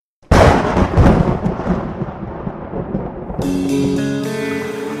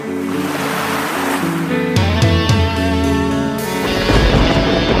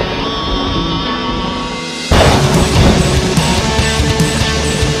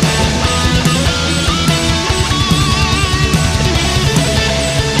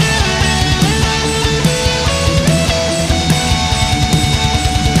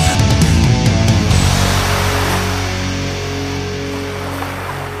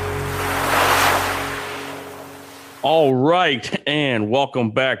All right, and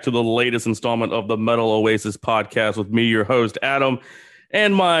welcome back to the latest installment of the Metal Oasis podcast with me, your host, Adam,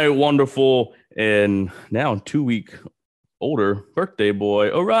 and my wonderful and now 2 week older birthday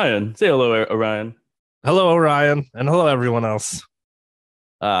boy, Orion. Say hello, Orion. Hello, Orion, and hello, everyone else.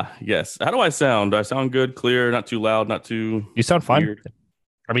 Yes. How do I sound? Do I sound good, clear, not too loud, not too You sound fine. weird?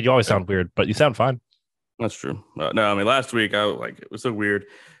 I mean, you always Okay, sound weird, but you sound fine. that's true. No, I mean, last week I was like, it was so weird.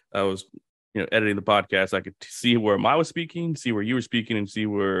 I was, editing the podcast. I could see where I was speaking, see where you were speaking, and see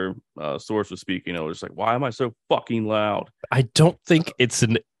where Source was speaking. I was just like, why am I so fucking loud? I don't think it's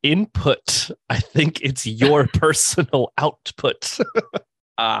an input. I think it's your personal output.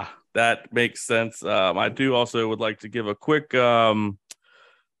 That makes sense. I do also would like to give a quick, I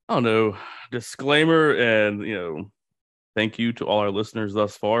don't know, disclaimer and, thank you to all our listeners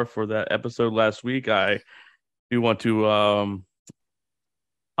thus far for that episode last week. I do want to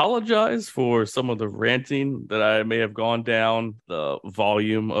apologize for some of the ranting that I may have gone down, the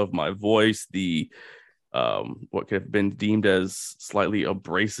volume of my voice, the what could have been deemed as slightly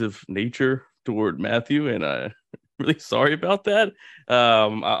abrasive nature toward Matthew, and I really sorry about that.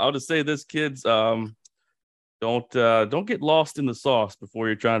 I'll just say this, kids. Don't get lost in the sauce before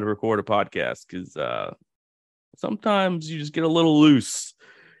you're trying to record a podcast, because sometimes you just get a little loose,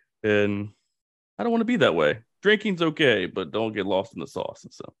 and I don't want to be that way. Drinking's okay, but don't get lost in the sauce.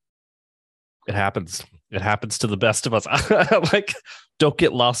 So It happens. It happens to the best of us. Like, don't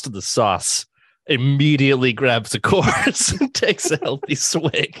get lost in the sauce. Immediately grabs the course and takes a healthy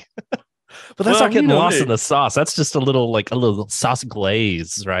swig. But that's not getting lost in the sauce. That's just a little sauce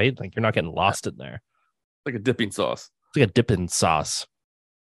glaze, right? Like, you're not getting lost in there. Like a dipping sauce. It's like a dipping sauce.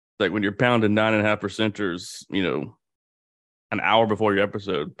 Like when you're pounding 9.5 percenters, an hour before your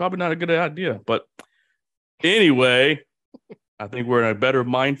episode, probably not a good idea. But anyway, I think we're in a better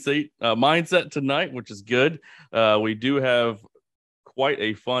mindset tonight, which is good. We do have quite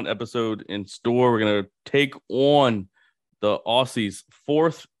a fun episode in store. We're going to take on the Aussies'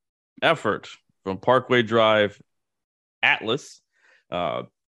 fourth effort from Parkway Drive Atlas.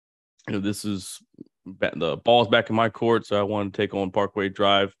 This is the ball's back in my court, so I want to take on Parkway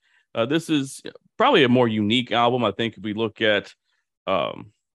Drive. This is probably a more unique album. I think if we look at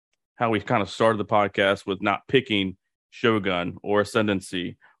how we kind of started the podcast with not picking Shogun or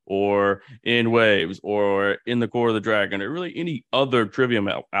Ascendancy or In Waves or In the Core of the Dragon or really any other Trivium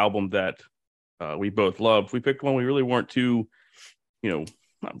album that we both loved. We picked one we really weren't too,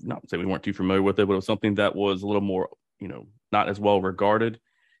 not say we weren't too familiar with it, but it was something that was a little more, not as well regarded.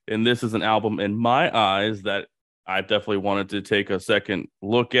 And this is an album in my eyes that I definitely wanted to take a second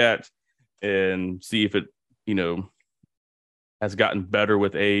look at and see if it, has gotten better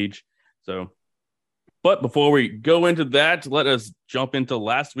with age. So, but before we go into that, let us jump into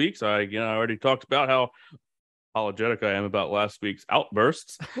last week's. I already talked about how apologetic I am about last week's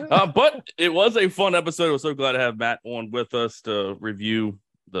outbursts, but it was a fun episode. I was so glad to have Matt on with us to review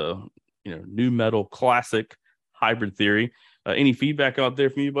the new metal classic Hybrid Theory. Any feedback out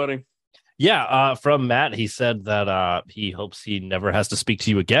there from you, buddy? Yeah, from Matt, he said that he hopes he never has to speak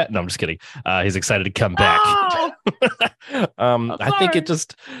to you again. No, I'm just kidding. He's excited to come back. Oh! I think it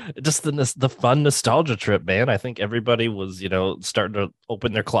just the fun nostalgia trip, man. I think everybody was, starting to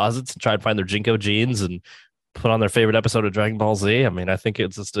open their closets and try and find their Jinko jeans and put on their favorite episode of Dragon Ball Z. I mean, I think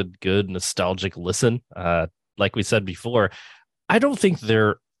it's just a good nostalgic listen. Like we said before, I don't think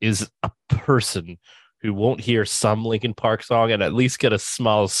there is a person who won't hear some Linkin Park song and at least get a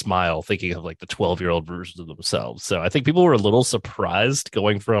small smile thinking of like the 12-year-old versions of themselves. So I think people were a little surprised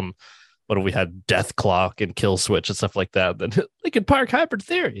going from what we had Death Clock and Kill Switch and stuff like that, then Linkin Park Hybrid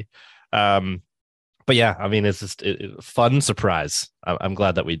Theory. But yeah, I mean, it's just a fun surprise. I'm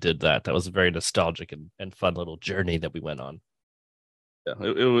glad that we did that. That was a very nostalgic and fun little journey that we went on. Yeah,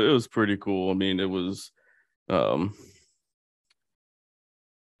 it was pretty cool. I mean, it was, God,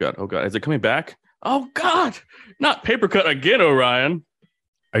 oh God, is it coming back? Oh God, not Paper Cut again, Orion.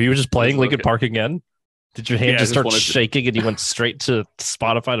 Are you just playing Linkin Park again? Did your hand just start shaking and you went straight to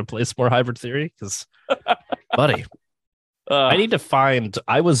Spotify to play some more Hybrid Theory? Because, buddy, I need to find.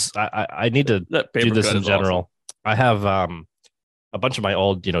 I need to do this in general. Awesome. I have a bunch of my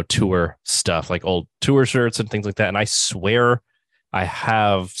old, tour stuff, like old tour shirts and things like that. And I swear I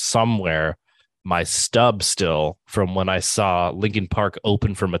have somewhere my stub still from when I saw Linkin Park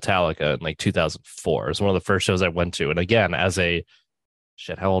open for Metallica in like 2004. It was one of the first shows I went to. And again, as a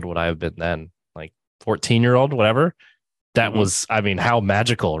how old would I have been then? Like 14-year-old, whatever. That was, I mean, how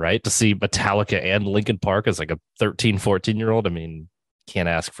magical, right? To see Metallica and Linkin Park as like a 13, 14-year-old. I mean, can't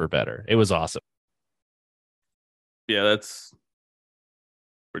ask for better. It was awesome. Yeah, that's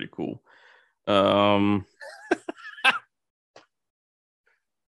pretty cool.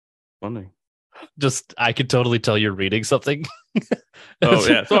 Funny. Just, I could totally tell you're reading something. Oh,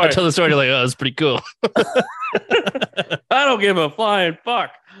 yeah. Sorry. I tell the story, you're like, oh, that's pretty cool. I don't give a flying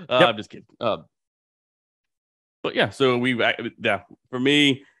fuck. Yep. I'm just kidding. But yeah, so for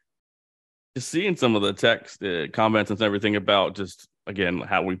me, just seeing some of the text, comments and everything about just, again,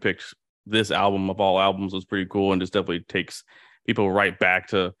 how we picked this album of all albums was pretty cool, and just definitely takes people right back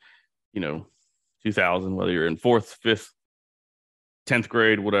to, 2000, whether you're in 4th, 5th, 10th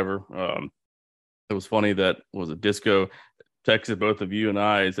grade, whatever. It was funny that was a Disco texted both of you and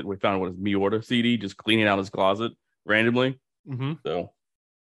I that we found what his Miorta CD just cleaning out his closet randomly. Mm-hmm.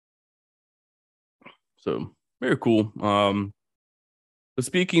 So very cool. But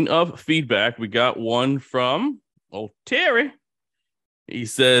speaking of feedback, we got one from Terry. He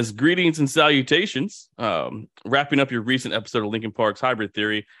says, greetings and salutations. Wrapping up your recent episode of Linkin Park's Hybrid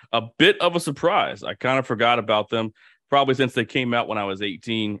Theory, a bit of a surprise. I kind of forgot about them, probably since they came out when I was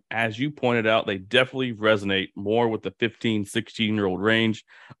 18. As you pointed out, they definitely resonate more with the 15, 16-year-old range.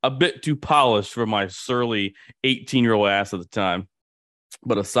 A bit too polished for my surly 18-year-old ass at the time,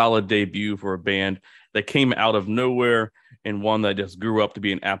 but a solid debut for a band that came out of nowhere and one that just grew up to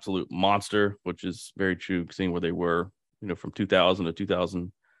be an absolute monster, which is very true, seeing where they were, from 2000 to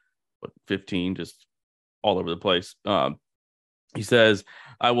 2015, just all over the place. He says,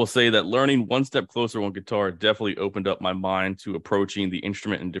 I will say that learning One Step Closer on guitar definitely opened up my mind to approaching the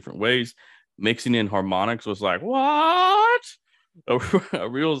instrument in different ways. Mixing in harmonics was like, what? A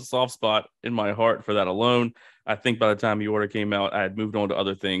real soft spot in my heart for that alone. I think by the time Miorta came out, I had moved on to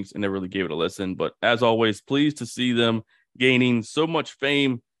other things and never really gave it a listen. But as always, pleased to see them gaining so much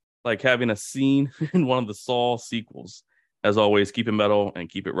fame, like having a scene in one of the Saw sequels. As always, keep it metal and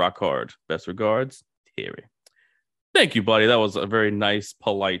keep it rock hard. Best regards, Terry. Thank you, buddy. That was a very nice,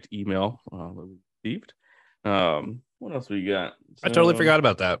 polite email we received. What else we got? I totally forgot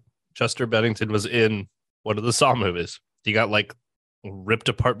about that. Chester Bennington was in one of the Saw movies. He got ripped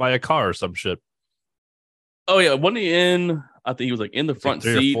apart by a car or some shit. Oh yeah, wasn't he in? I think he was in the front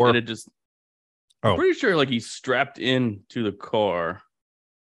seat, and it just. I'm pretty sure he's strapped into the car.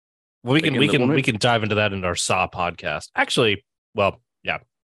 Well, we can dive into that in our Saw podcast. Actually, well, yeah.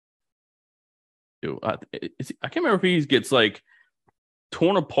 I can't remember if he gets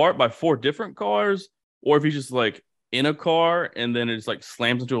torn apart by 4 different cars, or if he's just in a car and then it just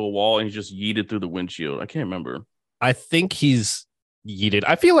slams into a wall and he's just yeeted through the windshield. I can't remember. I think he's yeeted.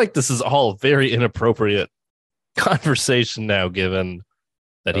 I feel like this is all very inappropriate conversation now, given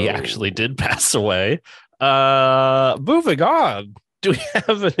that he actually did pass away. Moving on. Do we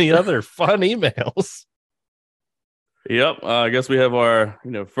have any other fun emails? Yep. I guess we have our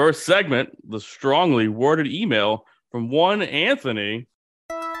first segment, the strongly worded email from one Anthony.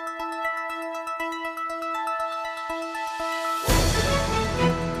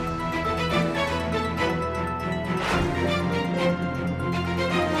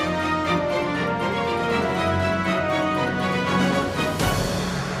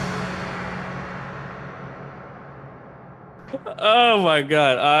 Oh my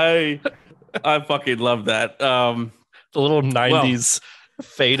god, I fucking love that. The little 90s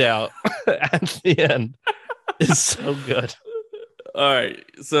fade out at the end is so good. All right,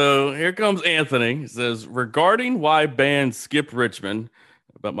 so here comes Anthony. He says, regarding why bands skip Richmond,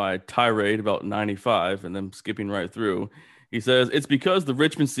 about my tirade about 95 and then skipping right through. He says, it's because the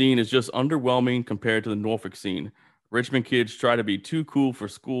Richmond scene is just underwhelming compared to the Norfolk scene. Richmond kids try to be too cool for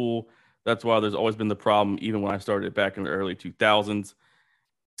school. That's why there's always been the problem, even when I started back in the early 2000s.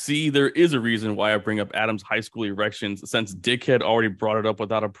 See, there is a reason why I bring up Adam's high school erections, since Dickhead already brought it up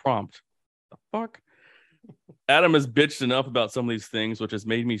without a prompt. The fuck? Adam has bitched enough about some of these things, which has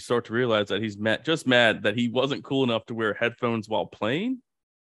made me start to realize that he's mad that he wasn't cool enough to wear headphones while playing.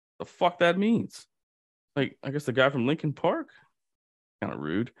 The fuck that means? I guess the guy from Linkin Park? Kind of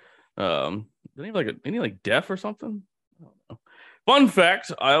rude. Isn't he deaf or something? I don't know. Fun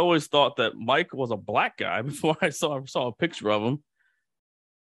fact, I always thought that Mike was a black guy before I saw a picture of him.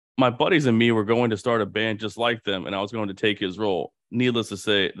 My buddies and me were going to start a band just like them, and I was going to take his role. Needless to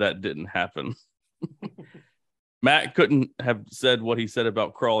say, that didn't happen. Matt couldn't have said what he said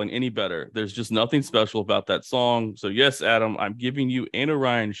about Crawling any better. There's just nothing special about that song. So yes, Adam, I'm giving you and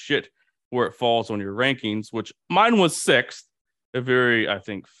Orion shit where it falls on your rankings, which mine was 6th, a very, I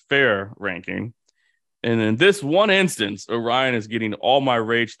think, fair ranking. And in this one instance, Orion is getting all my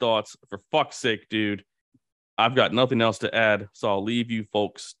rage thoughts. For fuck's sake, dude. I've got nothing else to add, so I'll leave you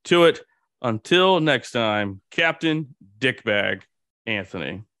folks to it. Until next time, Captain Dickbag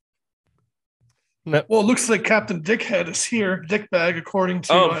Anthony. Well, it looks like Captain Dickhead is here, Dickbag, according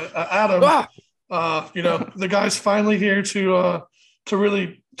to Adam. The guy's finally here to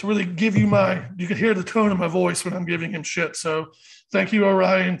really to really give you you can hear the tone of my voice when I'm giving him shit. So thank you,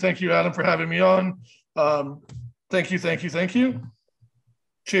 Orion. Thank you, Adam, for having me on. Thank you.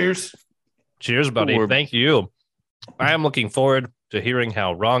 Cheers. Cheers, buddy. Thank you. I am looking forward to hearing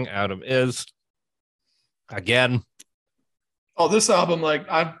how wrong Adam is. Again. Oh, this album, like,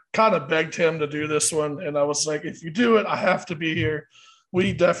 I kind of begged him to do this one, and I was like, if you do it, I have to be here.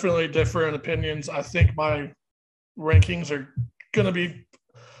 We definitely differ in opinions. I think my rankings are going to be,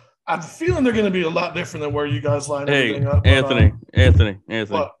 I'm feeling they're going to be a lot different than where you guys line everything up. Anthony.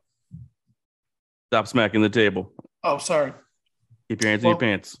 What? Stop smacking the table. Oh, sorry. Keep your hands in your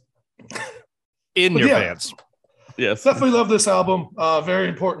pants. In your pants. Yes. Definitely love this album. Very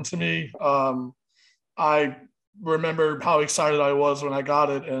important to me. I remember how excited I was when I got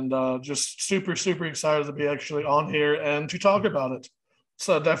it, and just super, super excited to be actually on here and to talk about it.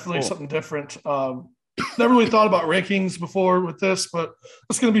 So definitely something different. Never really thought about rankings before with this, but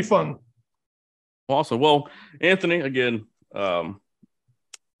it's going to be fun. Awesome. Well, Anthony, again,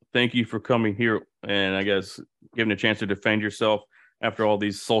 thank you for coming here and I guess giving a chance to defend yourself after all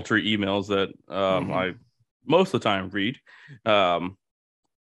these sultry emails that I most of the time read.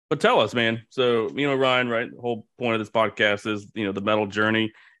 But tell us, man. So, Ryan, right? The whole point of this podcast is, the metal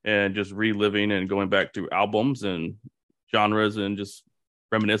journey and just reliving and going back to albums and genres and just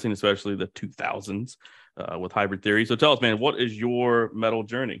reminiscing, especially the 2000s with Hybrid Theory. So tell us, man, what is your metal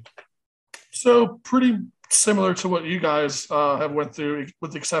journey? So pretty similar to what you guys have went through,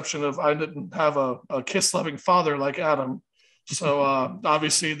 with the exception of I didn't have a Kiss-loving father like Adam. So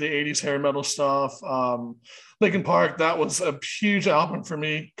obviously the 80s hair metal stuff, Linkin Park, that was a huge album for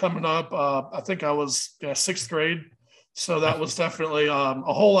me coming up. I think I was sixth grade. So that was definitely a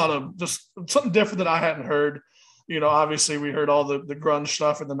whole lot of just something different that I hadn't heard. Obviously we heard all the grunge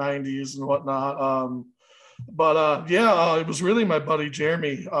stuff in the 90s and whatnot. It was really my buddy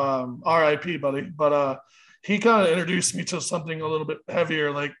Jeremy, R.I.P. buddy. But he kind of introduced me to something a little bit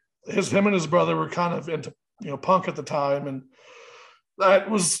heavier. Like him and his brother were kind of into punk at the time, and that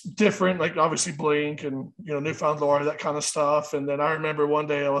was different. Like obviously Blink and Newfound Glory, that kind of stuff. And then I remember one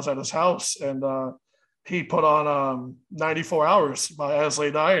day I was at his house and he put on 94 Hours by As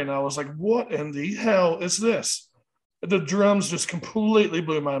They Die, and I was like, what in the hell is this? The drums just completely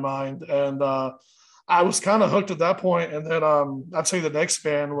blew my mind, and I was kind of hooked at that point. And then I'd say the next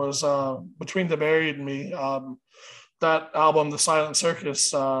band was Between the Buried and Me. That album, The Silent Circus,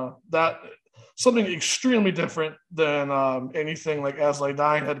 that something extremely different than anything like As They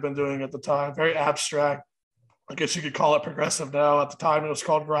Dying had been doing at the time. Very abstract. I guess you could call it progressive now. At the time, it was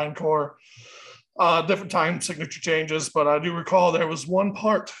called grindcore. Different time signature changes, but I do recall there was one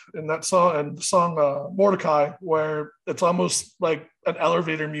part in that song, and the song Mordecai, where it's almost like an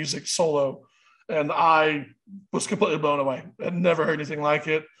elevator music solo, and I was completely blown away. I'd never heard anything like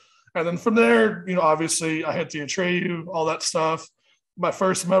it. And then from there, obviously I hit the Atreyu, all that stuff. My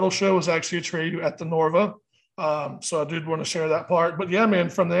first metal show was actually Atreyu at the Norva, so I did want to share that part. But yeah, man,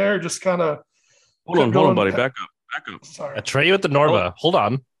 from there just kind of hold on, buddy, back up. Sorry, Atreyu at the Norva. Hold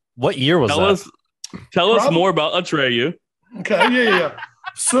on, what year was that? Tell us more about Atreyu. Okay, yeah.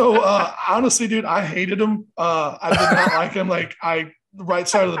 So honestly, dude, I hated him. I did not like him. Like the right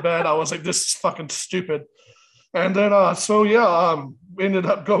side of the bed, I was like, this is fucking stupid. And then we ended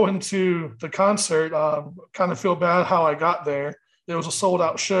up going to the concert. Kind of feel bad how I got there. It was a sold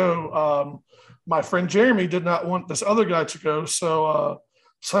out show. My friend Jeremy did not want this other guy to go, so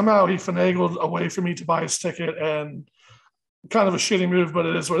somehow he finagled a way for me to buy his ticket, and kind of a shitty move, but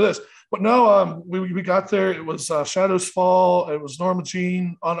it is what it is. But no, we got there. It was Shadows Fall. It was Norma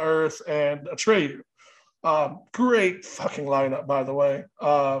Jean, Unearth, and Atreyu. Great fucking lineup, by the way.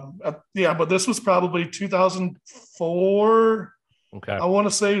 But this was probably 2004. Okay. I want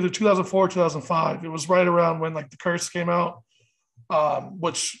to say either 2004 or 2005. It was right around when like The Curse came out,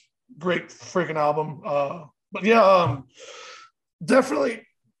 which great freaking album. Definitely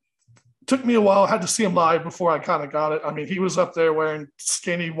took me a while. I had to see him live before I kind of got it. I mean, he was up there wearing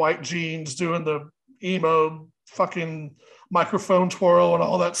skinny white jeans, doing the emo fucking microphone twirl and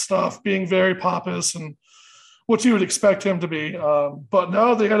all that stuff, being very pompous and what you would expect him to be. But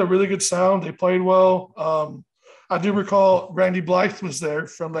no, they had a really good sound. They played well. I do recall Randy Blythe was there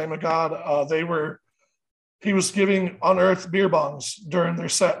from Lamb of God. He was giving Unearth beer bongs during their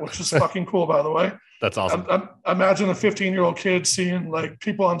set, which is fucking cool, by the way. That's awesome. Imagine a 15-year-old kid seeing like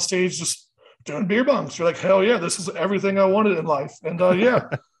people on stage just doing beer bongs. You're like, hell yeah, this is everything I wanted in life. And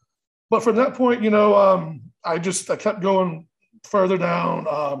but from that point, I kept going further down.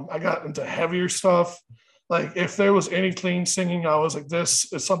 I got into heavier stuff. Like if there was any clean singing, I was like,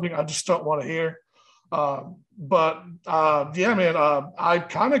 this is something I just don't want to hear. Yeah, man, I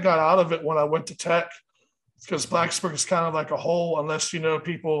kind of got out of it when I went to tech, because Blacksburg is kind of like a hole unless you know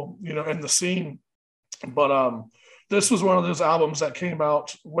people, in the scene. But this was one of those albums that came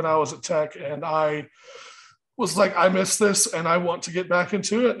out when I was at tech, and I was like, I miss this and I want to get back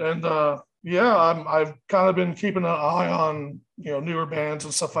into it. And I've kind of been keeping an eye on, newer bands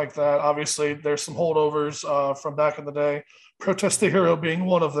and stuff like that. Obviously, there's some holdovers from back in the day. Protest the Hero being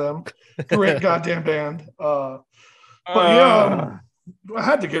one of them. Great goddamn band. I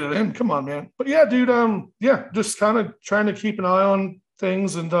had to get it in. Come on, man. But yeah, dude, just kind of trying to keep an eye on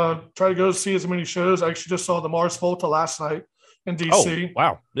things and try to go see as many shows. I actually just saw the Mars Volta last night in DC. Oh,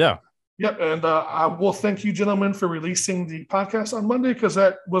 wow. Yeah. Yep. And I will thank you, gentlemen, for releasing the podcast on Monday, because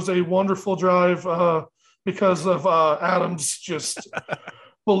that was a wonderful drive because of Adam's just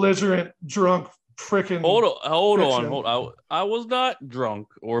belligerent, drunk, freaking. Hold on. I was not drunk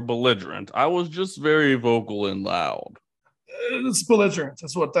or belligerent. I was just very vocal and loud. It's belligerent.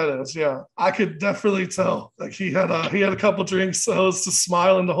 That's what that is. Yeah, I could definitely tell. Like he had a couple drinks, so I was just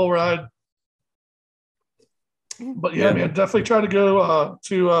smiling the whole ride. But yeah, man, definitely try to go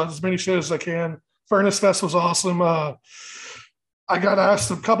to as many shows as I can. Furnace Fest was awesome. I got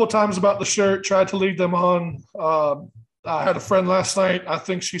asked a couple times about the shirt. Tried to lead them on. I had a friend last night. I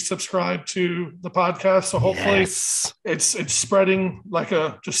think she subscribed to the podcast, so hopefully it's spreading like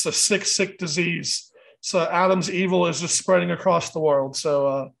just a sick disease. So Adam's evil is just spreading across the world.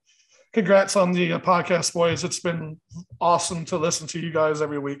 So congrats on the podcast, boys. It's been awesome to listen to you guys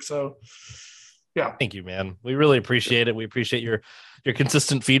every week. So yeah. Thank you, man. We really appreciate it. We appreciate your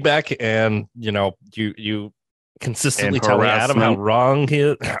consistent feedback, and you consistently telling Adam how wrong he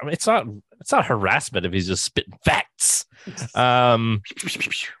is. I mean, it's not harassment if he's just spitting facts. So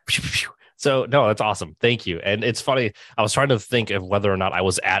no, that's awesome. Thank you. And it's funny. I was trying to think of whether or not I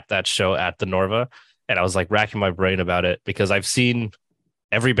was at that show at the Norva, and I was like racking my brain about it, because I've seen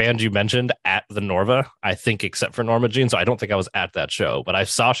every band you mentioned at the Norva, I think, except for Norma Jean. So I don't think I was at that show, but I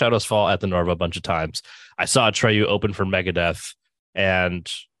saw Shadows Fall at the Norva a bunch of times. I saw Atreyu open for Megadeth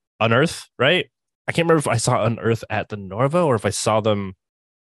and Unearth, right? I can't remember if I saw Unearth at the Norva or if I saw them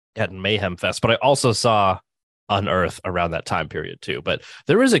at Mayhem Fest, but I also saw Unearth around that time period too. But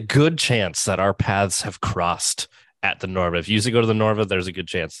there is a good chance that our paths have crossed at the Norva. If you used to go to the Norva, there's a good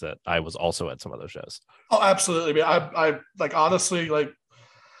chance that I was also at some of those shows. Oh, absolutely. I like, honestly, like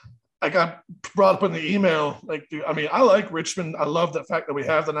I got brought up in the email. Like, dude, I mean, I like Richmond. I love the fact that we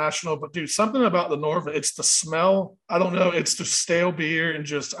have the National, but dude, something about the Norva, it's the smell. I don't know. It's just stale beer and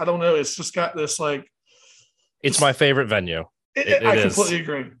just, I don't know. It's just got this like. It's my favorite venue. I completely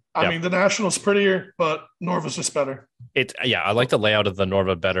agree. I mean, the National's prettier, but Norva's just better. I like the layout of the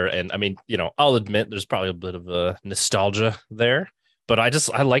Norva better. And I mean, I'll admit there's probably a bit of a nostalgia there, but I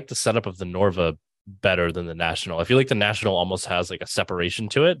like the setup of the Norva better than the National. I feel like the National almost has like a separation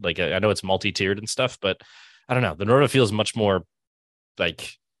to it. Like, I know it's multi-tiered and stuff, but I don't know. The Norva feels much more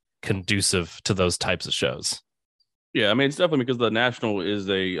like conducive to those types of shows. Yeah, I mean, it's definitely because the National is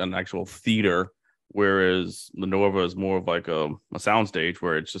an actual theater, whereas the Norva is more of like a soundstage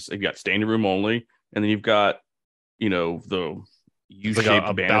where it's just, you got standing room only, and then you've got, the U-shaped like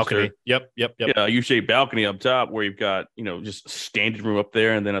a balcony. Yep. Yeah, U-shaped balcony up top where you've got, just standing room up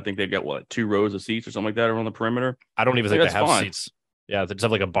there, and then I think they've got 2 rows of seats or something like that around the perimeter. I don't even think they have seats. Yeah, they just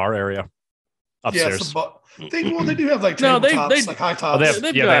have like a bar area upstairs. Yeah, they do have like tabletops, like high tops.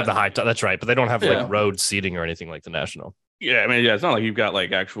 They have the high top. That's right, but they don't have like road seating or anything like the National. Yeah, I mean, it's not like you've got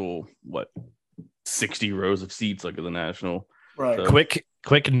like actual 60 rows of seats like at the National. Right. So.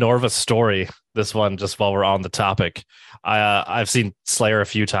 Quick Norva story. This one, just while we're on the topic, I've seen Slayer a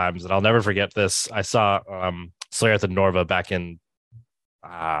few times, and I'll never forget this. I saw Slayer at the Norva back in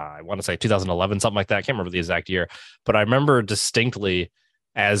I want to say 2011, something like that. I can't remember the exact year, but I remember distinctly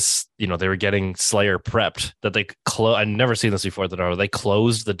as they were getting Slayer prepped that they I'd never seen this before at the Norva. They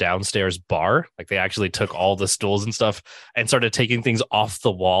closed the downstairs bar. Like, they actually took all the stools and stuff and started taking things off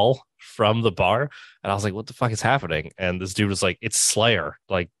the wall from the bar. And I was like, what the fuck is happening? And this dude was like, it's Slayer.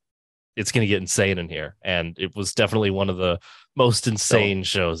 Like, it's going to get insane in here. And it was definitely one of the most insane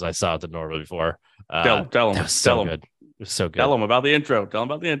shows I saw at the Norva before. Tell him. It was so good. It was so good. Tell him about the intro.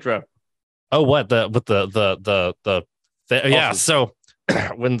 Oh, what? Yeah. So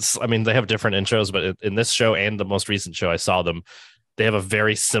they have different intros, but in this show and the most recent show I saw them, they have a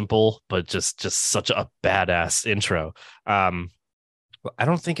very simple, but just such a badass intro. I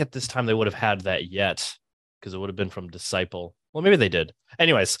don't think at this time they would have had that yet, because it would have been from Disciple. Well, maybe they did.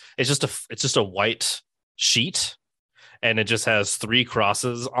 Anyways, it's just a white sheet, and it just has 3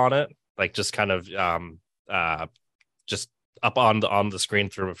 crosses on it, like just kind of just up on the screen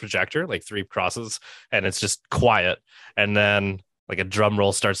through a projector, like 3 crosses, and it's just quiet. And then like a drum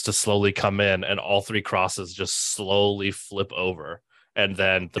roll starts to slowly come in, and all 3 crosses just slowly flip over. And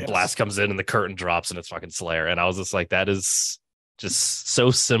then the blast comes in and the curtain drops and it's fucking Slayer. And I was just like, that is just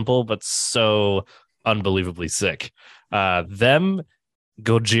so simple, but so unbelievably sick.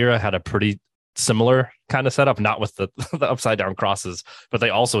 Gojira had a pretty similar kind of setup, not with the upside down crosses, but they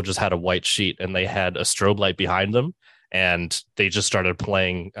also just had a white sheet and they had a strobe light behind them, and they just started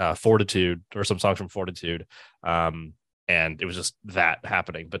playing Fortitude, or some songs from Fortitude, and it was just that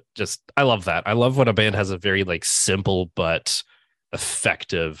happening. But just, I love that. I love when a band has a very like simple but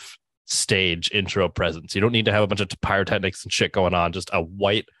effective stage intro presence. You don't need to have a bunch of pyrotechnics and shit going on. Just a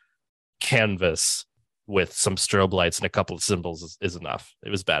white canvas with some strobe lights and a couple of cymbals is enough. It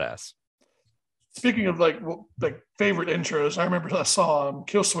was badass. Speaking of like favorite intros, I remember I saw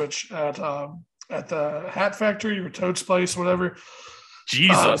Killswitch at the Hat Factory or Toad's Place, whatever.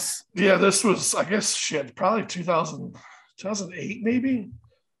 Jesus. Yeah, this was, I guess, probably 2008 maybe. I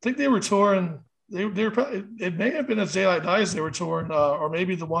think they were touring. They were probably, it may have been as Daylight Dies they were touring, or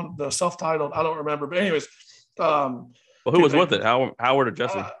maybe the self-titled. I don't remember. But anyways, well, who was with it? Howard or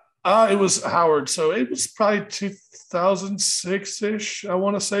Jesse? It was Howard. So it was probably 2006-ish, I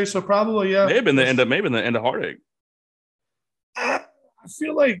want to say. So probably, yeah. Maybe in the end of Heartache. I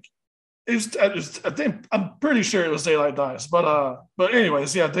feel like I think I'm pretty sure it was Daylight Dies. But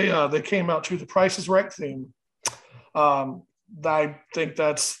anyways, yeah, they came out to the Price is Right theme. I think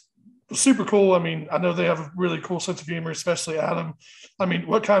that's super cool. I mean, I know they have a really cool sense of humor, especially Adam. I mean,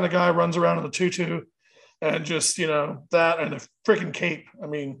 what kind of guy runs around in a tutu? And just, that and a freaking cape. I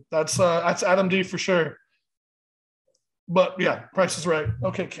mean, that's Adam D for sure. But yeah, Price is Right.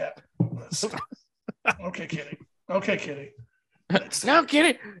 Okay, cat. Okay, kitty. Okay, kitty. No,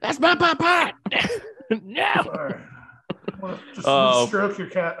 kitty. That's my pie. No. Sorry. Just stroke your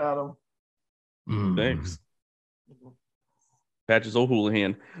cat, Adam. Thanks. Patches old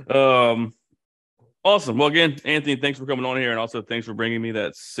Houlihan. Awesome. Well, again, Anthony, thanks for coming on here, and also thanks for bringing me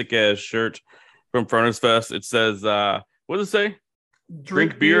that sick ass shirt from Furnace Fest. It says, what does it say?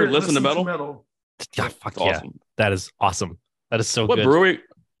 Drink beer, listen to metal. God, fuck yeah. Awesome. That is awesome. That is so good.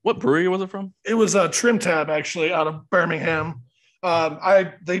 What brewery was it from? It was Trim Tab, actually, out of Birmingham.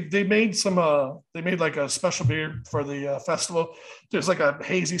 They made like a special beer for the festival. There's like a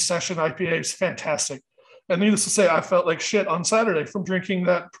hazy session IPA. It's fantastic. And needless to say, I felt like shit on Saturday from drinking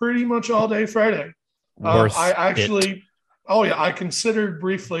that pretty much all day Friday. I considered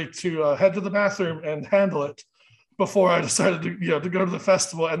briefly to head to the bathroom and handle it before I decided to go to the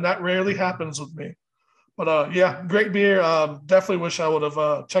festival, and that rarely happens with me. But yeah, great beer. Definitely wish I would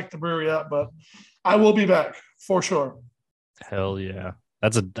have checked the brewery out, but I will be back for sure. Hell yeah,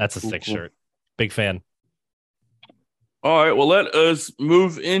 that's a sick shirt. Big fan. All right, well, let us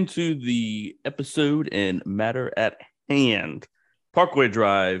move into the episode and matter at hand. Parkway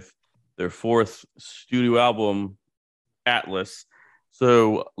Drive, their 4th studio album, Atlas.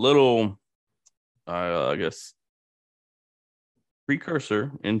 So, little, I guess,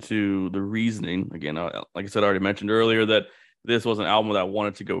 precursor into the reasoning. Again, like I said, I already mentioned earlier that this was an album that I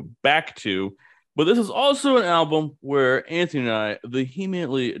wanted to go back to. But this is also an album where Anthony and I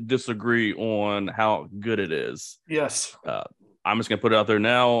vehemently disagree on how good it is. Yes. I'm just going to put it out there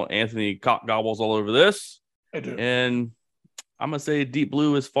now. Anthony cock gobbles all over this. I do. And I'm going to say Deep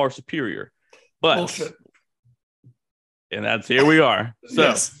Blue is far superior. But bullshit. And that's here we are. So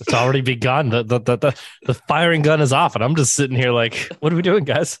yes. It's already begun. The firing gun is off, and I'm just sitting here like, what are we doing,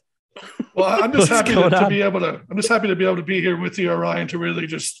 guys? Well, I'm just happy to be able to be here with you, Orion, to really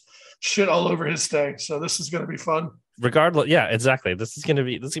just shit all over his day. So this is going to be fun. Regardless, yeah, exactly. This is going to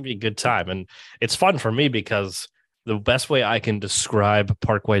be a good time, and it's fun for me because the best way I can describe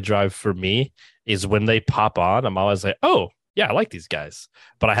Parkway Drive for me is when they pop on, I'm always like, oh yeah, I like these guys,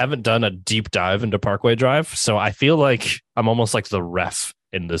 but I haven't done a deep dive into Parkway Drive, so I feel like I'm almost like the ref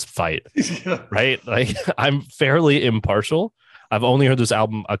in this fight, yeah. Right? Like I'm fairly impartial. I've only heard this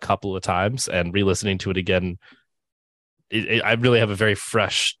album a couple of times, and re-listening to it again, I really have a very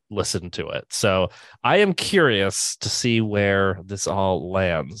fresh listen to it. So I am curious to see where this all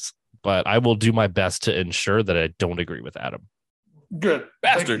lands, but I will do my best to ensure that I don't agree with Adam. Good.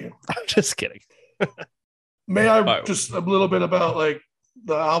 Bastard. I'm just kidding. May I just a little bit about like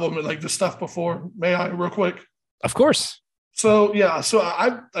the album and like the stuff before? May I real quick? Of course. So yeah, so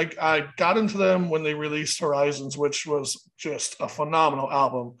I got into them when they released Horizons, which was just a phenomenal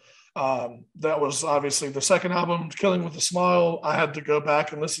album. That was obviously the second album, Killing with a Smile, I had to go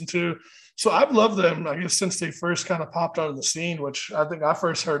back and listen to. So I've loved them, I guess, since they first kind of popped onto the scene, which I think I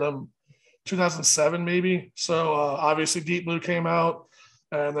first heard them 2007 maybe. So obviously Deep Blue came out,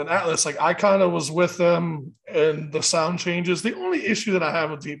 and then Atlas. Like I kind of was with them and the sound changes. The only issue that I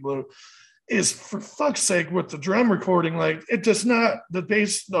have with Deep Blue is, for fuck's sake, with the drum recording, like it does not, the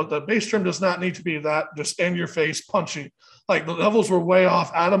bass drum does not need to be that just in your face punchy. Like the levels were way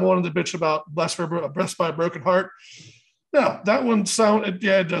off. Adam wanted to bitch about Blessed by a Broken Heart. No, that one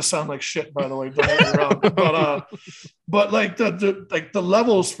it does sound like shit, by the way. Don't get me wrong. But like the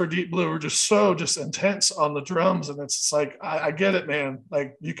levels for Deep Blue are just so intense on the drums, and it's like I get it, man.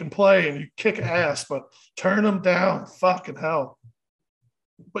 Like you can play and you kick ass, but turn them down, fucking hell.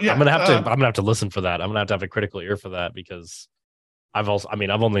 But yeah, I'm gonna have to listen for that. I'm gonna have to have a critical ear for that, because I've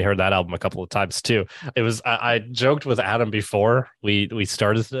only heard that album a couple of times too. It was I joked with Adam before we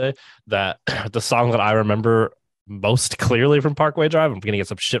started today that the song that I remember most clearly from Parkway Drive, I'm gonna get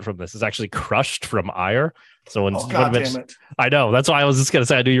some shit from this, is actually Crushed from Ire. So God damn it. I know, that's why I was just gonna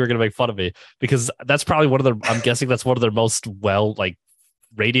say I knew you were gonna make fun of me, because that's probably I'm guessing that's one of their most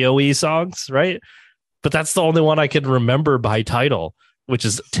radio-y songs, right? But that's the only one I can remember by title, which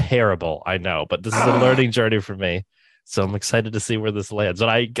is terrible, I know, but this is a learning journey for me. So I'm excited to see where this lands.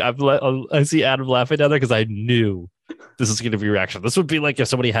 And I see Adam laughing down there because I knew this is going to be a reaction. This would be like if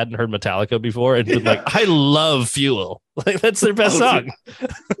somebody hadn't heard Metallica before and been like, I love Fuel. Like that's their best song.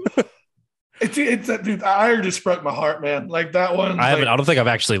 It's that dude. I just broke my heart, man. Like that one. I don't think I've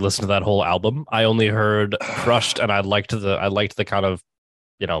actually listened to that whole album. I only heard Crushed, and I liked the kind of,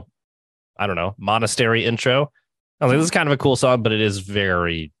 I don't know, monastery intro. I was like, this is kind of a cool song, but it is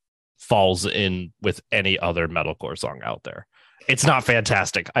falls in with any other metalcore song out there. It's not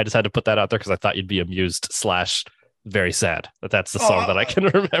fantastic. I just had to put that out there because I thought you'd be amused / very sad that's the song that I can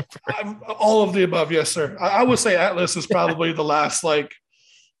remember. All of the above, yes, sir. I would say Atlas is probably the last like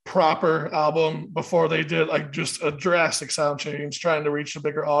proper album before they did like just a drastic sound change, trying to reach a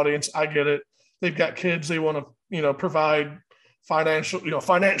bigger audience. I get it. They've got kids they want to, provide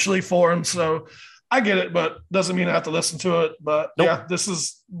financially for them. So I get it, but doesn't mean I have to listen to it. But nope. Yeah, this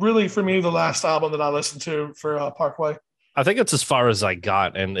is really for me the last album that I listened to for Parkway. I think it's as far as I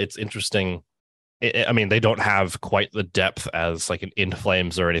got, and it's interesting. They don't have quite the depth as like an In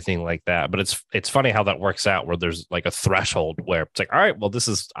Flames or anything like that, but it's funny how that works out, where there's like a threshold where it's like, all right, well,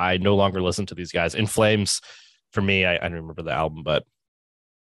 I no longer listen to these guys. In Flames, for me, I don't remember the album, but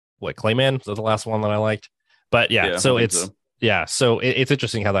Clayman was the last one that I liked. But yeah, so it's. Yeah, so it's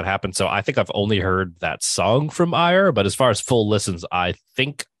interesting how that happened. So I think I've only heard that song from Ire, but as far as full listens, I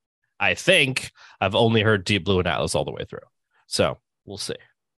think I've only heard Deep Blue and Atlas all the way through. So we'll see.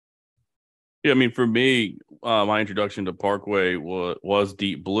 Yeah, I mean, for me, my introduction to Parkway was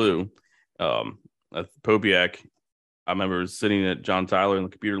Deep Blue. Popiak, I remember sitting at John Tyler in the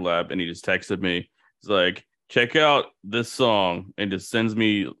computer lab, and he just texted me. He's like, check out this song, and just sends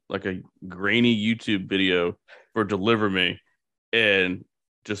me like a grainy YouTube video for Deliver Me. And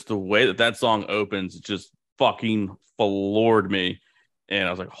just the way that song opens, it just fucking floored me. And I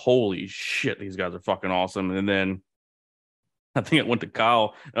was like, holy shit, these guys are fucking awesome. And then I think I went to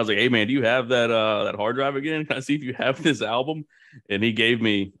Kyle and I was like, hey man, do you have that hard drive again? Can I see if you have this album? And he gave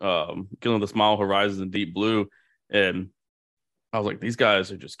me Killing the Smile Horizons and Deep Blue. And I was like, these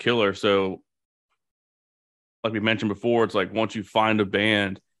guys are just killer. So like we mentioned before, it's like once you find a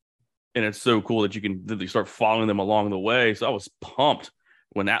band, and it's so cool that you can literally start following them along the way. So I was pumped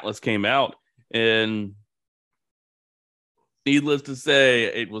when Atlas came out. And needless to say,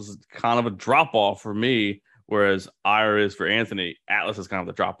 it was kind of a drop-off for me, whereas Ire is for Anthony. Atlas is kind of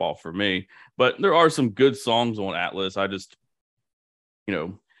the drop-off for me. But there are some good songs on Atlas. I just,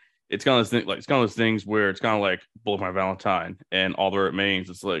 it's kind of this thing, it's kind of those things where it's kind of like Bullet My Valentine and All That Remains.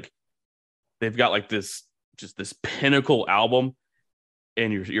 It's like they've got like this pinnacle album,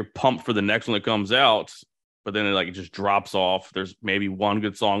 and you're pumped for the next one that comes out, but then it just drops off. There's maybe one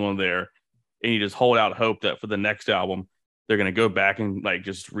good song on there, and you just hold out hope that for the next album they're going to go back and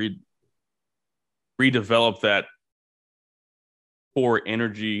just redevelop that core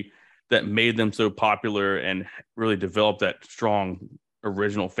energy that made them so popular and really develop that strong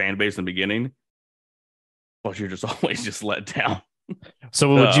original fan base in the beginning. But you're just always just let down.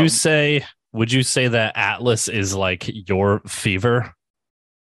 So would you say that Atlas is like your fever?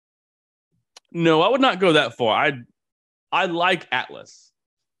 No, I would not go that far. I like Atlas.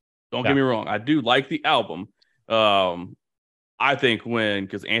 Don't get me wrong. I do like the album. I think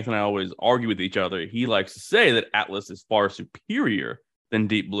because Anthony and I always argue with each other, he likes to say that Atlas is far superior than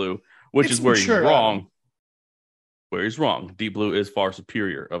Deep Blue, which is where he's wrong. Where he's wrong. Deep Blue is far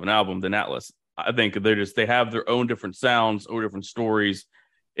superior of an album than Atlas. I think they have their own different sounds or different stories,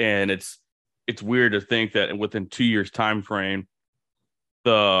 and it's weird to think that within 2 years time frame,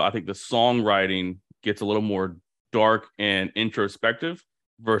 I think the songwriting gets a little more dark and introspective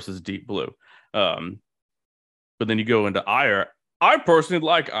versus Deep Blue. But then you go into Ire. I personally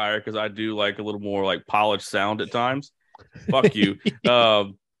like Ire because I do like a little more like polished sound at times. Fuck you.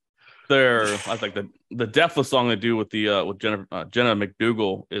 I think the Deathless song they do with Jenna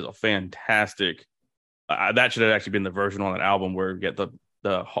McDougall is a fantastic. That should have actually been the version on that album where you get the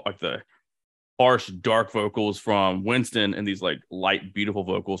harsh, dark vocals from Winston and these like light, beautiful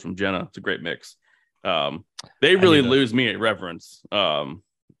vocals from Jenna. It's a great mix. They really lose me at Reverence.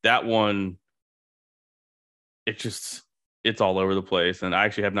 That one, it's all over the place, and I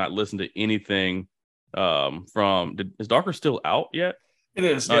actually have not listened to anything is Darker still out yet? It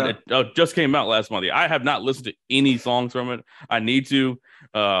is. Yeah. It just came out last month. I have not listened to any songs from it. I need to.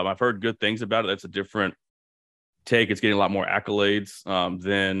 I've heard good things about it. That's a different take. It's getting a lot more accolades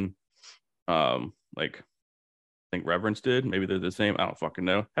than like I think Reverence did. Maybe they're the same. I don't fucking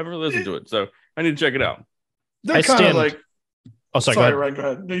know. Haven't really listened to it, so I need to check it out. They're kind of like. Oh, sorry. Go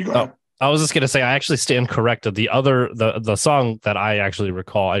ahead. No, you go ahead. I was just gonna say I actually stand corrected. The song that I actually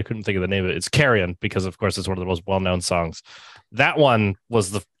recall, I couldn't think of the name of it. It's Carrion because of course it's one of the most well-known songs. That one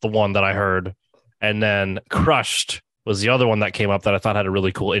was the one that I heard, and then Crushed was the other one that came up that I thought had a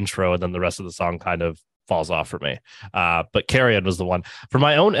really cool intro, and then the rest of the song kind of falls off for me. But Carrion was the one. For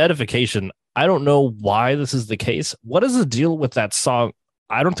my own edification, I don't know why this is the case. What is the deal with that song?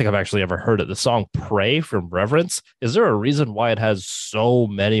 I don't think I've actually ever heard it. The song Pray from Reverence. Is there a reason why it has so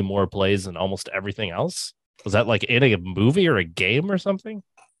many more plays than almost everything else? Was that like in a movie or a game or something?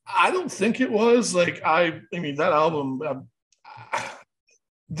 I don't think it was. Like, I mean, that album,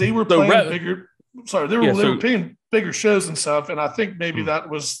 they were playing bigger. Sorry, they were playing bigger shows and stuff. And I think maybe that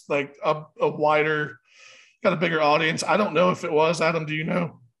was like a wider, got a bigger audience. I don't know if it was. Adam, do you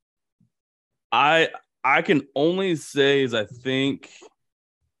know? I can only say is I think.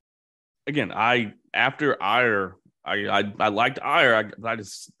 Again, after Ire, I liked Ire.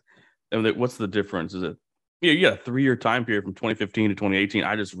 What's the difference? Is it you got a 3-year time period from 2015 to 2018.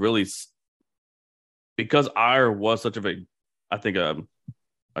 I just really, because Ire was such a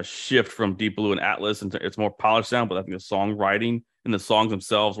shift from Deep Blue and Atlas, and it's more polished sound. But I think the songwriting and the songs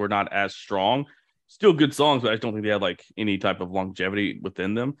themselves were not as strong. Still good songs, but I just don't think they had like any type of longevity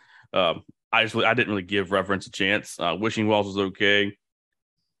within them. I didn't really give Reverence a chance. Wishing Wells was okay.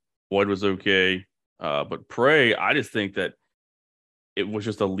 Void was okay, but Pray, I just think that it was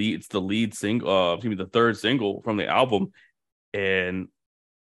just it's the lead single, the third single from the album, and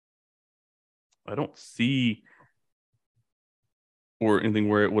I don't see or anything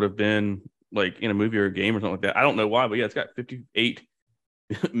where it would have been like in a movie or a game or something like that. I don't know why, but yeah, it's got 58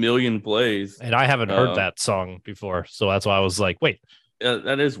 million plays, and I haven't heard that song before, so that's why I was like, wait.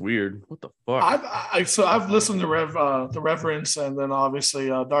 That is weird. What the fuck? I've listened to the Reverence, and then obviously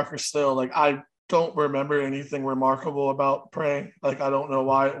Darker Still. Like, I don't remember anything remarkable about Pray. Like, I don't know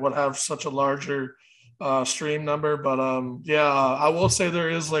why it would have such a larger stream number, but I will say there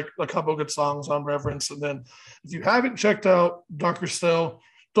is like a couple good songs on Reverence. And then if you haven't checked out Darker Still,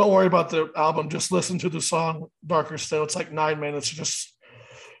 don't worry about the album. Just listen to the song Darker Still. It's like 9 minutes. Just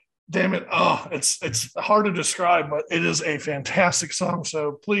damn it. Oh, it's hard to describe, but it is a fantastic song.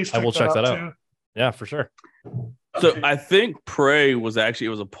 So please check that out too. Yeah, for sure. So I think Pray was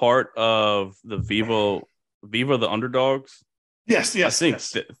a part of the Viva the Underdogs. Yes.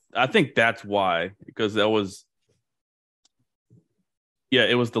 I think that's why, because that was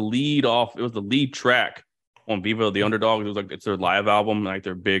it was the lead track on Viva the Underdogs. It was like it's their live album, like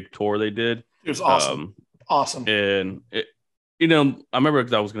their big tour they did. It was awesome. And I remember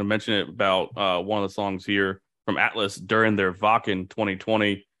because I was going to mention it about one of the songs here from Atlas during their Wacken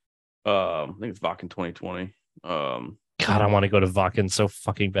 2020. I think it's Wacken 2020. God, I want to go to Wacken so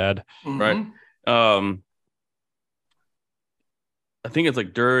fucking bad. Right. I think it's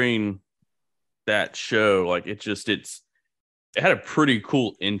like during that show, like it had a pretty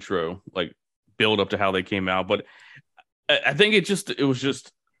cool intro, like build up to how they came out. But I think it was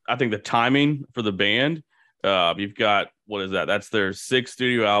just I think the timing for the band. You've got, what is that? That's their 6th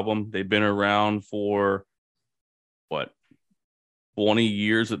studio album. They've been around for 20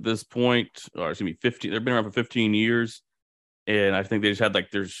 years at this point, or excuse me, 15. They've been around for 15 years, and I think they just had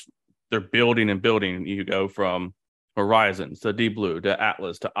like they're building and building. You go from Horizons to Deep Blue to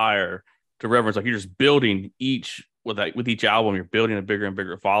Atlas to Ire to Reverence. Like you're just building with each album. You're building a bigger and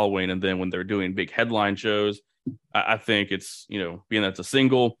bigger following, and then when they're doing big headline shows, I think it's being that it's a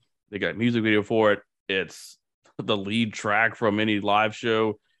single, they got a music video for it. It's the lead track from any live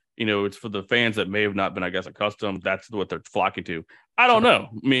show. It's for the fans that may have not been, I guess, accustomed. That's what they're flocking to. I don't know.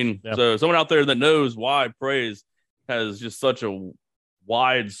 I mean, So someone out there that knows why Praise has just such a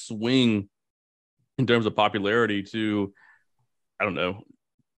wide swing in terms of popularity to, I don't know,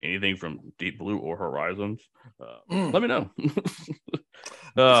 anything from Deep Blue or Horizons. Let me know.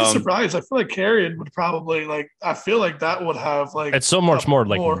 I'm surprised. I feel like Carrion would probably I feel like that would have it's so much more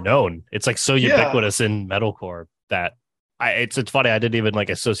known. It's like so ubiquitous in metalcore that it's funny. I didn't even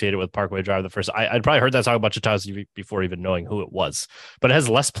associate it with Parkway Drive the first. I'd probably heard that song a bunch of times before even knowing who it was. But it has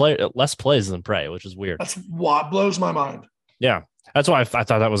less plays than Prey, which is weird. That's what blows my mind. Yeah, that's why I thought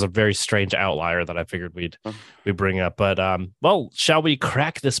that was a very strange outlier that I figured we'd bring up. But well, shall we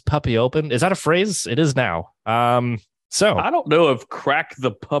crack this puppy open? Is that a phrase? It is now. So I don't know if "crack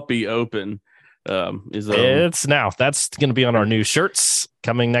the puppy open" is it's now. That's going to be on our new shirts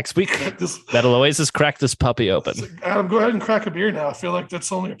coming next week. Metal Oasis, crack this puppy open. Adam, go ahead and crack a beer now. I feel like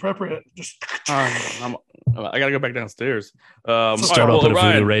that's only appropriate. Just I gotta go back downstairs. Start open a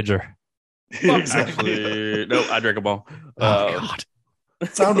Voodoo Rager. Actually, no, I drank them all. Oh God,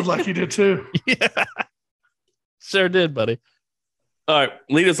 it sounded like you did too. Yeah, sure did, buddy. All right,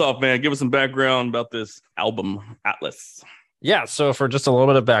 lead us off, man. Give us some background about this album, Atlas. Yeah, so for just a little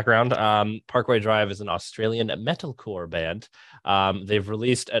bit of background, Parkway Drive is an Australian metalcore band. They've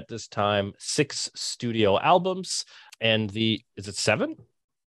released at this time 6 studio albums, and is it 7?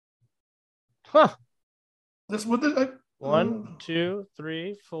 Huh. This would 1, 2,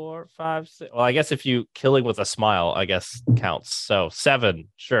 3, 4, 5, 6. Well, I guess if you Killing with a Smile, I guess counts. So 7,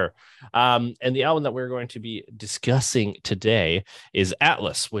 sure. And the album that we're going to be discussing today is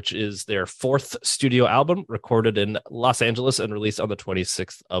Atlas, which is their 4th studio album, recorded in Los Angeles and released on the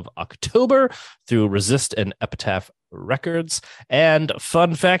 26th of October through Resist and Epitaph Records. And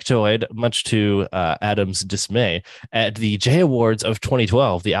fun factoid, much to Adam's dismay, at the J Awards of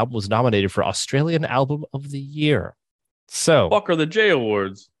 2012, the album was nominated for Australian Album of the Year. So, fuck are the J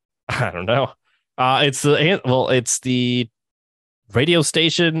Awards? I don't know. It's the radio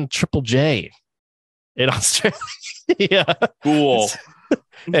station Triple J in Australia. Yeah, cool.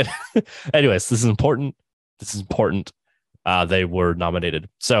 Anyways, this is important. They were nominated.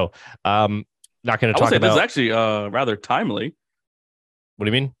 So, not going to talk about. This is actually rather timely. What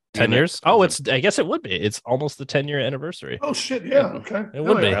do you mean? 10 years? Oh, I guess it would be. It's almost the 10-year anniversary. Oh shit! Yeah. Okay. It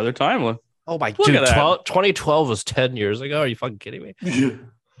would be rather timely. Oh my dude, 2012 was 10 years ago. Are you fucking kidding me? Yeah.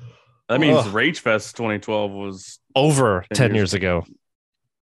 That means Rage Fest 2012 was over 10 years ago.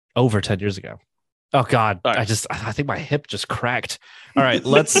 Over 10 years ago. Oh God. Right. I think my hip just cracked. All right,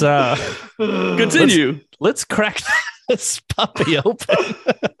 let's continue. Let's crack this puppy open.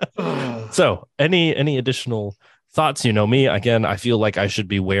 So any additional thoughts? You know me, again, I feel like I should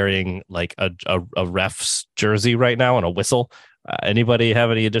be wearing like a ref's jersey right now and a whistle. Anybody have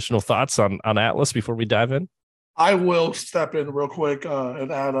any additional thoughts on Atlas before we dive in? I will step in real quick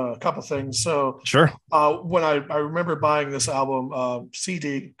and add a couple things. So sure. When I remember buying this album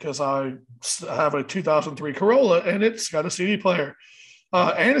CD, because I have a 2003 Corolla and it's got a CD player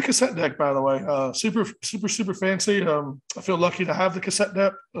and a cassette deck, by the way. Super fancy. I feel lucky to have the cassette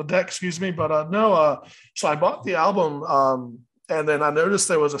deck, but so I bought the album and then I noticed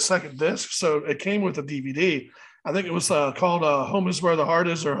there was a second disc. So it came with a DVD. I think it was called Home is Where the Heart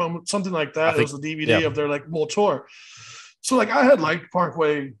Is, or Home, something like that. It was a DVD of their whole tour. So I had liked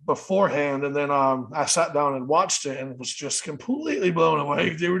Parkway beforehand, and then I sat down and watched it and was just completely blown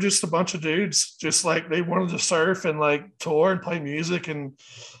away. They were just a bunch of dudes, just they wanted to surf and tour and play music. And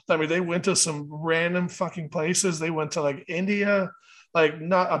I mean, they went to some random fucking places. They went to India,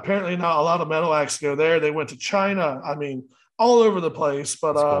 not a lot of metal acts go there. They went to China. I mean, all over the place.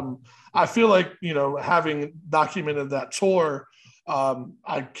 But cool. I feel like, having documented that tour,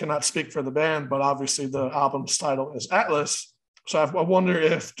 I cannot speak for the band, but obviously the album's title is Atlas. So I wonder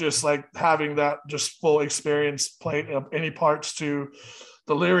if just having that just full experience played any parts to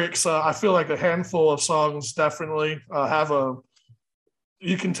the lyrics. I feel like a handful of songs definitely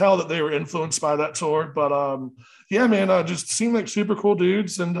you can tell that they were influenced by that tour. But yeah, man, just seemed like super cool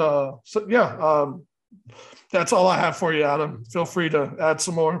dudes. And that's all I have for you, Adam. Feel free to add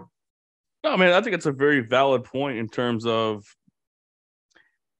some more. No, man, I think it's a very valid point in terms of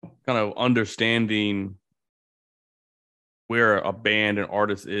kind of understanding where a band and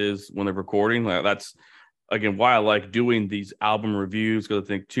artist is when they're recording. That's, again, why I like doing these album reviews, because I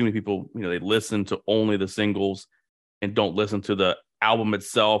think too many people, they listen to only the singles and don't listen to the album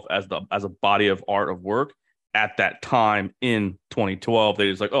itself as a body of art of work. At that time in 2012,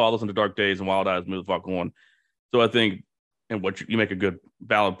 they just I'll listen to Dark Days and Wild Eyes, move the fuck on. So I think, and what you make a good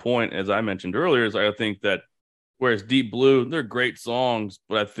valid point, as I mentioned earlier, is I think that whereas Deep Blue, they're great songs,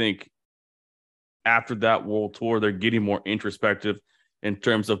 but I think after that world tour, they're getting more introspective in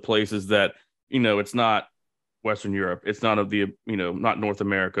terms of places that, it's not Western Europe. It's not of the, not North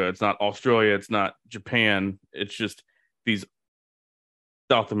America. It's not Australia. It's not Japan. It's just these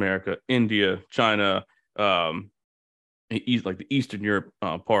South America, India, China, like the Eastern Europe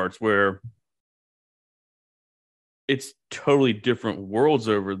parts where it's totally different worlds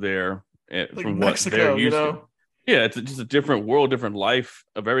over there like from Mexico, what they're used to. Yeah, it's just a different world, different life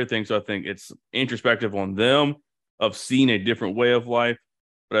of everything. So I think it's introspective on them of seeing a different way of life.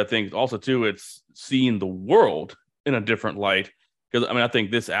 But I think also, too, it's seeing the world in a different light. Because, I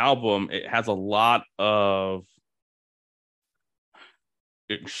think this album, it has a lot of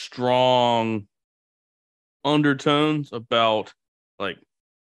strong undertones about, like,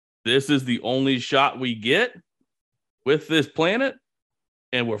 this is the only shot we get with this planet,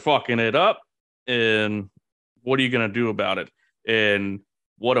 and we're fucking it up. And what are you going to do about it? And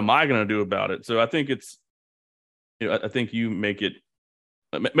what am I going to do about it? So I think it's, I think you make a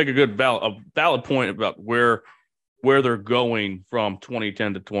good valid point about where they're going from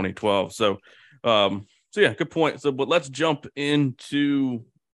 2010 to 2012. So yeah, good point. So, but let's jump into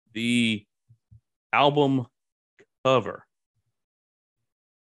the album cover.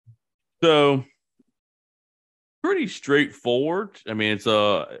 So pretty straightforward.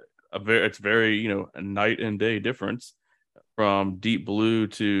 It's very, a night and day difference from Deep Blue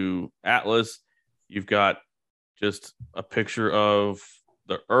to Atlas. You've got just a picture of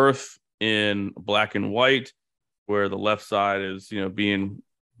the Earth in black and white, where the left side is, being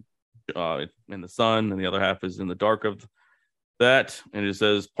in the sun, and the other half is in the dark of that. And it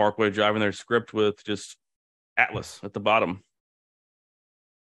says Parkway driving their script with just Atlas at the bottom.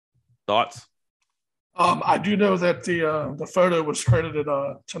 Thoughts? I do know that the photo was credited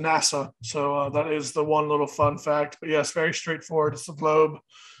to NASA, so that is the one little fun fact. But yes, very straightforward. It's a globe,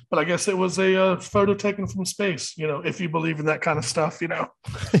 but I guess it was a photo taken from space. If you believe in that kind of stuff,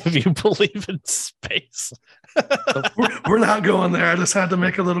 If you believe in space, we're not going there. I just had to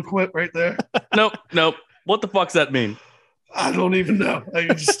make a little quip right there. Nope. What the fuck's that mean? I don't even know. I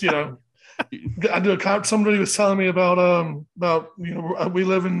just somebody was telling me about we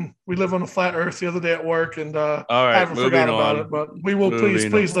live on a flat Earth the other day at work, and all right, I haven't forgot about it, but we will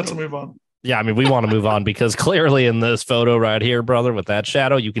please let's move on. Yeah, we want to move on because clearly in this photo right here, brother, with that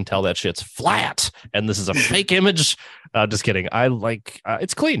shadow, you can tell that shit's flat, and this is a fake image. Just kidding. I like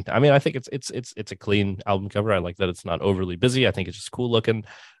it's clean. I think it's a clean album cover. I like that it's not overly busy. I think it's just cool looking.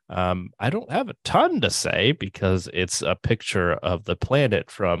 I don't have a ton to say because it's a picture of the planet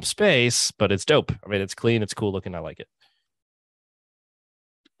from space, but it's dope. It's clean, it's cool looking. I like it.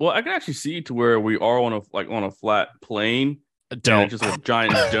 Well, I can actually see to where we are on a flat plane. Just a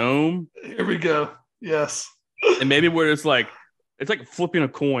giant dome. Here we go. Yes. And maybe where it's like flipping a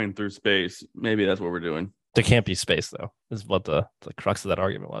coin through space. Maybe that's what we're doing. There can't be space, though, is what the crux of that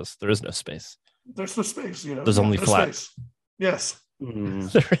argument was. There is no space. There's no space, There's only flat. Space. Yes.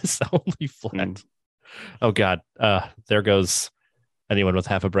 There is only flat. Oh God. There goes anyone with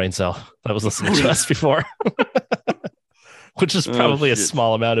half a brain cell that was listening to us before. Which is probably a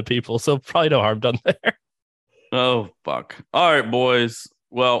small amount of people, so probably no harm done there. Oh fuck. All right, boys.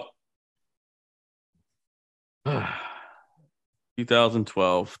 Well,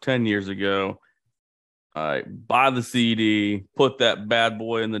 2012, 10 years ago. All right, buy the CD, put that bad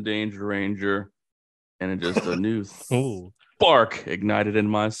boy in the Danger Ranger, and it just a new spark ignited in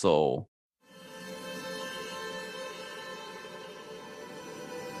my soul.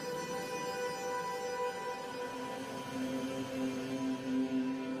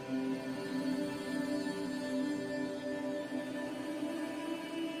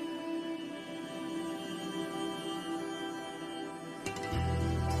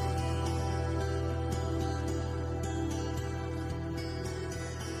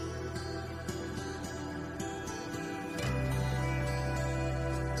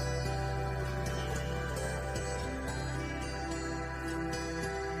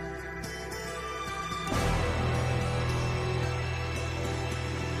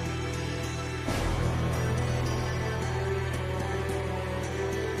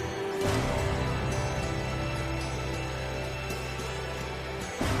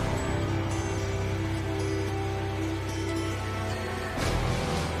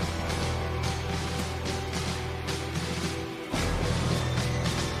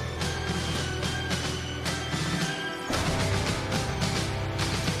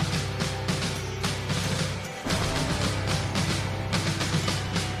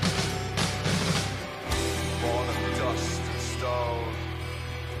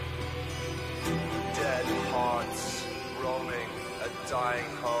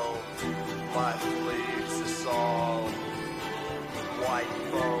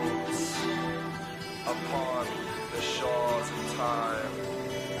 upon the shores of time.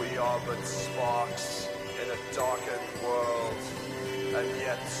 We are but sparks in a darkened world, and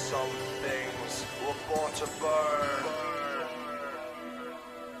yet some things were born to burn.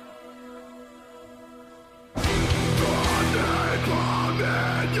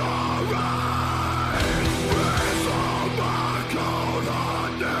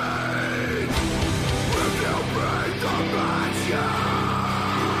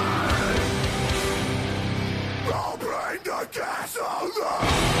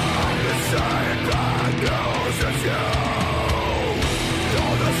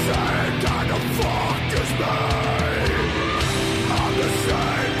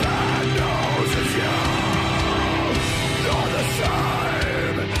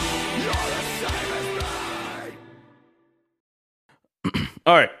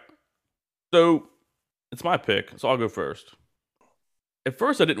 All right. So it's my pick, so I'll go first. At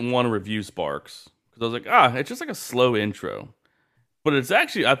first, I didn't want to review Sparks because I was like, it's just like a slow intro. But it's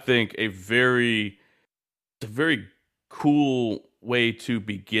actually, I think, a very cool way to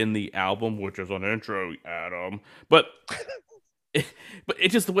begin the album, which is an intro, Adam. But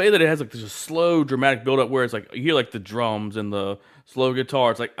it's just the way that it has like this slow, dramatic build up where it's like you hear like the drums and the slow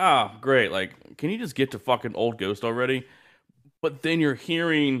guitar. It's like, great. Like, can you just get to fucking Old Ghost already? But then you're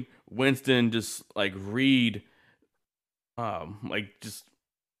hearing Winston just like read, like just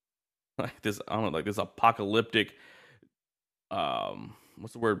like this, I don't know, like this apocalyptic,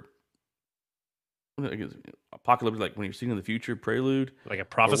 what's the word? Apocalyptic, like when you're seeing in the future, prelude, like a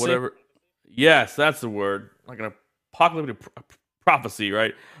prophecy, or whatever. Yes, that's the word. Like an apocalyptic prophecy,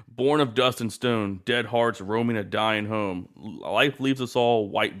 right? Born of dust and stone, dead hearts roaming a dying home. Life leaves us all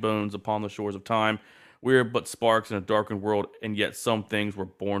white bones upon the shores of time. We're but sparks in a darkened world, and yet some things were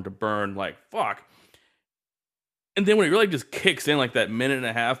born to burn. Like, fuck. And then when it really just kicks in, like that minute and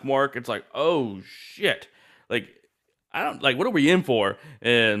a half mark, it's like, oh shit. Like, I don't, like, what are we in for?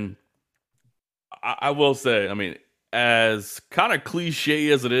 And I will say, I mean, as kind of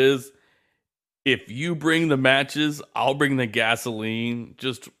cliche as it is, if you bring the matches, I'll bring the gasoline.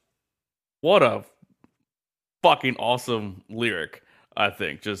 Just what a fucking awesome lyric, I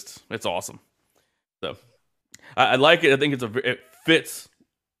think. Just, it's awesome. So I like it. I think it fits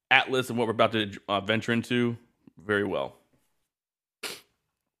Atlas and what we're about to venture into very well.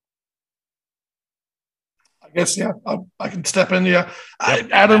 I guess, yeah, I can step in. Yeah,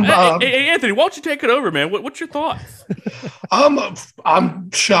 Adam. Hey, Anthony, why don't you take it over, man? What's your thoughts? I'm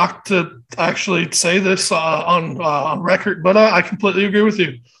shocked to actually say this on record, but I completely agree with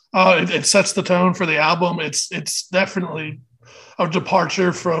you. It sets the tone for the album. It's definitely a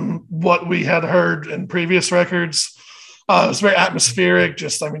departure from what we had heard in previous records. It's very atmospheric.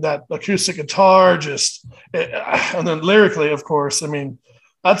 Just, I mean, that acoustic guitar, and then lyrically, of course. I mean,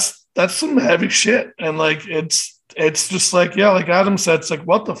 that's some heavy shit. And like, it's just like, yeah, like Adam said, it's like,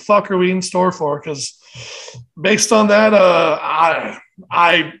 what the fuck are we in store for? Because based on that,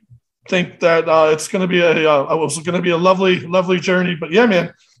 I think that it's going to be a lovely journey. But yeah,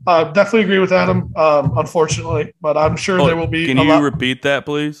 man, definitely agree with Adam. Unfortunately, but I'm sure there will be. Can you repeat that,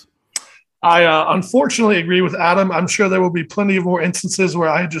 please? I unfortunately agree with Adam. I'm sure there will be plenty of more instances where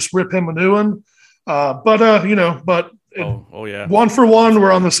I just rip him a new one. But yeah, one for one,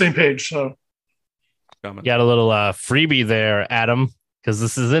 we're on the same page. So got a little freebie there, Adam, because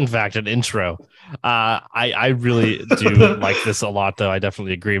this is in fact an intro. I really do like this a lot, though. I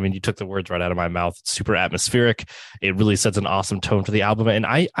definitely agree. I mean, you took the words right out of my mouth. It's super atmospheric. It really sets an awesome tone for the album, and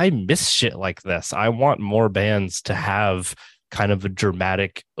I miss shit like this. I want more bands to have kind of a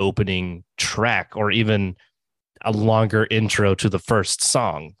dramatic opening track, or even a longer intro to the first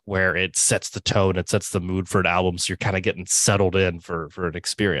song where it sets the tone, it sets the mood for an album, so you're kind of getting settled in for an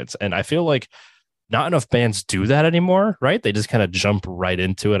experience. And I feel like not enough bands do that anymore, right? They just kind of jump right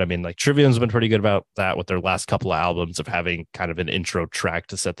into it. I mean, like Trivium's been pretty good about that with their last couple of albums, of having kind of an intro track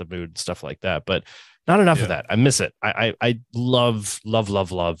to set the mood and stuff like that, but not enough of that. I miss it. I love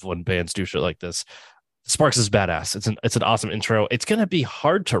when bands do shit like this. Sparks is badass. It's an awesome intro. It's going to be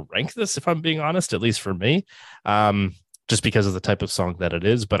hard to rank this, if I'm being honest, at least for me, just because of the type of song that it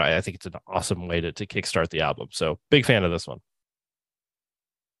is. But I think it's an awesome way to kickstart the album. So big fan of this one.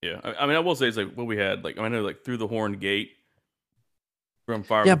 Yeah, I mean, I will say it's like what we had. Like, I know, like Through the Horn Gate from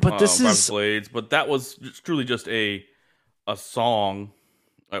Fire. Yeah, but this is Blades. But that was truly just a song.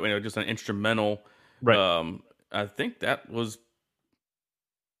 I mean, just an instrumental. Right. I think that was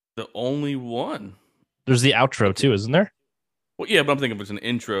the only one. There's the outro too, isn't there? Well, yeah, but I'm thinking it's an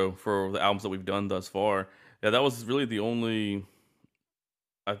intro for the albums that we've done thus far. Yeah, that was really the only.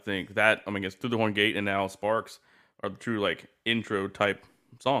 I think that, I mean, it's Through the Horn Gate and now Sparks are the true like intro type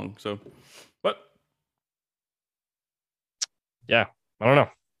song. So, but Yeah, I don't know.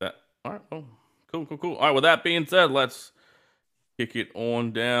 All right, well, cool. All right, with that being said, let's kick it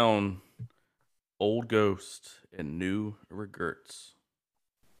on down. Old Ghost and New Regrets.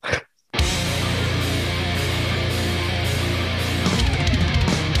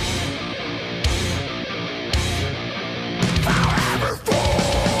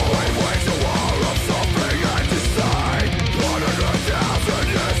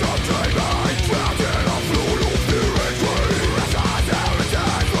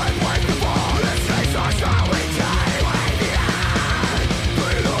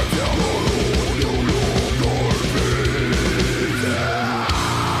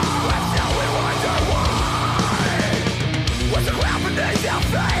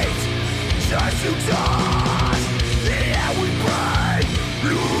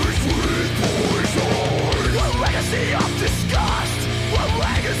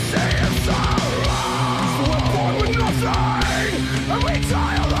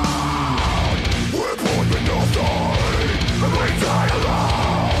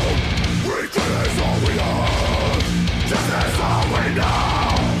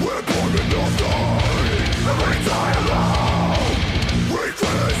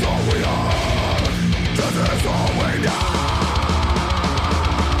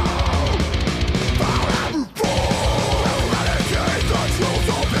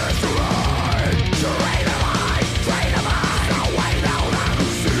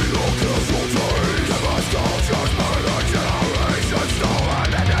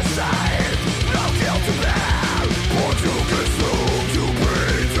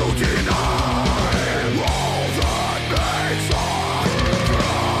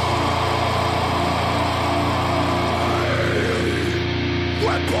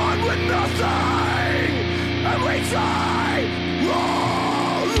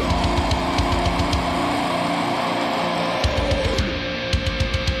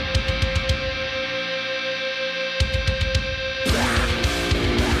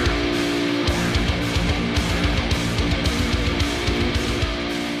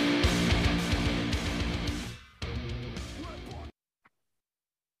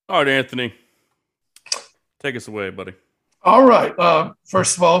 All right, Anthony, take us away, buddy. All right.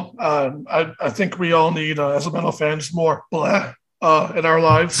 First of all, I think we all need, as a metal fans, more blah in our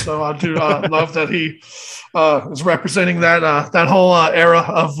lives. So I do love that he is representing that whole era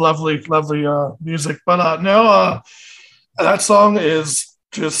of lovely music. But no, that song is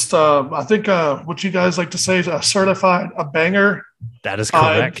just, I think, what you guys like to say is certified a banger. That is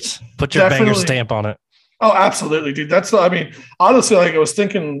correct. Put your banger stamp on it. Oh, absolutely, dude. That's, I mean, honestly, like I was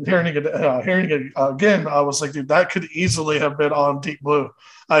thinking, hearing it again, I was like, dude, that could easily have been on Deep Blue.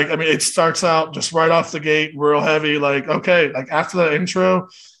 Like, I mean, it starts out just right off the gate, real heavy. Like, okay, like after that intro,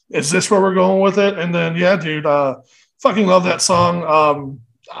 is this where we're going with it? And then, yeah, dude, fucking love that song.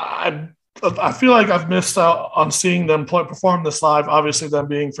 I feel like I've missed out on seeing them perform this live. Obviously, them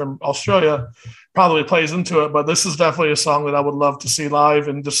being from Australia probably plays into it, but this is definitely a song that I would love to see live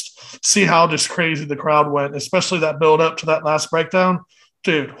and just see how just crazy the crowd went, especially that build up to that last breakdown.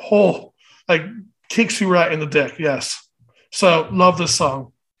 Dude, like kicks you right in the dick. Yes. So love this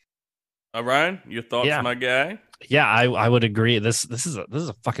song. Ryan, your thoughts, my guy? Yeah, I would agree. This is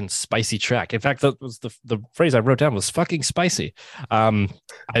a fucking spicy track. In fact, that was the phrase I wrote down was fucking spicy. I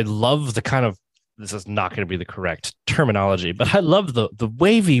love the kind of, this is not going to be the correct terminology, but I love the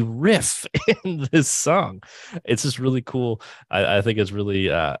wavy riff in this song. It's just really cool. I think it's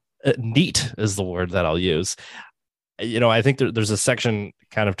really neat is the word that I'll use. You know, I think there's a section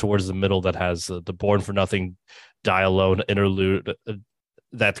kind of towards the middle that has the Born for Nothing Die Alone interlude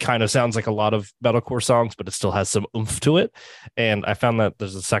that kind of sounds like a lot of metalcore songs, but it still has some oomph to it. And I found that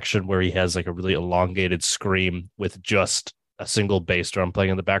there's a section where he has like a really elongated scream with just a single bass drum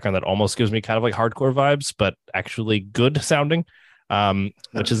playing in the background that almost gives me kind of like hardcore vibes, but actually good sounding,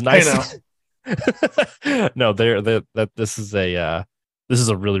 which is nice. No, this is a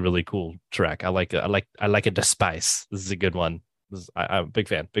really, really cool track. I like it. I like it to spice. This is a good one. I'm a big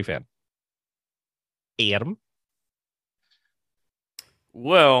fan. Adam.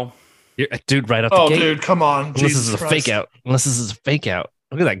 Well, dude, right out the gate. Oh, dude, come on. Unless this is a fake out.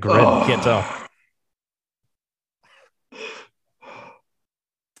 Look at that grin. You can't tell.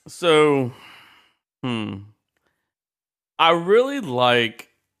 So, I really like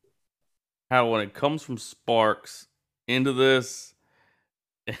how when it comes from Sparks into this,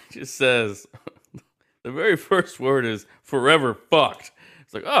 it just says the very first word is forever fucked.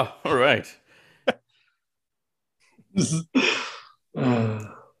 It's like, oh, all right.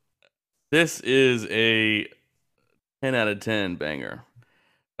 This is a 10 out of 10 banger.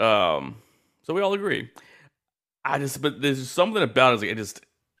 So we all agree. but there's something about it. Like,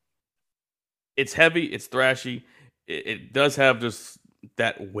 it's heavy, it's thrashy. It does have just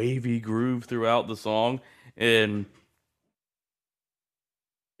that wavy groove throughout the song, and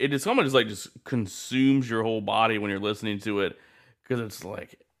it is something just consumes your whole body when you're listening to it, because it's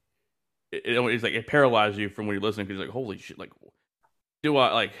like it's like it paralyzes you from when you're listening, because you're like, holy shit, like do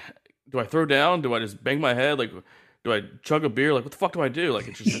I throw down? Do I just bang my head? Like, do I chug a beer? Like, what the fuck do I do? Like,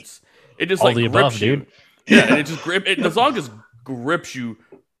 it just all like the grips above, you. dude. Yeah, and the song just grips you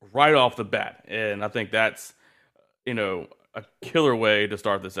right off the bat, and I think that's a killer way to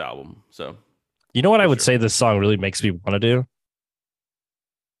start this album. So, you know what I would say this song really makes me want to do?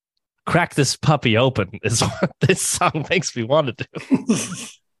 Crack this puppy open is what this song makes me want to do.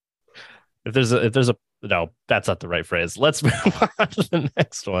 if there's a no, that's not the right phrase. Let's move on to the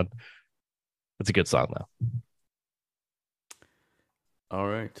next one. It's a good song though. All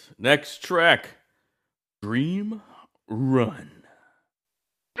right, next track, Dream Run.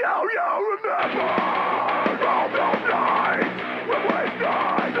 Do you remember all those nights when we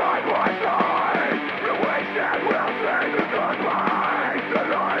died side by side? We wasted, we'll say the goodbye. The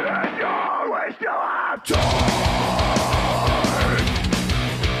night is young, we still have time.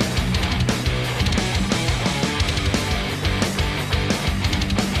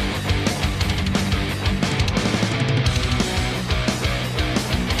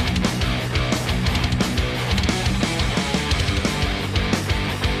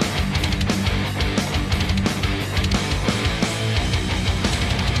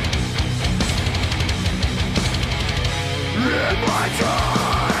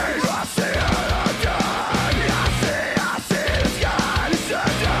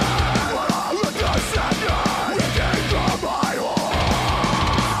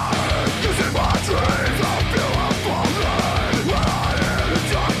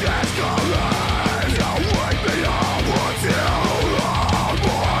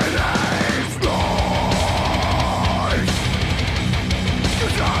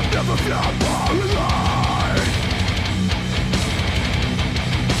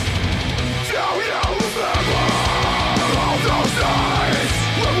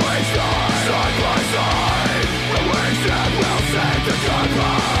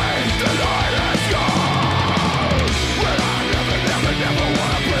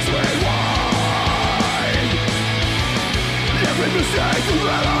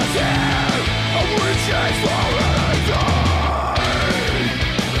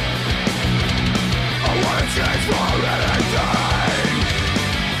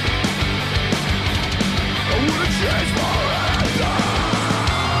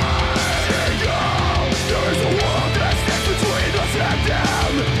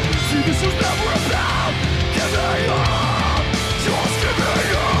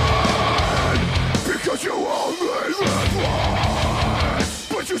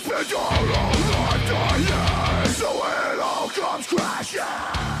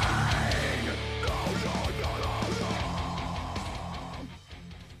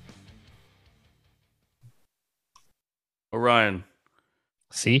 Orion,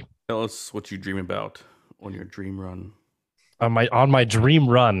 see, tell us what you dream about on your dream run. On my dream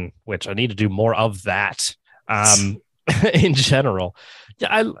run, which I need to do more of that. In general,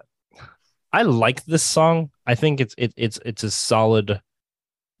 yeah, I like this song. I think it's a solid,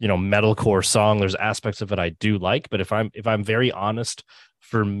 metalcore song. There's aspects of it I do like, but if I'm very honest,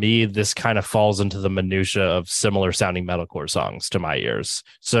 for me, this kind of falls into the minutia of similar sounding metalcore songs to my ears.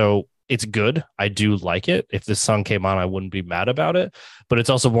 So it's good. I do like it. If this song came on, I wouldn't be mad about it. But it's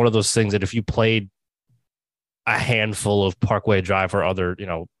also one of those things that if you played a handful of Parkway Drive or other,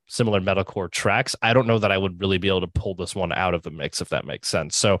 similar metalcore tracks, I don't know that I would really be able to pull this one out of the mix, if that makes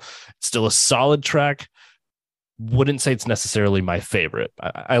sense. So it's still a solid track. Wouldn't say it's necessarily my favorite.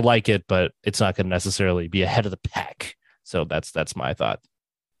 I like it, but it's not going to necessarily be ahead of the pack. So that's my thought.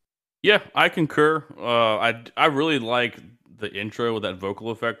 Yeah, I concur. I really like the intro with that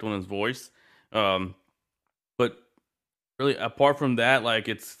vocal effect on his voice. But really, apart from that, like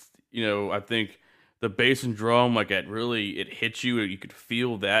it's, I think the bass and drum, like it hits you. You could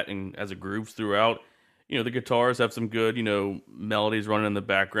feel that, and as it grooves throughout. The guitars have some good, melodies running in the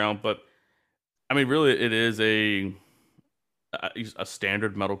background. But I mean, really, it is a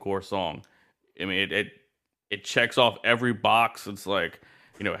standard metalcore song. I mean, it checks off every box. It's like,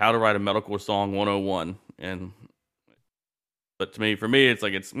 how to write a metalcore song 101. But for me, it's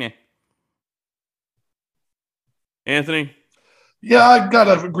like, it's meh. Anthony? Yeah, I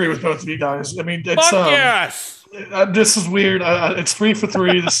gotta agree with both of you guys. I mean, it's yes. This is weird. It's 3 for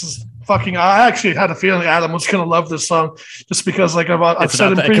 3. This is fucking. I actually had a feeling Adam was gonna love this song, just because like I've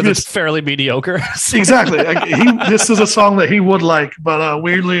said in previous, it's fairly mediocre. Exactly. This is a song that he would like, but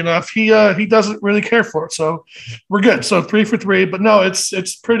weirdly enough, he doesn't really care for it. So we're good. So 3 for 3. But no,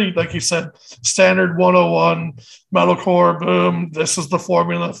 it's pretty, like you said, standard 101 metalcore. Boom. This is the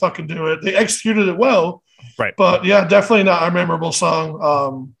formula. Fucking do it. They executed it well. Right. But yeah, definitely not a memorable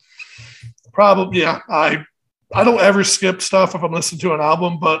song. Probably, yeah. I don't ever skip stuff if I'm listening to an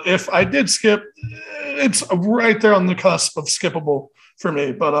album, but if I did skip, it's right there on the cusp of skippable for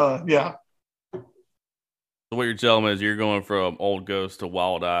me. But yeah. So what you're telling me is you're going from Old Ghost to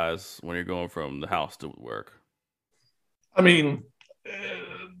Wild Eyes when you're going from the house to work. I mean,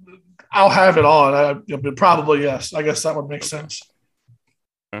 I'll have it on. Probably, yes. I guess that would make sense.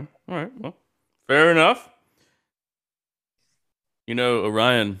 Okay. All right. Well, fair enough. You know,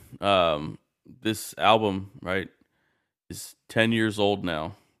 Orion, this album, right, is 10 years old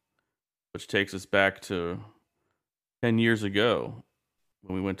now, which takes us back to 10 years ago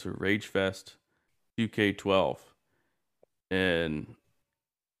when we went to Rage Fest 2K12. And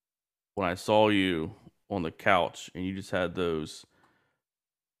when I saw you on the couch and you just had those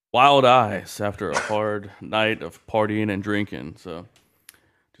wild eyes after a hard night of partying and drinking. So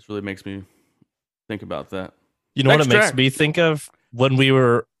just really makes me think about that. You know what it makes me think of? When we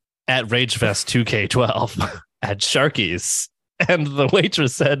were at Rage Fest 2K12 at Sharky's, and the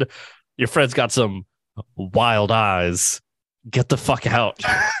waitress said, "Your friend's got some wild eyes. Get the fuck out.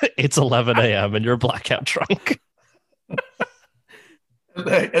 It's 11 a.m. and you're blackout drunk."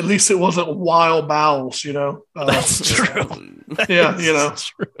 At least it wasn't wild bowels, you know. That's true. Yeah, you know. That's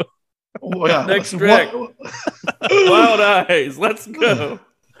true. Well, yeah. Next track. Wild Eyes. Let's go.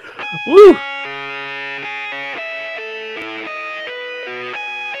 Woo.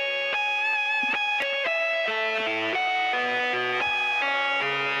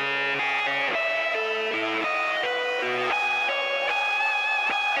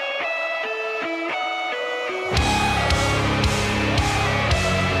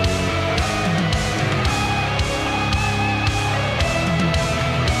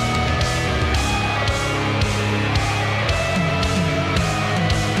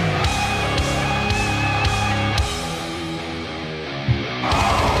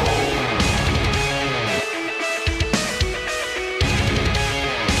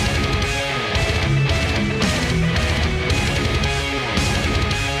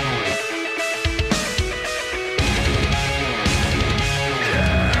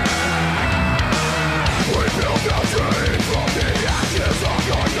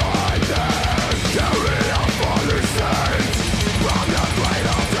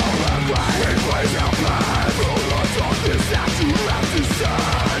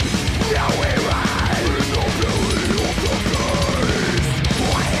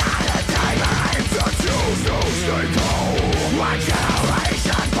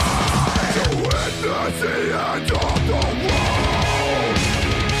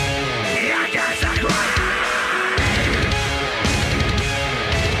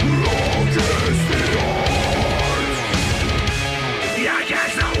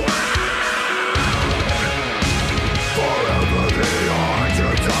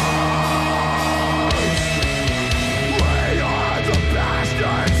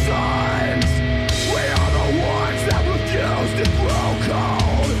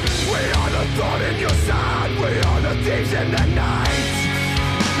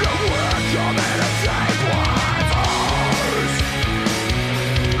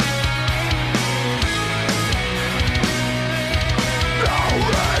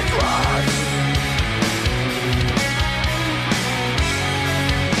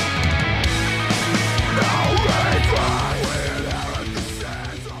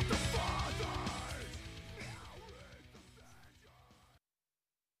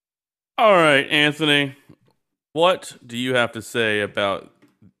 All right, Anthony, what do you have to say about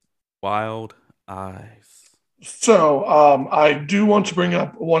Wild Eyes? So I do want to bring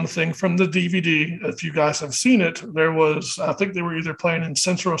up one thing from the DVD. If you guys have seen it, there was, I think they were either playing in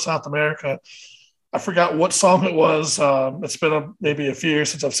Central or South America. I forgot what song it was. It's been maybe a few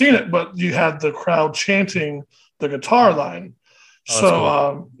years since I've seen it, but you had the crowd chanting the guitar line. Oh, so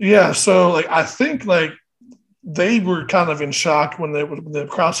cool. yeah, so like I think like they were kind of in shock when the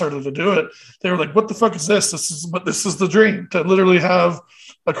crowd started to do it. They were like, "What the fuck is this? This is the dream to literally have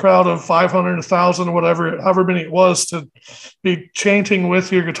a crowd of 500, 1,000, or whatever, however many it was, to be chanting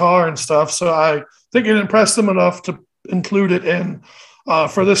with your guitar and stuff." So I think it impressed them enough to include it in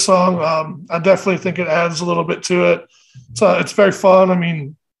for this song. I definitely think it adds a little bit to it. So it's very fun. I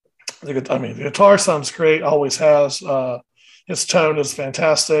mean, the guitar sounds great, always has. His tone is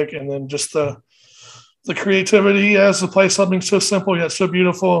fantastic, and then just the creativity he has to play something so simple yet so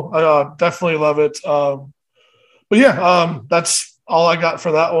beautiful. I definitely love it. But yeah, that's all I got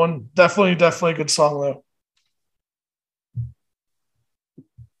for that one. Definitely a good song though.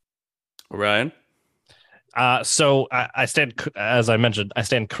 Ryan? So I stand, as I mentioned, I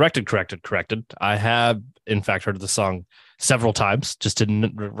stand corrected. I have, in fact, heard the song several times, just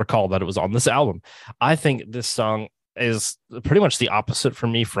didn't recall that it was on this album. I think this song is pretty much the opposite for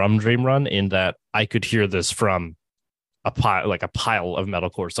me from Dream Run, in that I could hear this from a pile of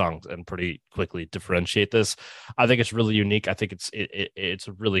metalcore songs and pretty quickly differentiate this. I think it's really unique. I think it's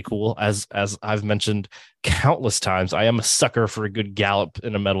really cool. As I've mentioned countless times, I am a sucker for a good gallop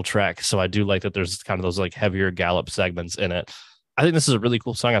in a metal track. So I do like that there's kind of those like heavier gallop segments in it. I think this is a really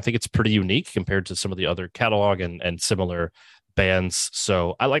cool song. I think it's pretty unique compared to some of the other catalog and similar bands.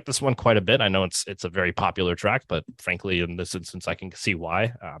 So I like this one quite a bit. I know it's a very popular track, but frankly, in this instance, I can see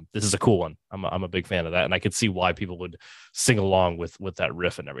why. This is a cool one. I'm a big fan of that, and I could see why people would sing along with that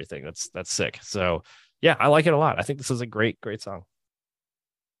riff and everything. That's sick. So yeah, I like it a lot. I think this is a great song.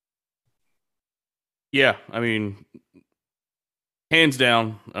 Yeah, I mean, hands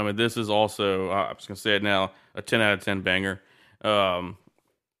down. I mean, this is also, I'm just gonna say it now, a 10 out of 10 banger.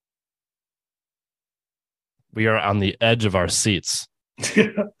 We are on the edge of our seats.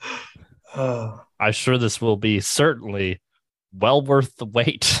 I'm sure this will be certainly well worth the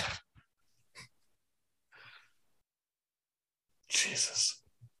wait. Jesus.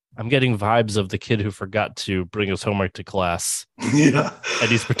 I'm getting vibes of the kid who forgot to bring his homework to class. Yeah. And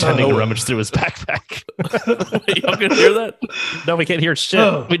he's pretending to rummage through his backpack. Wait, y'all can hear that? No, we can't hear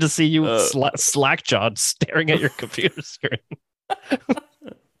shit. We just see you slack-jawed staring at your computer screen.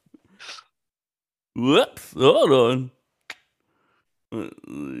 Whoops, hold on.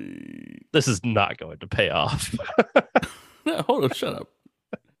 This is not going to pay off. No, hold on, shut up.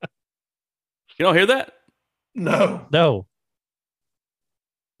 You don't hear that? No.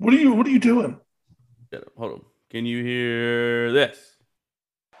 What are you doing? Shut up, hold on. Can you hear this?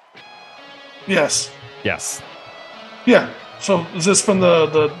 Yes. Yeah. So is this from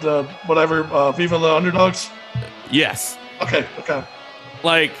the whatever Viva la Underdogs? Yes. Okay.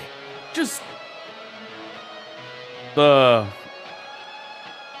 Like, just I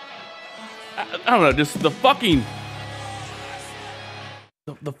don't know, just the fucking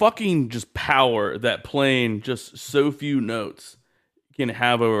just power that playing just so few notes can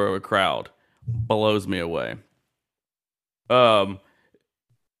have over a crowd blows me away. I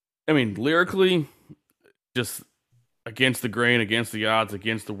mean, lyrically, just against the grain, against the odds,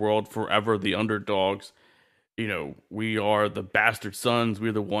 against the world, forever the underdogs. You know, we are the bastard sons.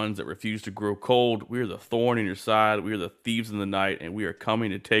 We're the ones that refuse to grow cold. We are the thorn in your side. We are the thieves in the night, and we are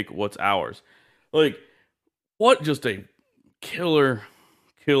coming to take what's ours. Like, what just a killer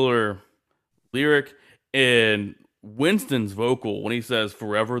lyric. And Winston's vocal when he says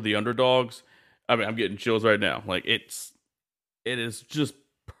 "forever the underdogs." I mean, I'm getting chills right now. Like, it is just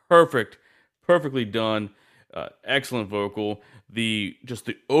perfectly done. Excellent vocal. The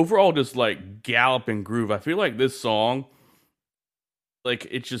overall just like galloping groove. I feel like this song, like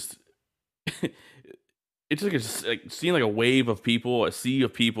it's just like seeing like a wave of people, a sea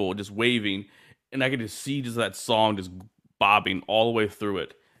of people just waving, and I can just see just that song just bobbing all the way through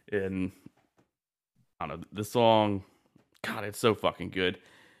it. And I don't know, this song, God, it's so fucking good,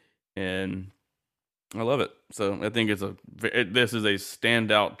 and I love it. So I think this is a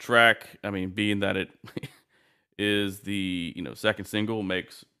standout track. I mean, being that it is the second single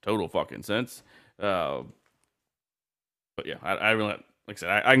makes total fucking sense. But yeah, I really, like I said,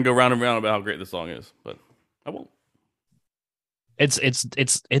 I can go round and round about how great this song is, but I won't.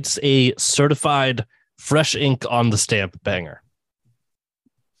 It's a certified fresh ink on the stamp banger.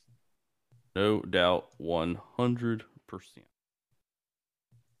 No doubt, 100%.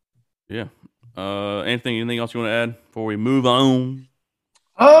 Yeah. Anything else you want to add before we move on?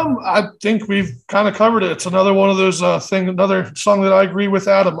 I think we've kind of covered it. It's another one of those another song that I agree with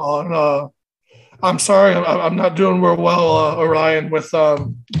Adam on. I'm sorry, I'm not doing well, Orion, with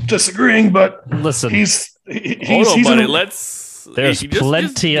disagreeing, but listen, he's buddy. There's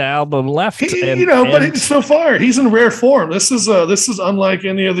plenty of album left, but so far he's in rare form. This is unlike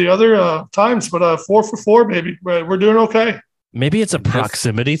any of the other times, but 4 for 4, baby. We're doing okay. Maybe it's a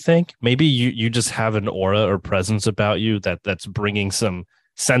proximity thing. Maybe you just have an aura or presence about you that's bringing some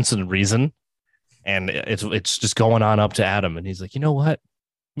sense and reason, and it's just going on up to Adam, and he's like, you know what?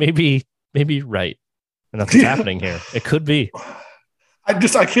 Maybe you're right, and that's what's happening here. It could be.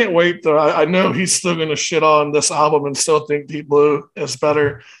 I can't wait though. I know he's still going to shit on this album and still think Deep Blue is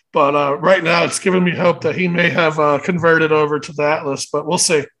better. But right now, it's giving me hope that he may have converted over to the Atlas. But we'll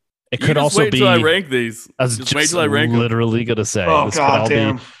see. It could also wait be. Till I rank these. I was just wait till I rank literally going to say. Oh god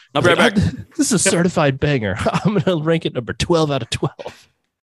damn! I'll be right back. This is a certified banger. I'm going to rank it number 12 out of 12.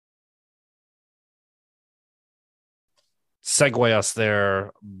 Segue us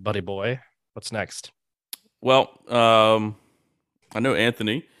there, buddy boy. What's next? Well, I know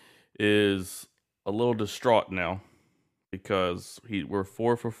Anthony is a little distraught now because we're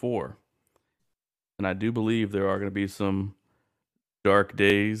 4 for 4. And I do believe there are going to be some dark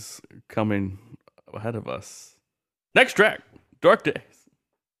days coming ahead of us. Next track, Dark Days.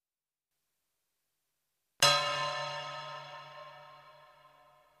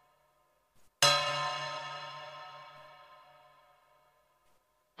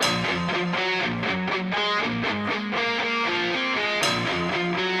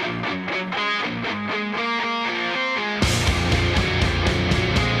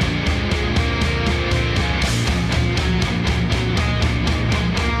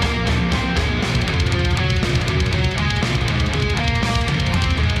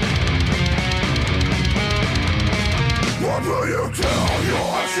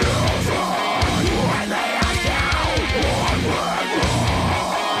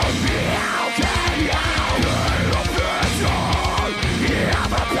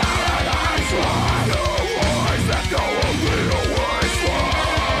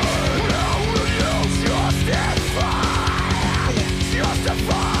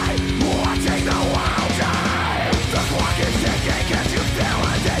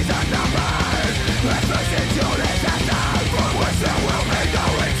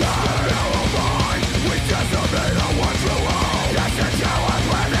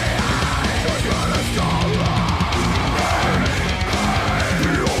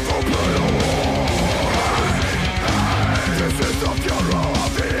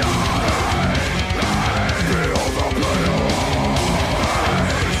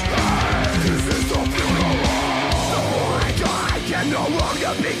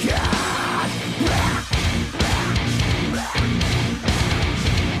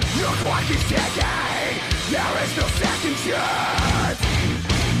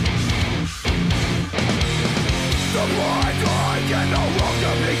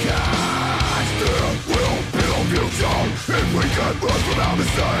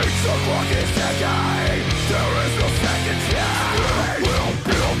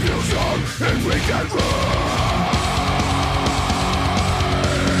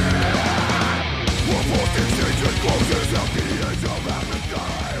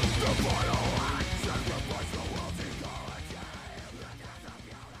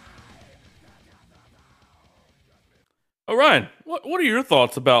 All right. What are your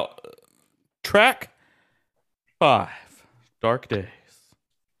thoughts about track 5, Dark Days?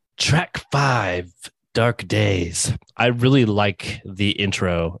 Track 5, Dark Days. I really like the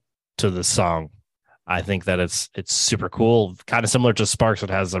intro to the song. I think that it's super cool, kind of similar to Sparks. It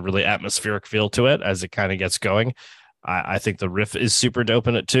has a really atmospheric feel to it as it kind of gets going. I think the riff is super dope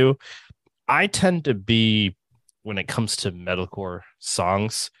in it too. I tend to be, when it comes to metalcore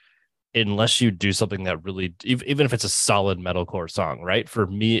songs, unless you do something that really, even if it's a solid metalcore song, right? For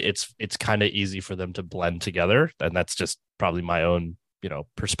me, it's kind of easy for them to blend together, and that's just probably my own,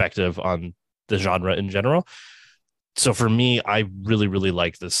 perspective on the genre in general. So for me, I really, really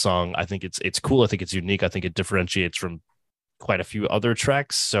like this song. I think it's cool. I think it's unique. I think it differentiates from quite a few other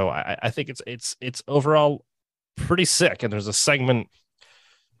tracks. So I think it's overall pretty sick. And there's a segment,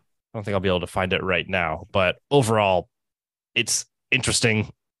 I don't think I'll be able to find it right now, but overall, it's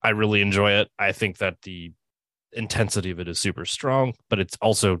interesting. I really enjoy it. I think that the intensity of it is super strong, but it's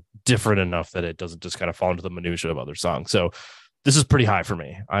also different enough that it doesn't just kind of fall into the minutia of other songs. So this is pretty high for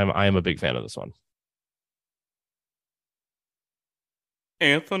me. I am a big fan of this one.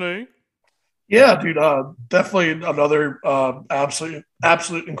 Anthony? Yeah, dude. Definitely another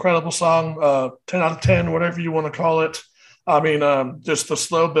absolute incredible song. 10 out of 10, whatever you want to call it. I mean, just the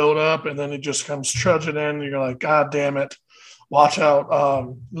slow build up, and then it just comes trudging in. And you're like, God damn it. Watch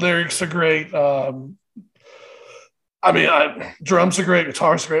out. Lyrics are great. Drums are great.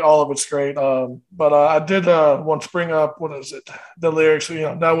 Guitars are great. All of it's great. But I did want to bring up, the lyrics,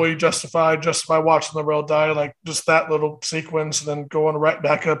 now will you justify watching the world die, like just that little sequence, and then going right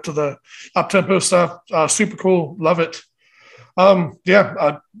back up to the up-tempo stuff. Super cool. Love it. 5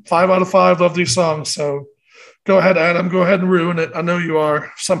 out of 5. Love these songs. So go ahead, Adam. Go ahead and ruin it. I know you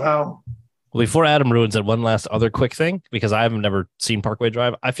are somehow. Well, before Adam ruins it, one last other quick thing, because I have never seen Parkway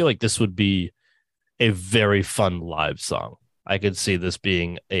Drive. I feel like this would be a very fun live song. I could see this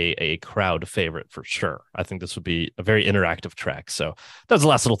being a crowd favorite for sure. I think this would be a very interactive track. So that's the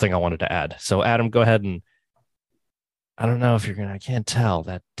last little thing I wanted to add. So Adam, go ahead and I don't know if you're gonna. I can't tell.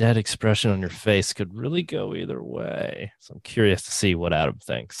 That dead expression on your face could really go either way. So I'm curious to see what Adam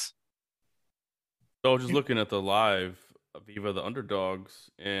thinks. So I was just looking at the live Viva the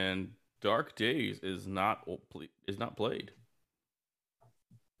Underdogs, and Dark Days is not played.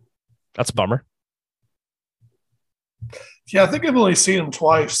 That's a bummer. Yeah, I think I've only seen them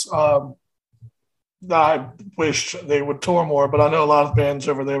twice. I wish they would tour more, but I know a lot of bands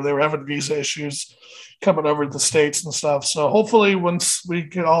over there, they were having visa issues coming over to the States and stuff. So hopefully once we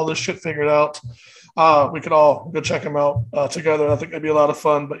get all this shit figured out, we could all go check them out together. I think it'd be a lot of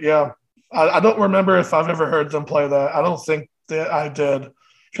fun. But yeah, I don't remember if I've ever heard them play that. I don't think that I did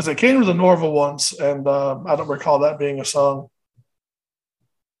because they came to the Norval once, and I don't recall that being a song.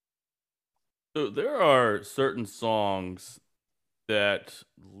 So there are certain songs that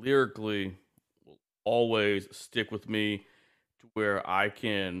lyrically will always stick with me to where I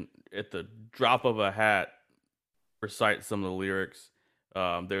can, at the drop of a hat, recite some of the lyrics.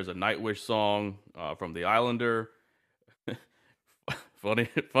 There's a Nightwish song from The Islander. funny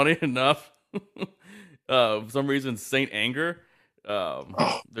enough, for some reason, Saint Anger.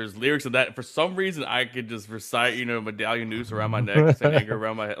 There's lyrics of that. For some reason, I could just recite, medallion noose around my neck, Saint Anger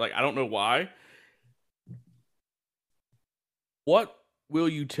around my head. Like, I don't know why. What will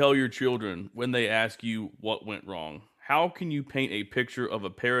you tell your children when they ask you what went wrong? How can you paint a picture of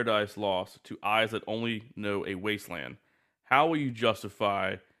a paradise lost to eyes that only know a wasteland? How will you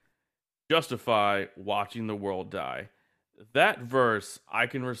justify watching the world die? That verse I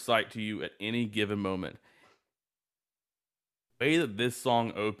can recite to you at any given moment. The way that this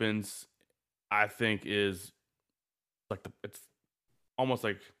song opens, I think, is like it's almost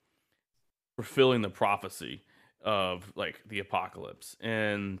like fulfilling the prophecy of like the apocalypse,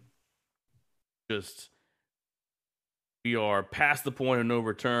 and just we are past the point of no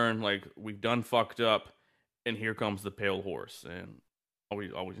return. Like, we've done fucked up, and here comes the pale horse. And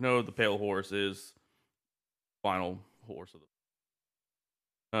always know the pale horse is final horse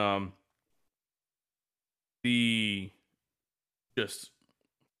of the just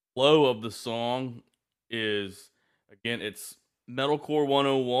flow of the song is, again, it's metalcore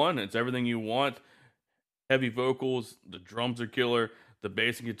 101. It's everything you want. Heavy vocals, the drums are killer, the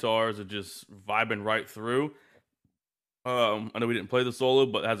bass and guitars are just vibing right through. I know we didn't play the solo,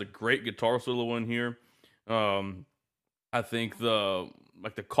 but it has a great guitar solo in here. I think the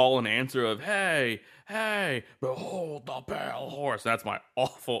call and answer of hey, behold the pale horse. That's my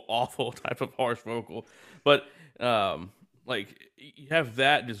awful type of harsh vocal. But you have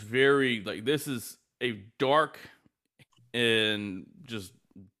that just very, like, this is a dark and just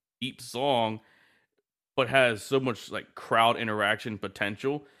deep song, but has so much like crowd interaction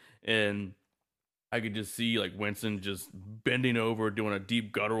potential. And I could just see like Winston just bending over, doing a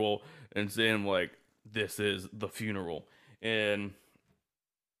deep guttural and saying like, this is the funeral. And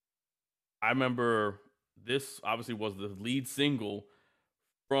I remember this obviously was the lead single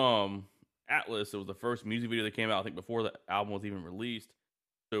from Atlas. It was the first music video that came out, I think, before the album was even released.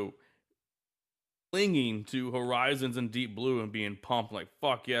 So clinging to Horizons and Deep Blue and being pumped like,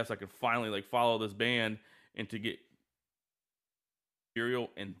 fuck yes, I could finally like follow this band and to get material,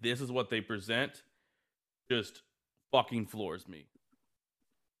 and this is what they present, just fucking floors me.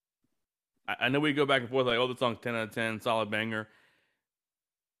 I know we go back and forth like, oh, the song's 10 out of 10, solid banger.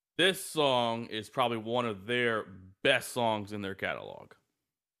 This song is probably one of their best songs in their catalog.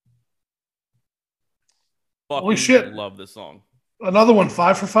 Fucking holy shit, love this song. Another one,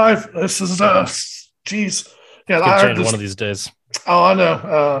 5 for 5. This is jeez. Yeah, I heard this one of these days. Oh, I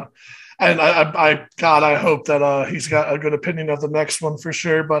know. And I hope that he's got a good opinion of the next one for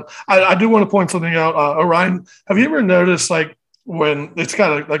sure. But I do want to point something out. Orion, have you ever noticed like when it's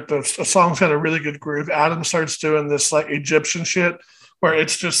got a song's got a really good groove, Adam starts doing this like Egyptian shit where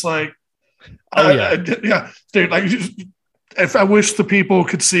it's just like, yeah, dude. Like, if I wish the people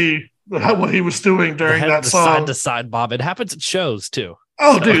could see what he was doing during that song, side to side bob. It happens at shows too.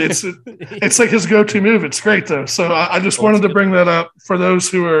 Oh, dude, it's like his go-to move. It's great though. So I just wanted to bring that up for those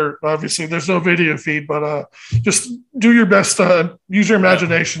who are, obviously there's no video feed, but just do your best to use your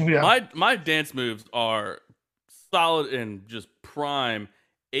imagination. Yeah. My dance moves are solid and just prime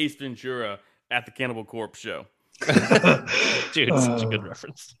Ace Ventura at the Cannibal Corpse show. Dude, such a good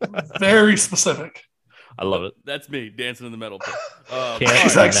reference. Very specific. I love it. That's me dancing in the metal pit.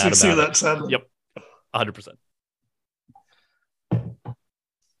 Can't actually see that, sadly. Yep, 100%.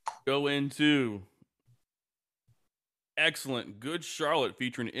 Go into excellent Good Charlotte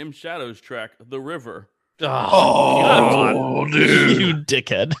featuring M Shadow's track The River. Oh, dude. You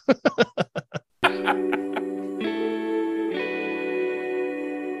dickhead.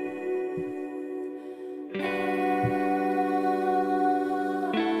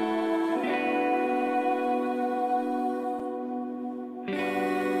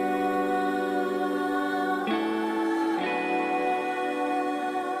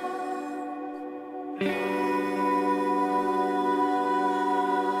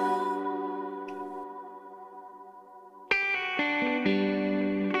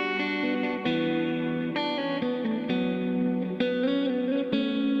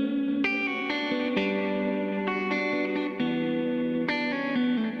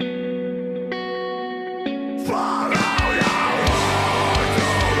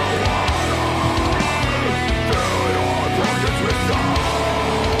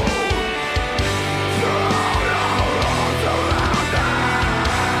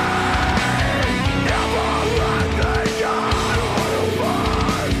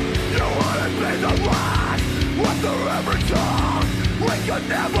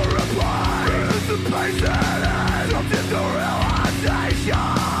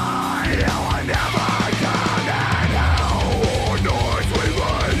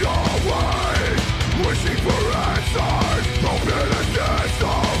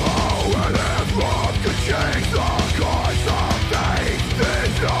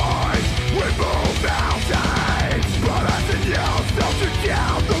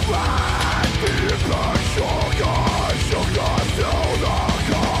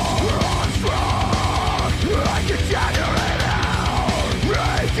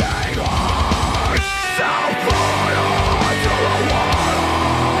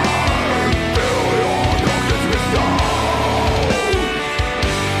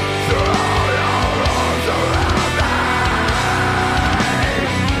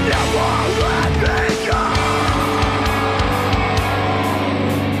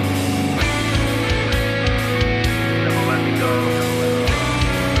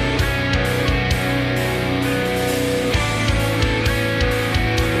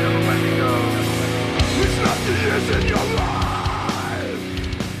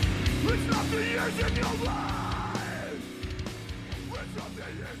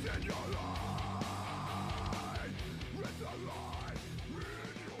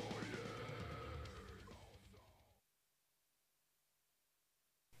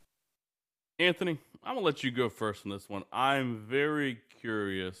 Anthony, I'm gonna let you go first on this one. I'm very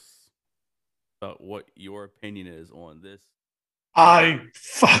curious about what your opinion is on this. I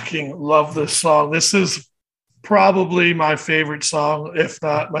fucking love this song. This is probably my favorite song, if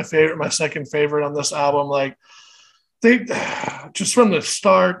not my favorite, my second favorite on this album. Like they just from the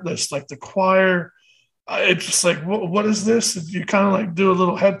start, this like the choir, it's just like, what is this? You kind of like do a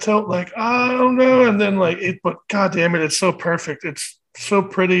little head tilt, like I don't know, and then like it, but god damn it, it's so perfect. It's so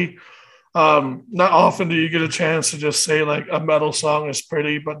pretty. Not often do you get a chance to just say like a metal song is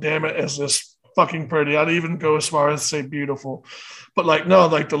pretty, but damn it, is this fucking pretty. I'd even go as far as to say beautiful. But like no,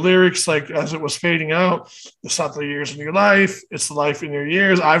 like the lyrics, like as it was fading out, it's not the years in your life, it's the life in your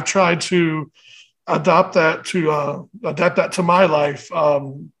years. I've tried to adapt that to my life,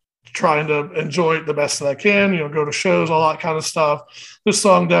 trying to enjoy it the best that I can, go to shows, all that kind of stuff. This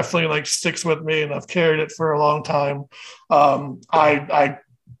song definitely like sticks with me, and I've carried it for a long time. I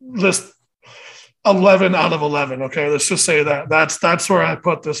list 11 out of 11. Okay, let's just say that that's where I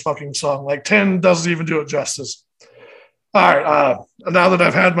put this fucking song. Like 10 doesn't even do it justice. All right, now that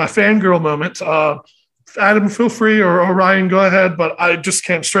I've had my fangirl moment, Adam, feel free, or Ryan, go ahead, but I just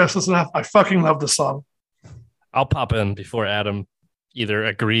can't stress this enough. I fucking love this song. I'll pop in before Adam either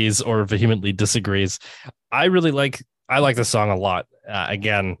agrees or vehemently disagrees. I like this song a lot.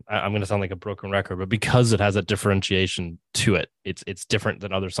 Again, I'm going to sound like a broken record, but because it has a differentiation to it, it's different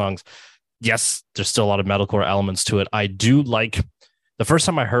than other songs. Yes, there's still a lot of metalcore elements to it. I do like the first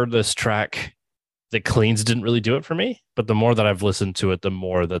time I heard this track, the cleans didn't really do it for me, but the more that I've listened to it, the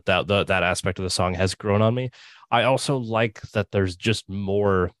more that aspect of the song has grown on me. I also like that there's just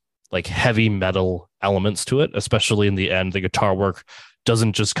more like heavy metal elements to it, especially in the end. The guitar work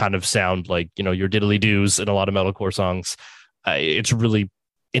doesn't just kind of sound like, your diddly doos in a lot of metalcore songs. It's really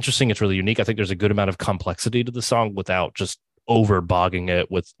interesting. It's really unique. I think there's a good amount of complexity to the song without just over bogging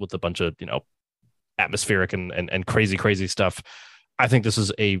it with a bunch of, atmospheric and crazy stuff. I think this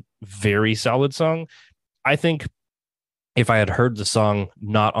is a very solid song. I think if I had heard the song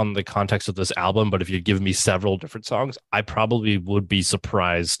not on the context of this album, but if you'd given me several different songs, I probably would be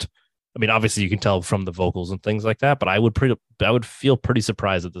surprised. I mean, obviously you can tell from the vocals and things like that, but I would feel pretty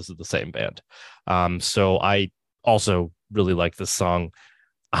surprised that this is the same band. So I also really like this song.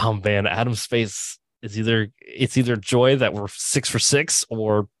 Oh man, Adam's face it's either joy that we're 6 for 6,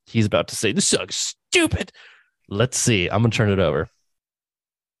 or he's about to say this song's stupid. Let's see. I'm gonna turn it over.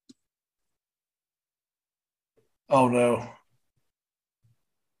 Oh no.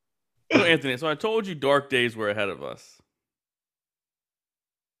 So Anthony, I told you dark days were ahead of us.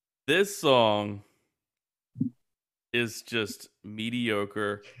 This song is just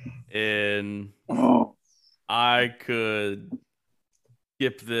mediocre, and I could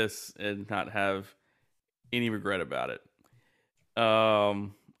skip this and not have any regret about it.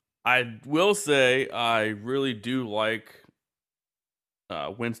 I will say I really do like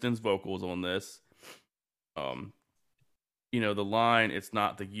Winston's vocals on this. The line, it's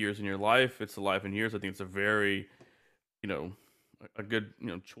not the years in your life, it's the life in years. I think it's a very, a good,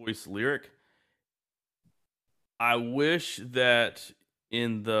 choice lyric. I wish that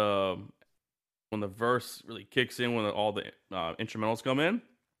when the verse really kicks in, when all the instrumentals come in,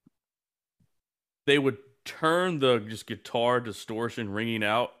 they would turn the just guitar distortion ringing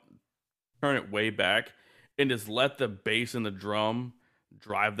out, turn it way back, and just let the bass and the drum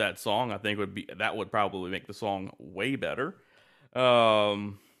drive that song. I think that would probably make the song way better. But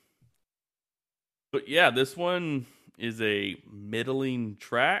yeah, this one is a middling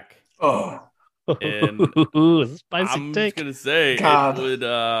track. Oh, and I'm just gonna say God. It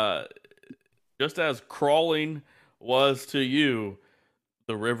would just as crawling was to you,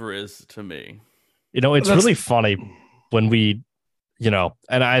 the river is to me. It's really funny when we,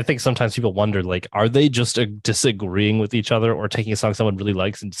 and I think sometimes people wonder, like, are they just disagreeing with each other, or taking a song someone really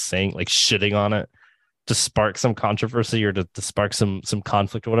likes and saying, like, shitting on it to spark some controversy or to spark some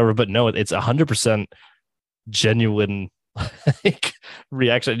conflict or whatever? But no, it's 100% genuine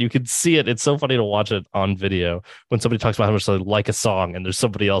reaction. You can see it. It's so funny to watch it on video when somebody talks about how much they like a song, and there's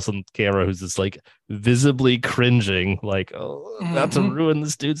somebody else on camera who's just like visibly cringing, like, oh, not to ruin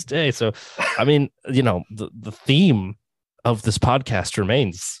this dude's day. So, I mean, the theme of this podcast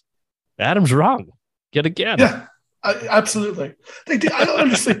remains Adam's wrong yet again. Yeah, absolutely. They did. I don't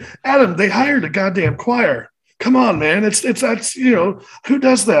understand. Adam, they hired a goddamn choir. Come on, man. That's who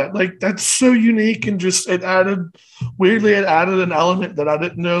does that? Like, that's so unique, and just it added an element that I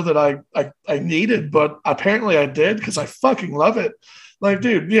didn't know that I needed, but apparently I did, because I fucking love it. Like,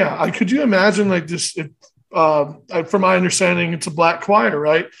 dude, yeah. Could you imagine, like, this? From my understanding, it's a black choir,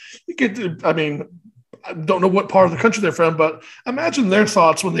 right? I don't know what part of the country they're from, but imagine their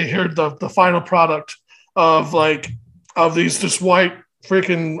thoughts when they heard the final product of these just white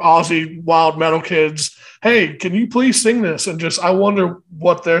freaking Aussie wild metal kids. Hey, can you please sing this? And just, I wonder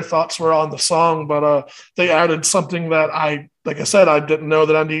what their thoughts were on the song. But they added something that like I said, I didn't know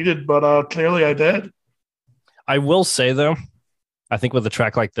that I needed, but clearly I did. I will say, though, I think with a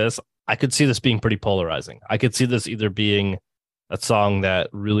track like this, I could see this being pretty polarizing. I could see this either being a song that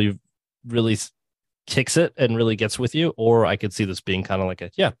really, really kicks it and really gets with you, or I could see this being kind of like I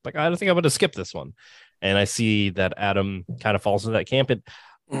don't think I'm going to skip this one. And I see that Adam kind of falls into that camp.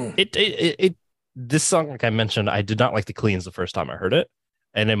 This song, like I mentioned, I did not like the cleans the first time I heard it,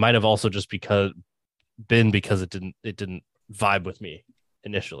 and it might have also just because it didn't vibe with me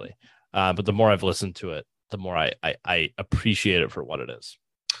initially. But the more I've listened to it, the more I appreciate it for what it is.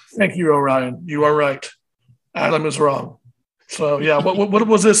 Thank you, Orion. You are right. Adam is wrong. So yeah, what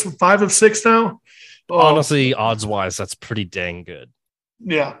was this? 5 of 6 now? Honestly, odds wise, that's pretty dang good.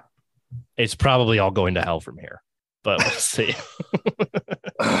 Yeah. It's probably all going to hell from here, but we'll see.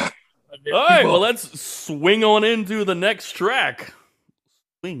 All right, well, let's swing on into the next track.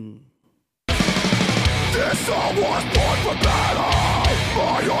 Swing. This song was born for battle.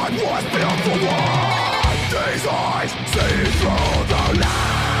 My heart was built for war. These eyes see through the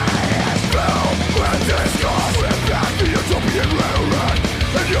lies. Filled with disgust, we're back to utopian rhetoric,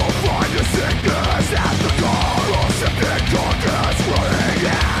 and you'll find your sickness at the core of septic carcass running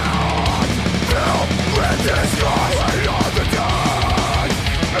out. Filled with disgust, we are the dead.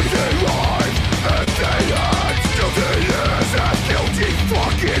 Empty life, empty heads, guilty years and guilty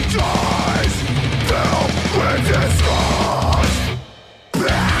fucking ties. Filled with disgust.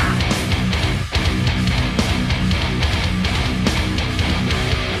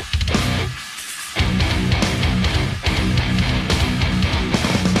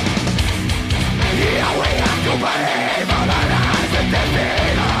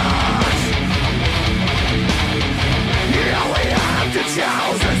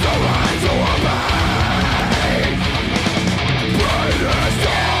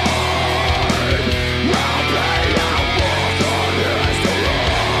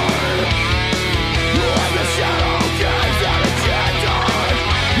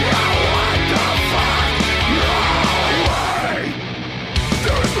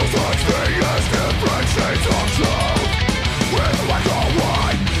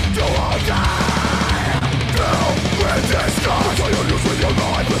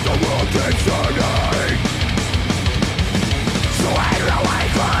 but the world keeps turning. So I don't know why I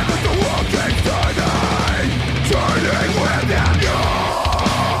cry, but the world keeps turning. Turning without you.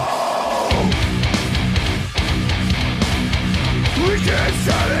 We keep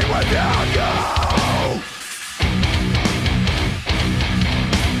turning without you.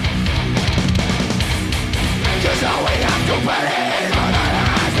 Cause all we have to believe on our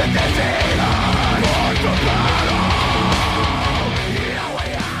eyes that this evil for the battle. All we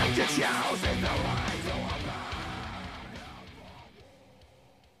have to choose is the right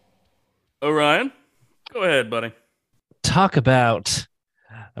to Orion, go ahead, buddy. Talk about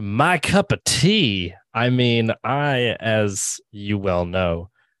my cup of tea. I mean, as you well know,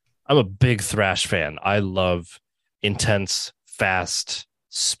 I'm a big thrash fan. I love intense, fast,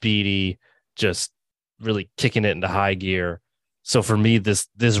 speedy, just really kicking it into high gear. So for me, this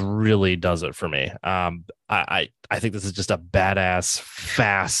really does it for me. I think this is just a badass,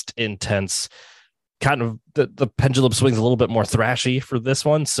 fast, intense kind of the pendulum swings a little bit more thrashy for this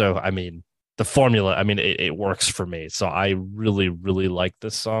one. So I mean, the formula, I mean, it works for me. So I really, really like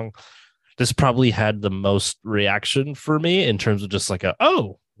this song. This probably had the most reaction for me in terms of just like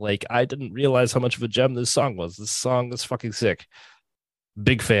I didn't realize how much of a gem this song was. This song is fucking sick.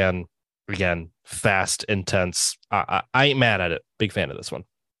 Big fan. Again, fast, intense. I ain't mad at it. Big fan of this one.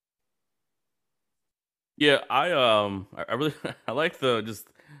 Yeah, I really I like the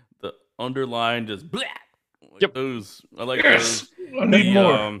underline just blah. Like those. I like those. I need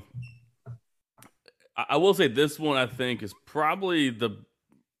more. I will say this one I think is probably the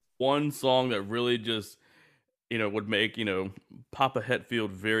one song that really just would make Papa Hetfield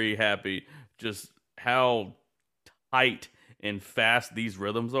very happy. Just how tight and fast these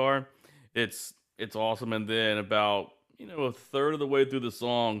rhythms are. It's awesome. And then about a third of the way through the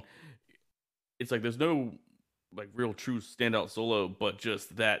song, it's like there's no like real true standout solo, but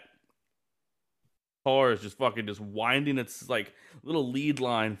just that guitar is just fucking just winding its like little lead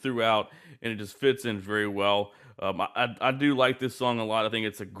line throughout, and it just fits in very well. I do like this song a lot. I think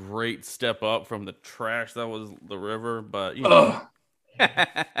it's a great step up from the trash that was The River, but no,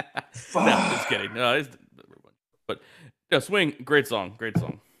 just kidding. No, it's The River. But yeah, Swing, great song.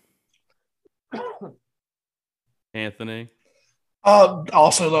 Anthony,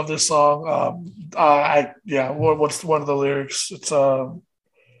 also love this song. What's one of the lyrics? It's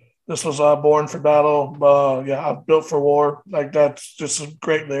this was born for battle. I'm built for war. Like that's just a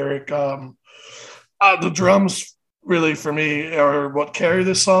great lyric. The drums really for me are what carry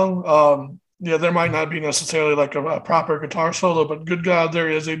this song. There might not be necessarily like a proper guitar solo, but good God, there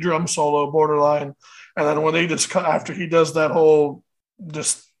is a drum solo borderline. And then when they just after he does that whole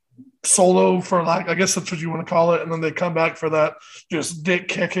just solo for like, I guess that's what you want to call it, and then they come back for that just dick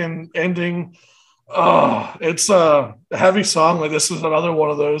kicking ending. It's a heavy song. Like this is another one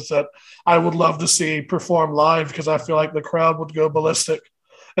of those that I would love to see perform live because I feel like the crowd would go ballistic,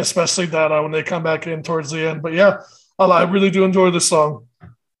 especially that when they come back in towards the end. But yeah, I really do enjoy this song.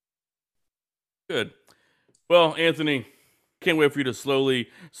 Good. Well, Anthony, can't wait for you to slowly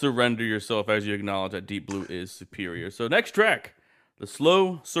surrender yourself as you acknowledge that Deep Blue is superior. So next track, The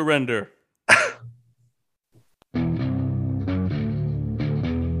Slow Surrender.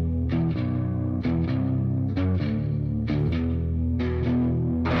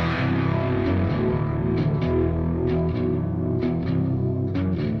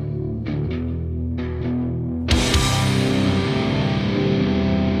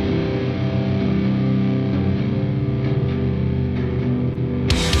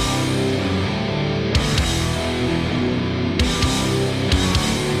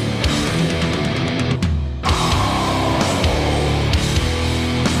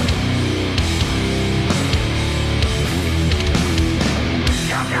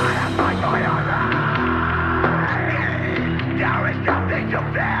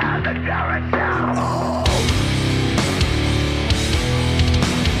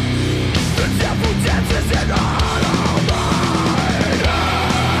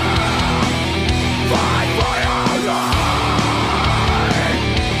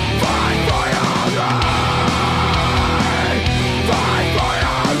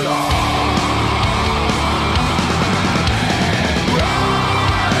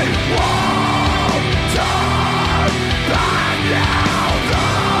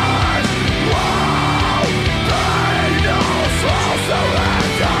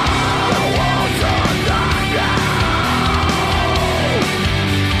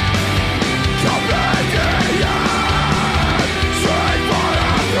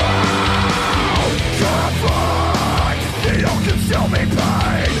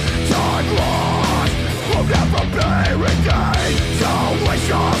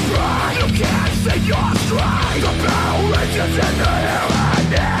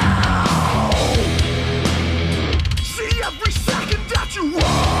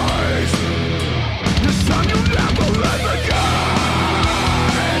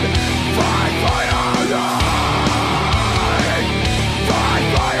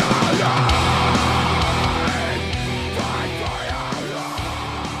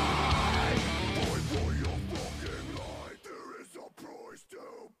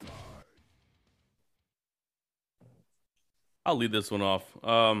 I'll lead this one off.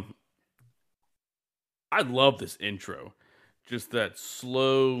 I love this intro. Just that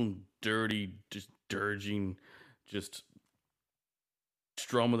slow, dirty, just dirging, just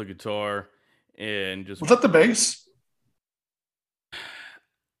strum of the guitar, and just Was that the bass?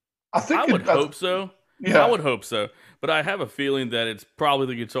 I would hope so. Yeah, I would hope so. But I have a feeling that it's probably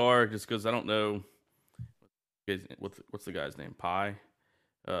the guitar, just because I don't know what's the guy's name? Pi.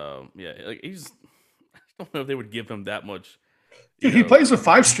 Yeah, like he's. I don't know if they would give him that much. Dude, he plays a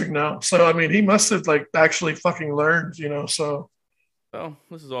 5-string now, so I mean, he must have like actually fucking learned, So, well,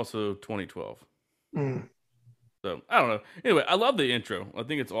 this is also 2012. Mm. So I don't know. Anyway, I love the intro. I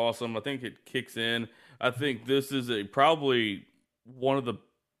think it's awesome. I think it kicks in. I think this is probably one of the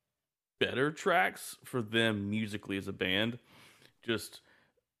better tracks for them musically as a band. Just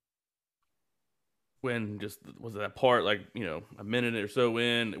when was that part like a minute or so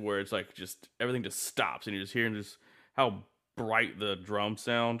in where it's like just everything just stops and you're just hearing just how bright the drums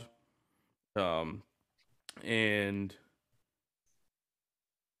sound, and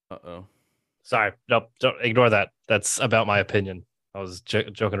sorry, nope, don't ignore that. That's about my opinion. I was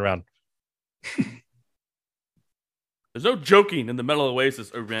joking around. There's no joking in the Metal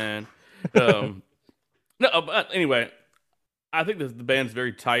Oasis, man. No, but anyway, I think the band's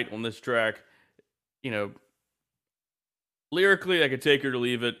very tight on this track. Lyrically, I could take her to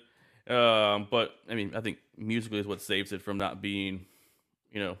leave it. But I mean, I think musically is what saves it from not being,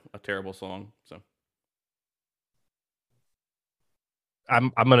 a terrible song. So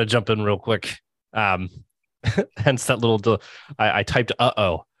I'm gonna jump in real quick. Hence that little I typed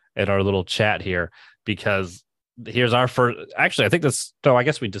 "uh-oh" in our little chat here because here's our first. Actually, I think this. No, I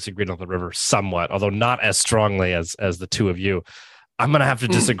guess we disagreed on the river somewhat, although not as strongly as the two of you. I'm gonna have to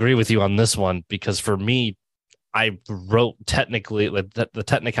disagree with you on this one because for me, I wrote technically the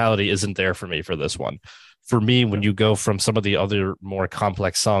technicality isn't there for me for this one. For me, when you go from some of the other more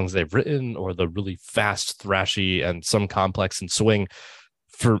complex songs they've written or the really fast thrashy and some complex and swing,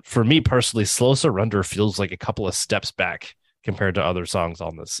 for me personally, Slow Surrender feels like a couple of steps back compared to other songs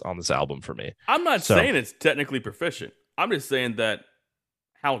on this album for me. I'm not saying it's technically proficient. I'm just saying that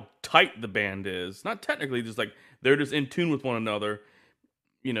how tight the band is, not technically, just like they're just in tune with one another.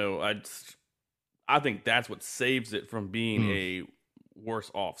 I think that's what saves it from being a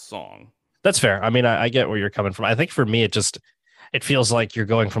worse off song. That's fair. I mean, I get where you're coming from. I think for me, it feels like you're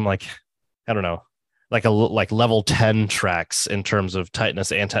going from like, I don't know, like level 10 tracks in terms of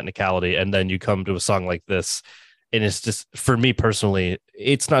tightness and technicality. And then you come to a song like this. And it's just, for me personally,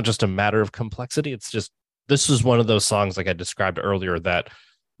 it's not just a matter of complexity. It's just, this is one of those songs like I described earlier that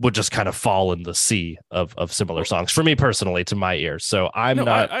would just kind of fall in the sea of similar songs for me personally to my ears. So I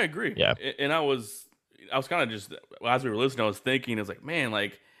agree. Yeah. And I was kind of just, as we were listening, I was thinking, I was like, man,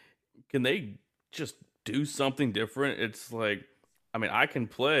 like, can they just do something different? It's like, I mean, I can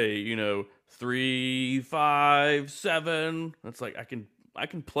play, 3, 5, 7. It's like, I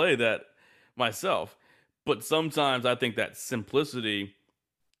can play that myself. But sometimes I think that simplicity,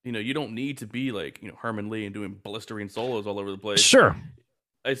 you don't need to be like, Herman Lee and doing blistering solos all over the place. Sure.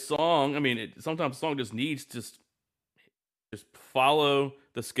 A song, I mean, sometimes a song just needs just follow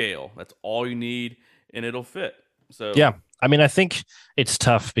the scale. That's all you need, and it'll fit. So yeah, I mean, I think it's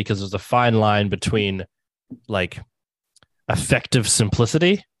tough because there's a fine line between like effective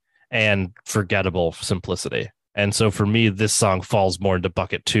simplicity and forgettable simplicity. And so for me, this song falls more into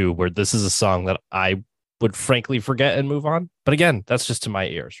bucket 2, where this is a song that I would frankly forget and move on. But again, that's just to my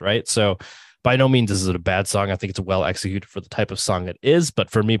ears, right? So by no means is it a bad song. I think it's well executed for the type of song it is. But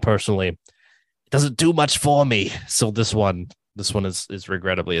for me personally, it doesn't do much for me. So this one is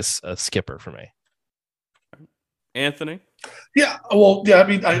regrettably a skipper for me. Anthony? Yeah, well, yeah. I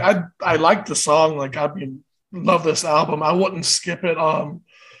mean, I like the song. Like, I mean, love this album. I wouldn't skip it.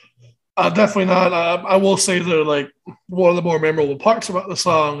 Definitely not. I will say that like one of the more memorable parts about the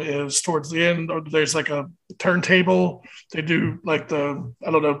song is towards the end. Or there's like a turntable. They do like I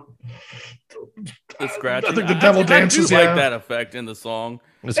don't know. The scratching. I think the devil dances. I do like that effect in the song.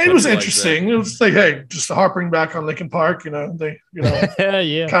 It was interesting. It was like, hey, just harping back on Linkin Park. They,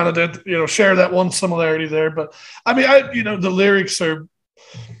 yeah, kind of did, share that one similarity there. But I mean, the lyrics are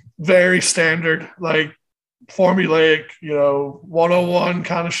very standard, like formulaic, 101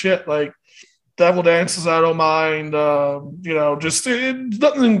 kind of shit. Like devil dances, I don't mind. Just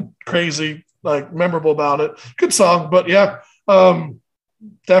nothing crazy, like memorable about it. Good song, but yeah,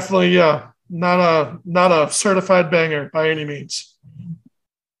 definitely, yeah. Not a certified banger by any means.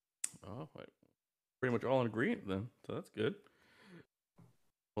 Oh, pretty much all in agreement then, so that's good.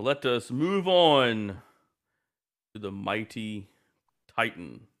 Well, let us move on to the mighty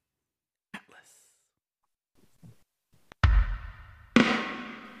Titan, Atlas.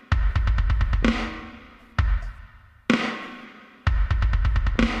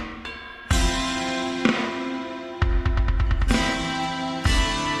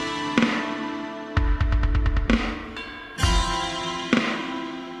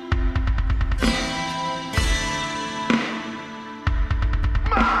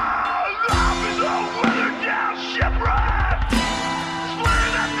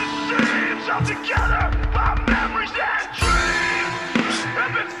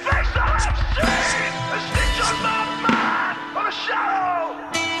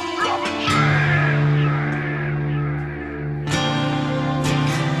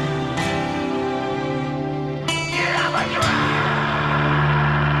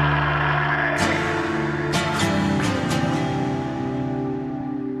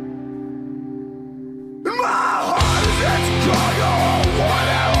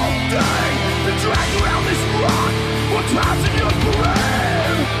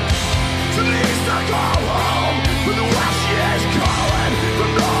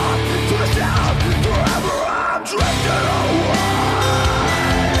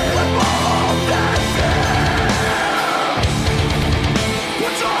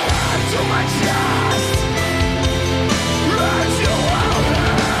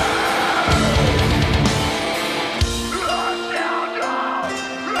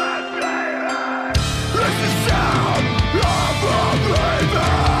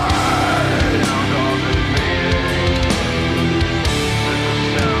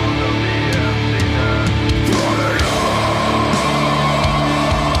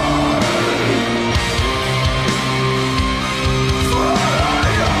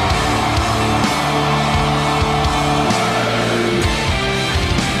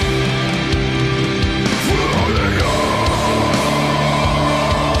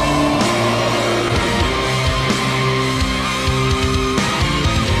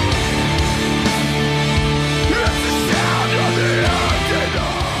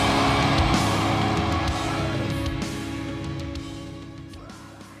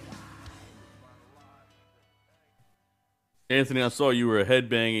 Anthony, I saw you were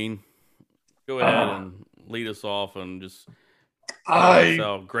headbanging. Go ahead and lead us off and just tell us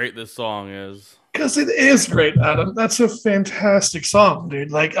how great this song is. Because it is great, Adam. That's a fantastic song,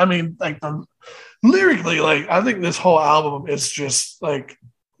 dude. Like, I mean, like lyrically, like I think this whole album is just like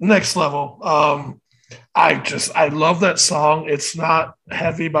next level. I love that song. It's not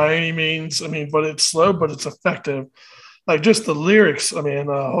heavy by any means. I mean, but it's slow, but it's effective. Like just the lyrics. I mean,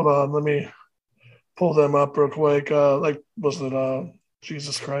 hold on, let me pull them up real quick. Like, was it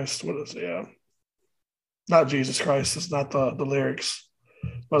Jesus Christ? What is it? Yeah, not Jesus Christ. It's not the lyrics.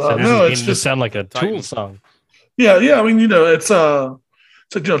 But no, it's just sound like a Tool song. Yeah. I mean, it's to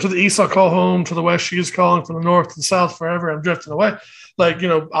the east I'll call home, to the west she is calling, from the north to the south forever I'm drifting away. Like,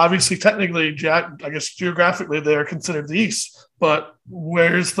 obviously, technically, I guess geographically they are considered the east, but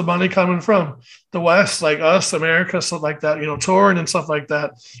where's the money coming from? The west, like us, America, stuff like that. Touring and stuff like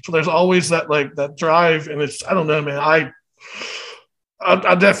that. So there's always that drive, and it's, I don't know, man.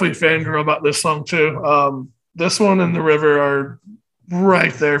 I definitely fangirl about this song too. This one and The River are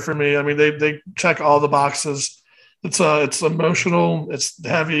right there for me. I mean, they check all the boxes. It's emotional. It's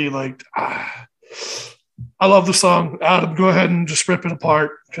heavy. Like, I love the song. Adam, go ahead and just rip it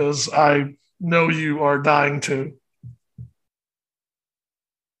apart because I know you are dying to.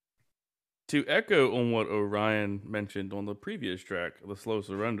 To echo on what Orion mentioned on the previous track, The Slow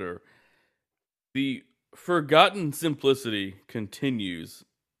Surrender, the forgotten simplicity continues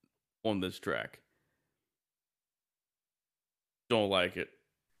on this track. Don't like it.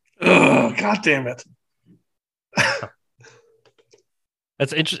 Oh, God damn it.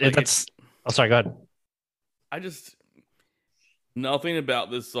 That's interesting. Sorry, go ahead. Nothing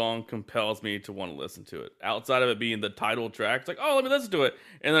about this song compels me to want to listen to it. Outside of it being the title track, it's like, oh, let me listen to it.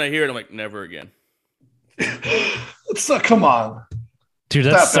 And then I hear it, I'm like, never again. Come on. Dude,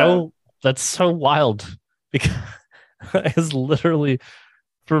 that's so wild. Because it's literally,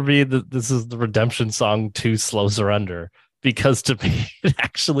 for me, this is the redemption song to Slow Surrender. Because to me, it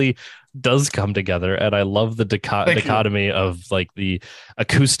actually does come together, and I love the dichotomy of like the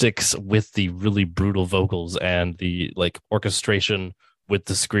acoustics with the really brutal vocals and the like orchestration with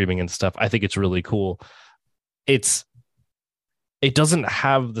the screaming and stuff. I think it's really cool. It doesn't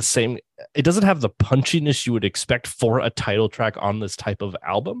have the punchiness you would expect for a title track on this type of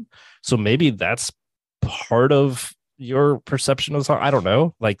album. So maybe that's part of your perception of the song. I don't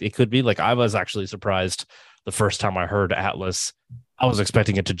know. Like, it could be. Like, I was actually surprised the first time I heard Atlas. I was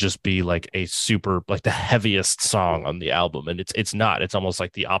expecting it to just be like a super, like the heaviest song on the album, and it's not. It's almost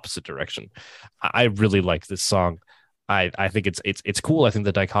like the opposite direction. I really like this song. I think it's cool. I think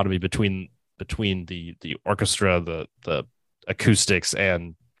the dichotomy between the orchestra, the acoustics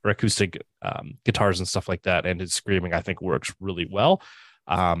and acoustic guitars and stuff like that, and his screaming, I think works really well.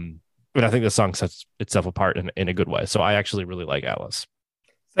 And I think the song sets itself apart in a good way. So I actually really like Atlas.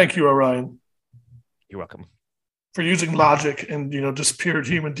 Thank you, Orion. You're welcome. For using logic and, just pure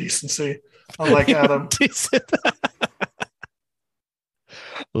human decency, unlike Adam.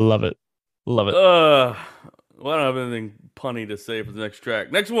 Love it. Well, I don't have anything punny to say for the next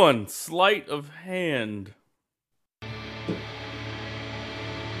track. Next one, Sleight of Hand.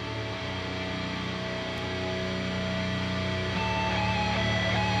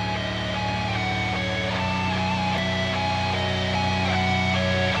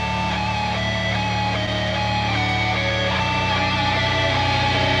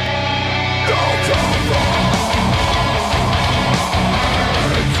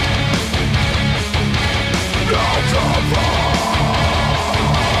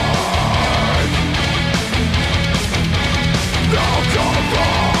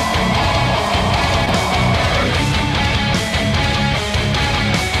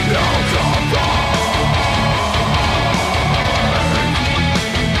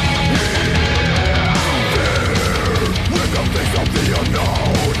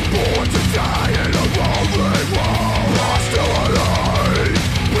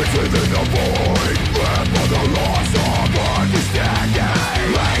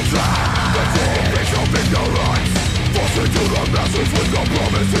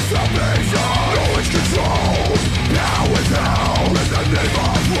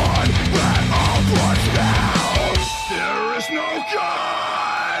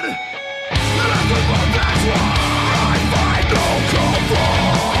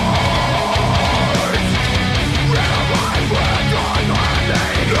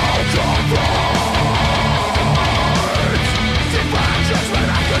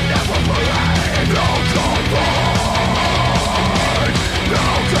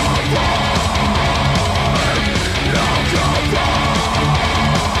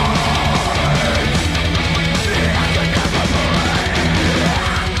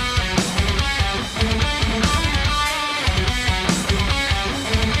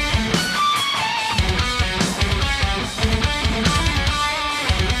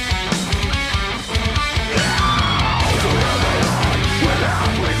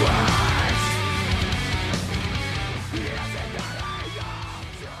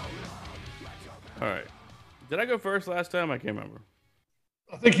 Did I go first last time? I can't remember.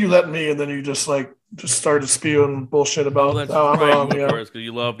 I think you let me, and then you just started spewing bullshit about how I'm wrong. You first because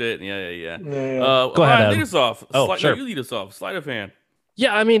you loved it. Yeah. Go ahead, lead us off. Sure. You lead us off. Sleight of hand.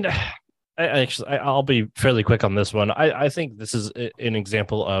 Yeah, I mean, I'll be fairly quick on this one. I think this is an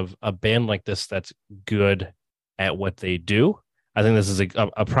example of a band like this that's good at what they do. I think this is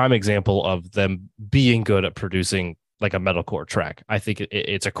a prime example of them being good at producing like a metalcore track. I think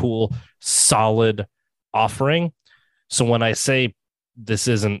it's a cool, solid offering. So when I say this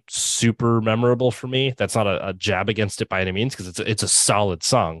isn't super memorable for me, that's not a jab against it by any means, because it's a solid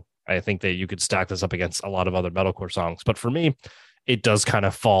song. I think that you could stack this up against a lot of other metalcore songs. But for me, it does kind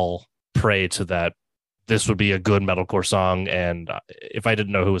of fall prey to that. This would be a good metalcore song, and if I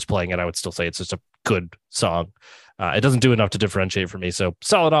didn't know who was playing it, I would still say it's just a good song. It doesn't do enough to differentiate for me. So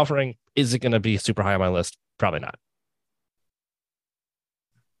solid offering. Is it going to be super high on my list? Probably not.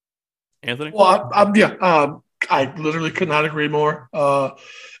 Anthony? Well, I literally could not agree more.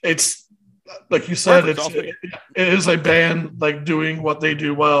 It's like you said, it is a band like doing what they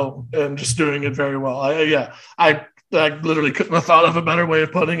do well and just doing it very well. I literally couldn't have thought of a better way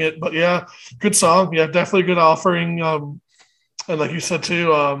of putting it. But yeah, good song. Yeah, definitely good offering. And like you said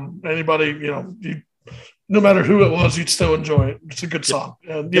too, anybody, no matter who it was, you'd still enjoy it. It's a good song.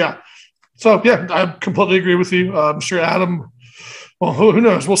 And so yeah, I completely agree with you. I'm sure Adam. Well, who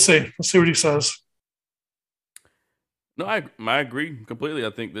knows? We'll see. We'll see what he says. No, I agree completely.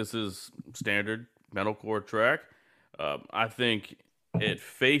 I think this is standard metalcore track. I think at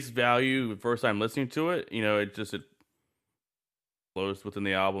face value, the first time listening to it, it flows within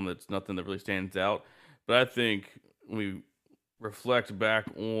the album. It's nothing that really stands out. But I think when we reflect back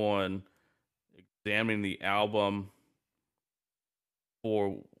on examining the album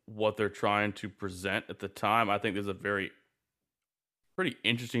for what they're trying to present at the time, I think there's a pretty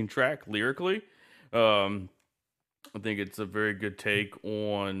interesting track lyrically. I think it's a very good take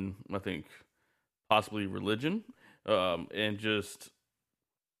on, I think, possibly religion, and just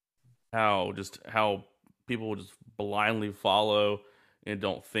how people will just blindly follow and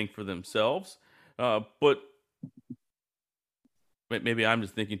don't think for themselves. But maybe I'm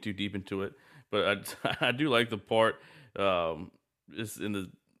just thinking too deep into it. But I do like the part just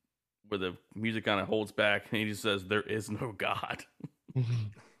where the music kind of holds back and he just says, "There is no God."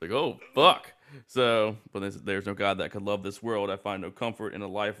 Like, oh fuck. So, but there's no God that could love this world. I find no comfort in a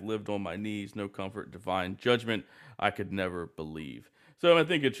life lived on my knees. No comfort in divine judgment. I could never believe. So I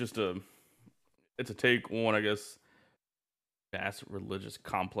think it's just a take on, I guess, vast religious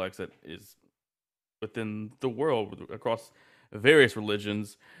complex that is within the world across various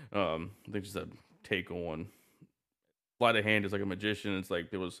religions. I think just a take on sleight of hand is like a magician. It's like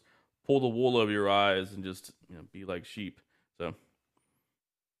it was pull the wool over your eyes and just be like sheep. So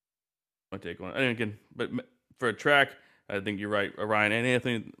my take on it. And again, but for a track, I think you're right, Ryan and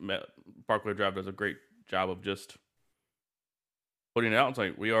Anthony. Parkway Drive does a great job of just putting it out. It's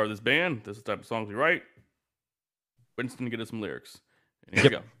like, we are this band. This is the type of songs we write. Winston, get us some lyrics. And here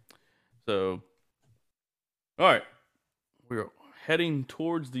we go. So, all right. We're heading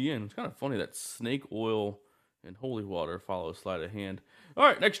towards the end. It's kind of funny that Snake Oil and Holy Water follow sleight of hand. All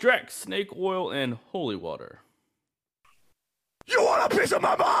right, next track, Snake Oil and Holy Water. You want a piece of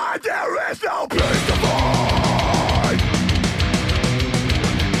my mind? There is no place to find.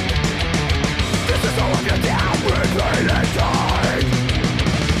 This is all I can down with pain and time.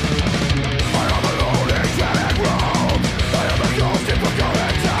 I am alone in traffic road. I am a ghost in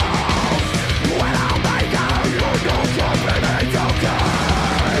forgotten town. When I'll make out, you know something ain't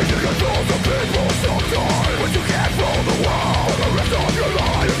okay. You control some people sometimes, but you can't rule the world. For the rest of your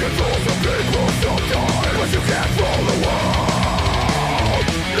life, you control some people sometimes, but you can't rule the world.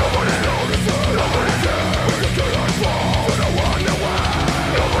 Nobody notices, nobody cares, when you get and fall, to the one away.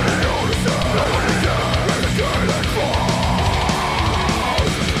 Nobody notices, nobody cares, when you get and fall.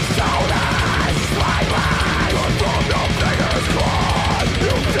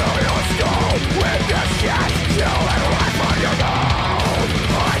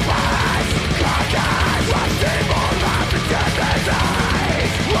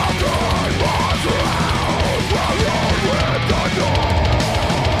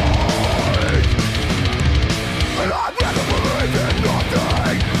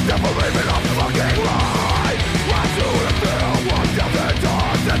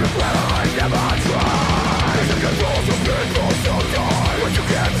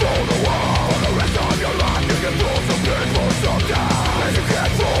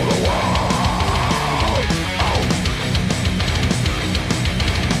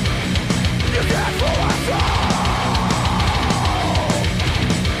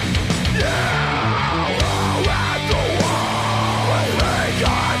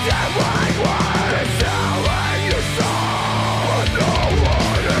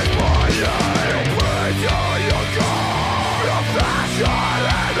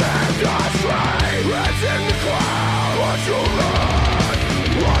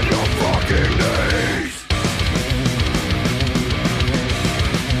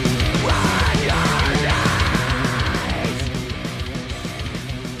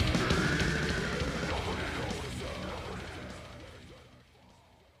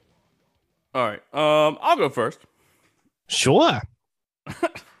 go first. Sure.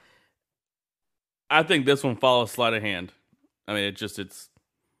 I think this one follows sleight of hand. I mean, it's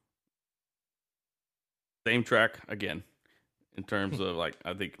same track again in terms of like,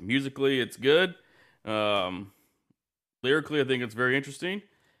 I think musically it's good. Lyrically, I think it's very interesting.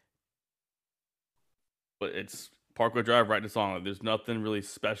 But it's Parkway Drive, writing a song. Like, there's nothing really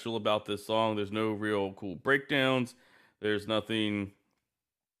special about this song. There's no real cool breakdowns. There's nothing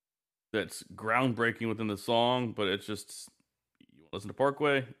that's groundbreaking within the song, but it's just, you listen to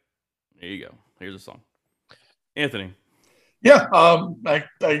Parkway, there you go. Here's a song. Anthony. Yeah, I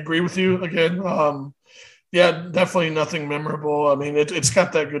agree with you again. Yeah, definitely nothing memorable. I mean, it's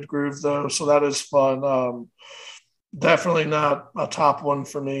got that good groove though, so that is fun. Definitely not a top one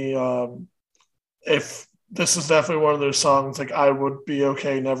for me. If this is definitely one of those songs like I would be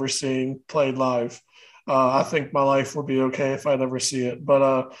okay never seeing played live. I think my life would be okay if I never see it,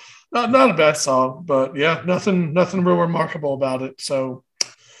 but not a bad song. But yeah, nothing real remarkable about it. So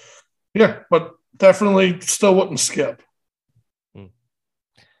yeah, but definitely still wouldn't skip.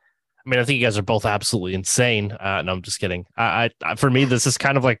 I mean, I think you guys are both absolutely insane. No, I'm just kidding. I for me, this is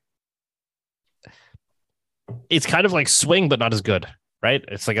kind of like, it's kind of like Swing, but not as good, right?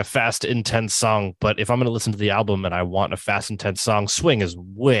 It's like a fast, intense song. But if I'm going to listen to the album and I want a fast, intense song, Swing is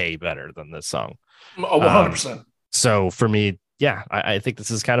way better than this song. 100%. So for me, yeah, I think this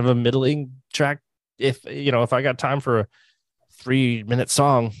is kind of a middling track. If I got time for a 3-minute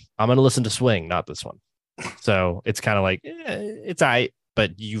song, I'm going to listen to Swing, not this one. So it's kind of like, it's all right.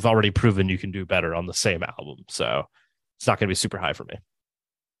 But you've already proven you can do better on the same album. So it's not going to be super high for me.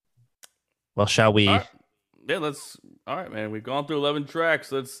 Well, shall we? All right. Yeah, all right, man. We've gone through 11 tracks.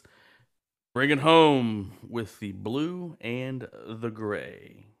 Let's bring it home with the Blue and the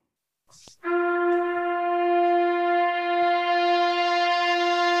Gray.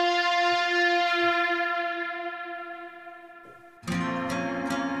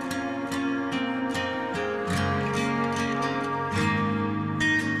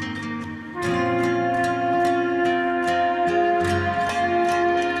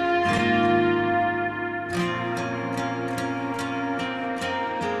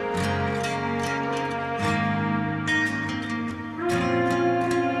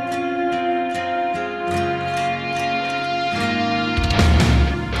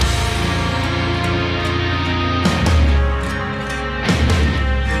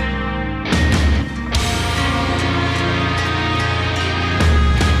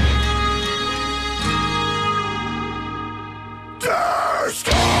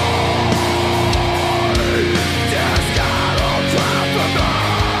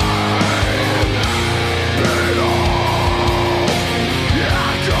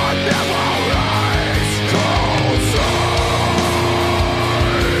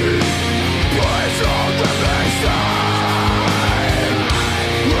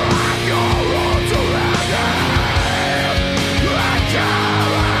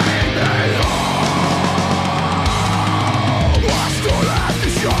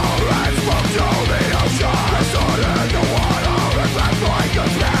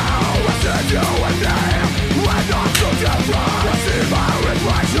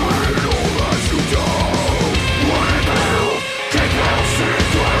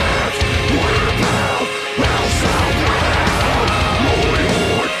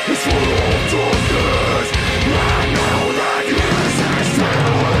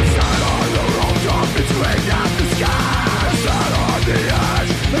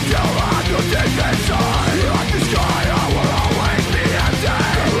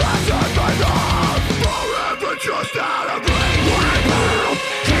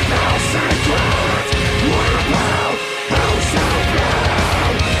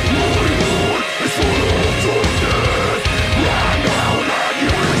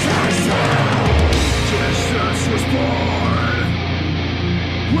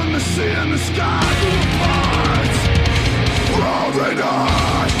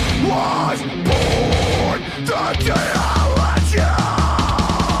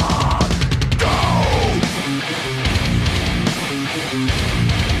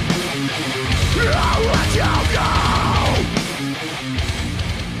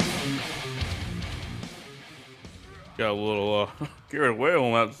 Got a little carried away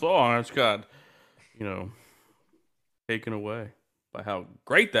on that song. I just got, taken away by how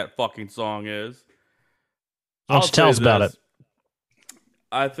great that fucking song is. Why don't you tell us about it?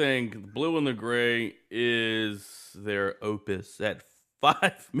 I think Blue and the Gray is their opus at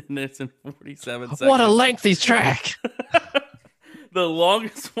 5 minutes and 47 seconds. What a lengthy track. The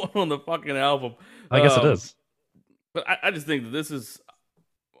longest one on the fucking album. I guess it is. But I just think that this is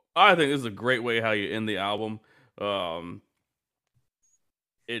I think this is a great way how you end the album. Um,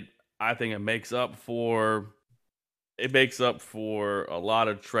 I think it makes up for a lot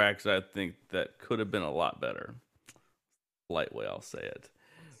of tracks I think that could have been a lot better. Light way I'll say it.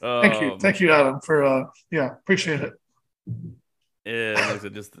 Thank you, Adam, for appreciate it. And like I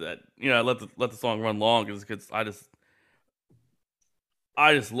said, just that let the song run long because I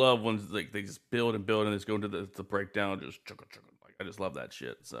just love when like they just build and build and just go into the breakdown, just chugga. Like I just love that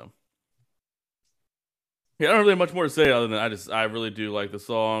shit. So yeah, I don't really have much more to say other than I really do like the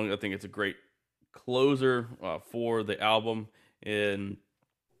song. I think it's a great closer for the album, and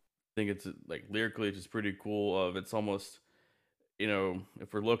I think it's like lyrically it's just pretty cool. It's almost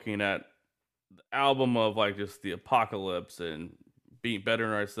if we're looking at the album of like just the apocalypse and being better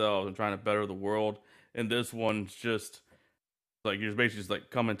in ourselves and trying to better the world, and this one's just like you're basically just like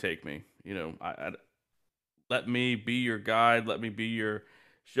come and take me. I let me be your guide, let me be your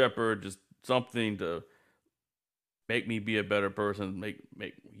shepherd, just something to make me be a better person,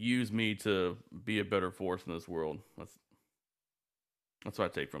 use me to be a better force in this world. That's what I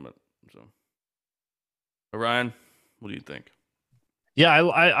take from it. So, Ryan, what do you think? Yeah,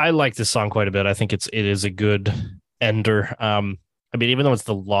 I like this song quite a bit. I think it is a good ender. I mean, even though it's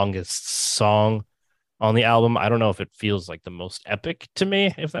the longest song on the album, I don't know if it feels like the most epic to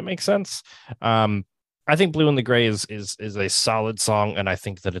me, if that makes sense. I think Blue and the Gray is a solid song, and I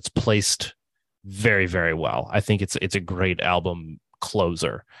think that it's placed very, very well. I think it's a great album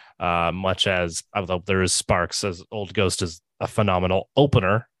closer. Much as although there is Sparks, as Old Ghost is a phenomenal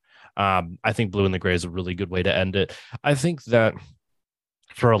opener. I think Blue and the Gray is a really good way to end it. I think that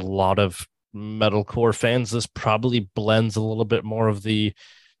for a lot of metalcore fans, this probably blends a little bit more of the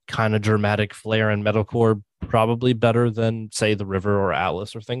kind of dramatic flair in metalcore, probably better than say The River or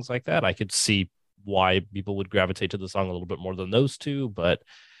Atlas or things like that. I could see why people would gravitate to the song a little bit more than those two, but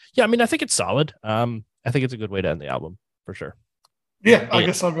yeah, I mean, I think it's solid. I think it's a good way to end the album for sure. Yeah, I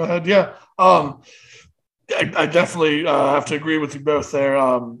guess I'll go ahead. Yeah, I definitely have to agree with you both there.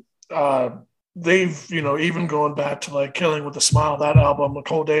 They've, even going back to like Killing with a Smile, that album, A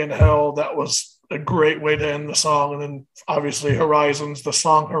Cold Day in Hell, that was a great way to end the song. And then obviously Horizons, the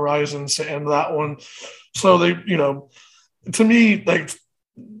song Horizons to end that one. So they, to me, like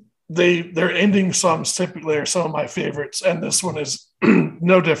their ending songs typically are some of my favorites. And this one is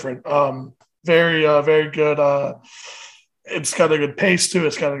no different. Very, very good. It's got a good pace to it.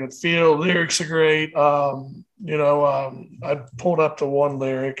 It's got a good feel. Lyrics are great. I pulled up the one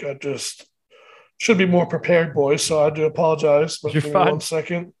lyric. I just should be more prepared, boys. So I do apologize, but You're give fine. me 1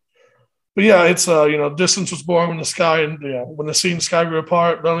 second. But yeah, it's distance was born when the sky and when the sea and sky grew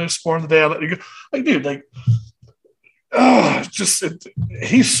apart. Loneliness born the day I let you go. Like, dude, like,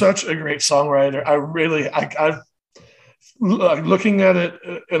 he's such a great songwriter. I've looking at it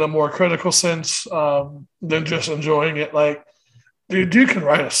in a more critical sense than just enjoying it. Like, dude can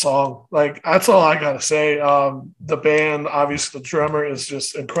write a song. Like, that's all I gotta say. The band, obviously, the drummer is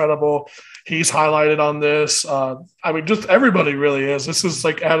just incredible. He's highlighted on this. I mean, just everybody really is. This is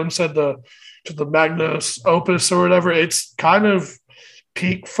like Adam said, to the Magnus opus or whatever. It's kind of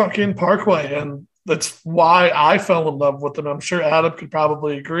peak fucking Parkway, and that's why I fell in love with them. I'm sure Adam could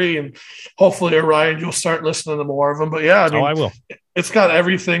probably agree, and hopefully, Orion, you'll start listening to more of them. But yeah, I mean, I will. It's got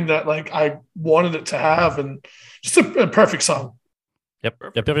everything that like I wanted it to have, and just a perfect song. Yep.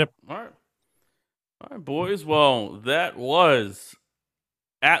 All right, boys. Well, that was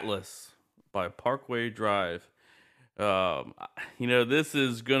Atlas by Parkway Drive. This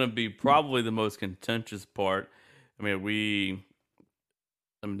is gonna be probably the most contentious part. I mean,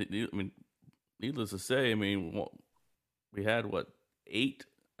 needless to say, we had 8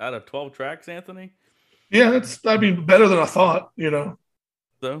 out of 12 tracks, Anthony? Yeah, better than I thought,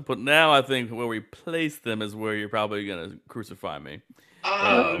 So, but now I think where we place them is where you're probably gonna crucify me.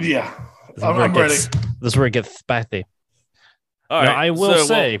 Yeah, I'm ready. This is where it gets spicy. All right, I will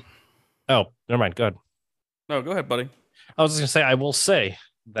say. Oh, never mind. Go ahead. No, go ahead, buddy. I was just gonna say, I will say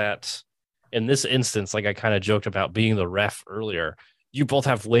that in this instance, like I kind of joked about being the ref earlier, you both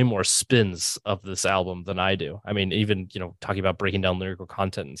have way more spins of this album than I do. I mean, even, talking about breaking down lyrical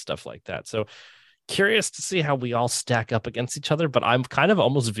content and stuff like that. So curious to see how we all stack up against each other, but I'm kind of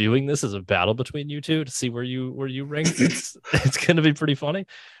almost viewing this as a battle between you two to see where you rank. It's going to be pretty funny.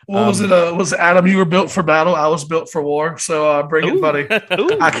 What was it? Was Adam, you were built for battle. I was built for war. So bring it, buddy.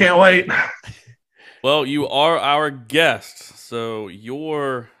 I can't wait. Well, you are our guest. So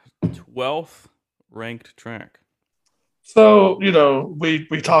your 12th ranked track. So,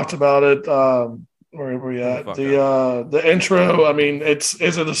 we talked about it. Where are we at? The intro, I mean, is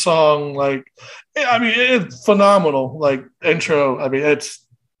it a song like, I mean, it's phenomenal. Like, intro, I mean, it's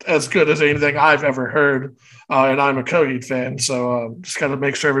as good as anything I've ever heard. And I'm a Coheed fan, so just got to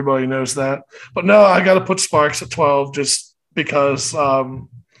make sure everybody knows that. But no, I got to put Sparks at 12 just because I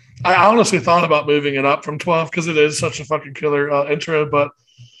honestly thought about moving it up from 12 because it is such a fucking killer intro. But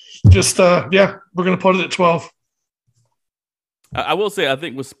just, we're going to put it at 12. I will say, I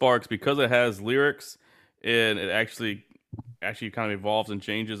think with Sparks, because it has lyrics and it actually kind of evolves and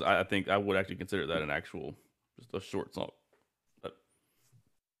changes, I think I would actually consider that an actual, just a short song. But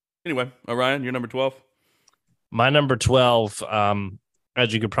anyway, Orion, you're number 12. My number 12,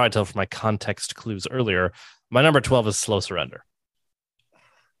 as you could probably tell from my context clues earlier, my number 12 is Slow Surrender.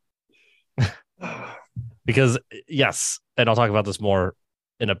 Because, yes, and I'll talk about this more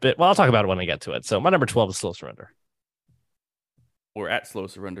in a bit. Well, I'll talk about it when I get to it. So my number 12 is Slow Surrender. We're at Slow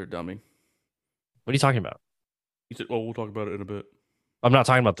Surrender, dummy. What are you talking about? You said, well, we'll talk about it in a bit. I'm not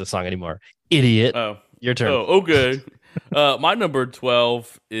talking about this song anymore. Idiot. Oh. Your turn. Oh, okay. My number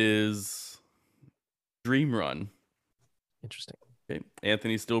 12 is Dream Run. Interesting. Okay.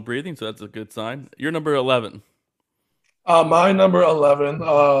 Anthony's still breathing, so that's a good sign. You're number 11. My number 11,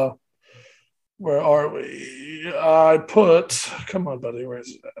 where are we? Come on, buddy, where is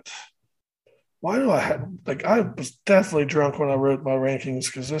it at? Why do I was definitely drunk when I wrote my rankings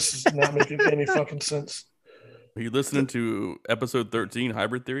because this is not making any fucking sense. Are you listening to episode 13,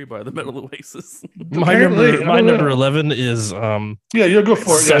 Hybrid Theory by the Metal Oasis? My number 11 is you'll go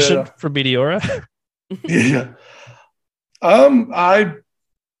for it. Session for Meteora. Yeah. I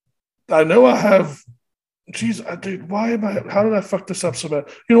know I have. Jeez, dude, why am I? How did I fuck this up so bad?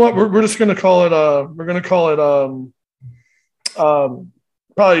 You know what? We're just gonna call it. We're gonna call it.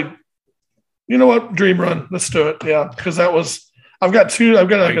 Probably. You know what? Dream Run. Let's do it. Yeah, because that was. I've got two. I've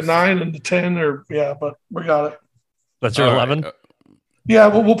got like a 9 and a 10, but we got it. That's your 11. Right. Yeah,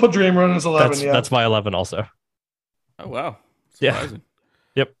 we'll put Dream Run as 11. That's my 11 also. Oh wow! Surprising.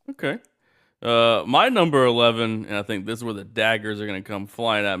 Yeah. Yep. Okay. My number 11, and I think this is where the daggers are going to come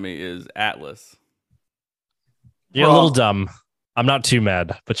flying at me, is Atlas. You're a little dumb. I'm not too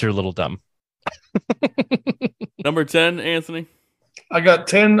mad, but you're a little dumb. Number 10, Anthony. I got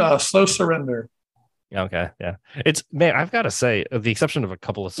 10. Slow Surrender. Okay, yeah. I've got to say, with the exception of a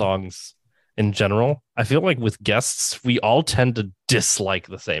couple of songs in general, I feel like with guests, we all tend to dislike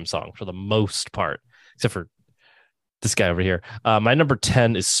the same song for the most part, except for this guy over here. My number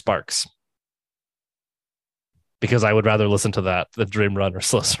 10 is Sparks. Because I would rather listen to that than Dream Run or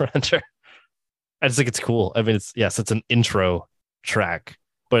Slow Surrender. I just think it's cool. I mean, it's an intro track,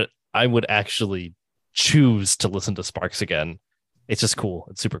 but I would actually choose to listen to Sparks again. It's just cool.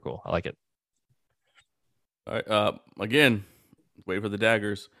 It's super cool. I like it. All right. Again, wait for the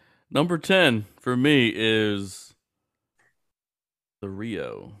daggers. Number 10 for me is the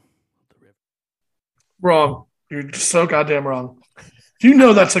Rio. Wrong. You're just so goddamn wrong. You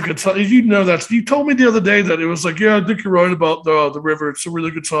know that's a good song. You told me the other day that it was like, yeah, I think you're right about the river. It's a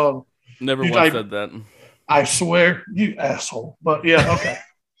really good song. Never once said that. I swear, you asshole. But yeah, okay.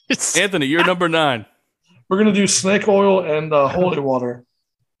 Anthony, you're number 9. We're gonna do Snake Oil and Holy Water.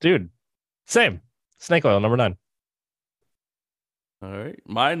 Dude, same. Snake Oil, number 9. All right.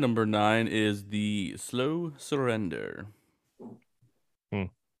 My number 9 is the Slow Surrender. All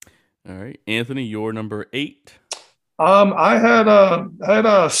right. Anthony, your number 8. I had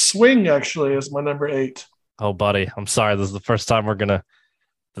a Swing actually as my number 8. Oh, buddy, I'm sorry. This is the first time we're gonna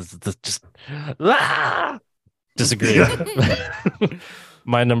disagree.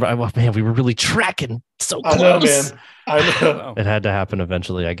 My number. Man, we were really tracking so close. I know, man. I know. It had to happen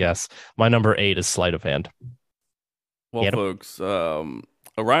eventually, I guess. My number 8 is Sleight of Hand. Well, folks,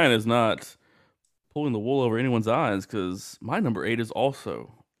 Orion is not pulling the wool over anyone's eyes because my number 8 is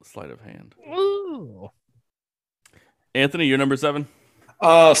also Sleight of Hand. Ooh. Anthony, you're number 7.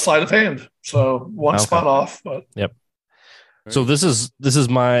 Sleight of Hand. So one spot off, but yep. Right. So this is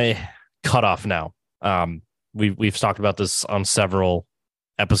my cutoff now. We've talked about this on several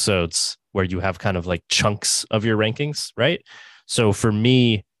episodes where you have kind of like chunks of your rankings, right? So for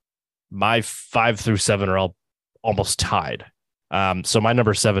me, my 5 through 7 are all almost tied. So my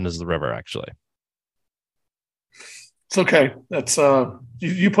number 7 is The River, actually. It's okay. That's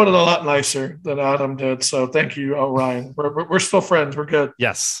you put it a lot nicer than Adam did. So thank you, Ryan. We're still friends. We're good.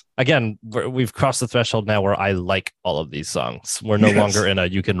 Yes. Again, we've crossed the threshold now where I like all of these songs. We're no longer in a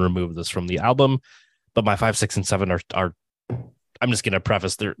you can remove this from the album. But my 5, 6, and 7 are I'm just gonna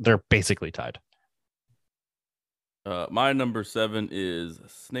preface they're basically tied. My number 7 is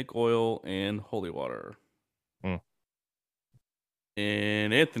Snake Oil and Holy Water.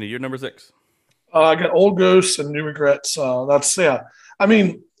 And Anthony, you're number 6. I got Old Ghosts and New Regrets. I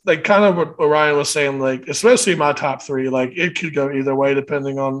mean, like kind of what Orion was saying, like especially my top three, like it could go either way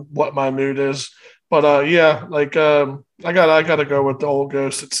depending on what my mood is. But yeah, like I gotta go with the Old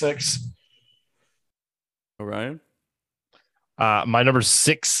Ghost at 6. Orion? My number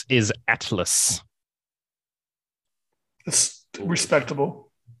 6 is Atlas. It's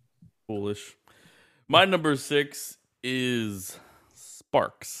respectable. Foolish. My number 6 is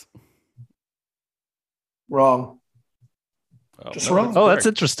Sparks. Wrong. Just wrong. Oh, that's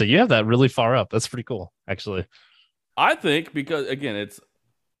interesting. You have that really far up. That's pretty cool, actually. I think because, again, it's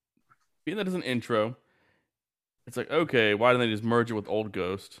being that as an intro, it's like, okay, why didn't they just merge it with Old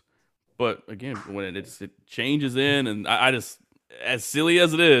Ghost? But again, when it changes in, and I just, as silly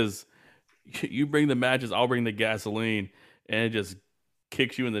as it is, you bring the matches, I'll bring the gasoline, and it just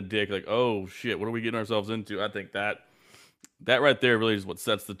kicks you in the dick. Like, oh shit, what are we getting ourselves into? I think that right there really is what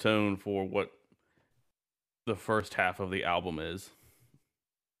sets the tone for what the first half of the album is.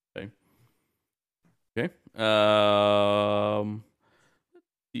 Okay.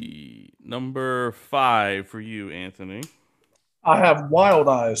 The number 5 for you, Anthony. I have Wild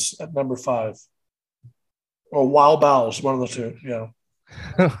Eyes at number 5. Or Wild Bowels, one of the two. Yeah.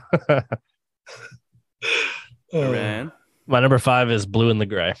 Man. My number 5 is Blue and the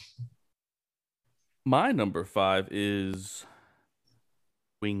Gray. My number 5 is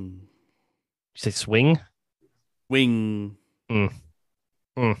Wing. You say swing? Wing. All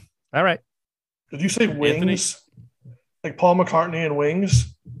right. Did you say Wings? Anthony? Like Paul McCartney and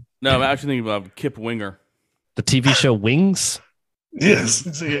Wings? No, I'm actually thinking about Kip Winger. The TV show Wings?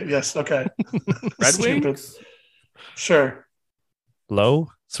 Yes. Yes. Okay. Red Wings? Sure.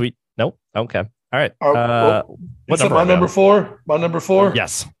 Low? Sweet? Nope. Okay. All right. What number? My number 4? My number 4?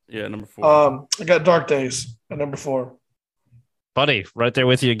 Yes. Yeah, number 4. I got Dark Days at number 4. Buddy, right there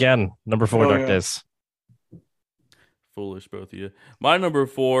with you again. Number 4, Dark Days. Foolish, both of you. My number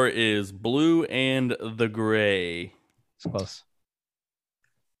 4 is Blue and the Gray. It's close.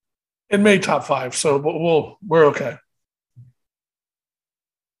 It made top 5, so we're okay.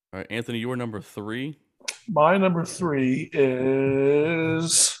 All right, Anthony, you were number 3. My number 3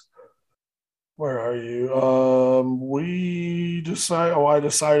 is. Where are you? I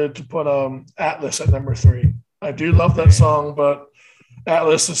decided to put Atlas at number 3. I do love that song, but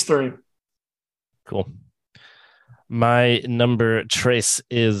Atlas is 3. Cool. My number trace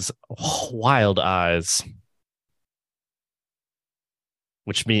is Wild Eyes.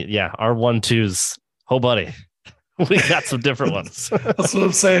 Which means, yeah, our 1-2s. Oh, buddy. We got some different ones. That's what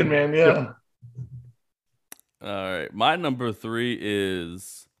I'm saying, man. Yeah. Yep. All right. My number 3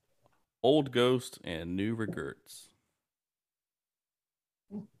 is Old Ghost and New Regrets.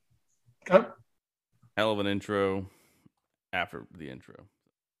 Okay. Hell of an intro after the intro.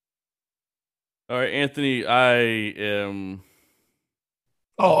 All right, Anthony, I am.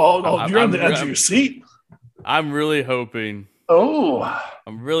 Oh, you're on the edge of your seat. I'm really hoping.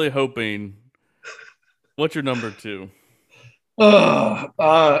 I'm really hoping. What's your number 2?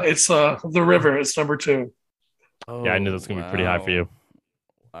 It's The River. It's number 2. Oh, yeah, I knew that's gonna be pretty high for you.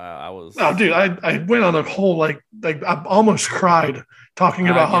 I was. Oh, dude, I went on a whole like I almost cried talking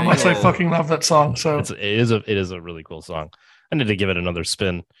about how much I fucking love that song. So it is a really cool song. I need to give it another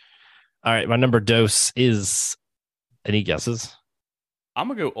spin. All right, my number dose is. Any guesses? I'm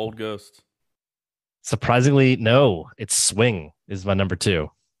gonna go Old Ghost. Surprisingly, no. It's Swing is my number 2.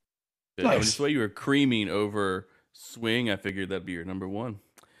 Nice. Just the way you were creaming over Swing, I figured that'd be your number 1.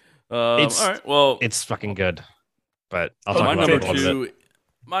 All right, well, it's fucking good. But I'll talk about number 2.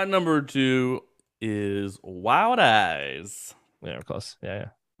 My number 2 is Wild Eyes. Yeah, we're close. Yeah.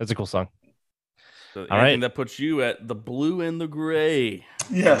 That's a cool song. So all right, that puts you at the Blue and the Gray.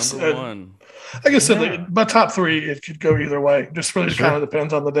 Yes, number 1. Like I said, my top 3 it could go either way. Just really kind of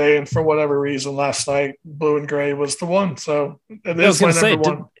depends on the day, and for whatever reason, last night Blue and Gray was the one. So it is my number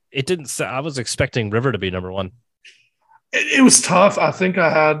 1. It didn't. I was expecting River to be number 1. It was tough. I think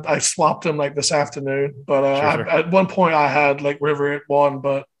I swapped them like this afternoon, but at one point I had like River at 1,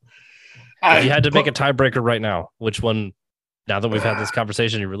 but if you had to make a tiebreaker right now, which one? Now that we've had this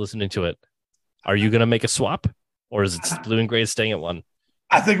conversation, you were listening to it. Are you going to make a swap, or is it Blue and Gray staying at 1?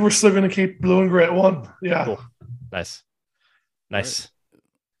 I think we're still going to keep Blue and Gray at 1. Yeah. Cool. Nice. Right. So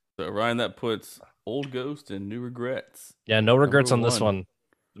Ryan, that puts Old Ghost and New Regrets. Yeah, no regrets on this one.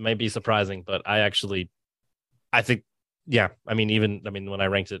 It may be surprising, but I think. Yeah, I mean, when I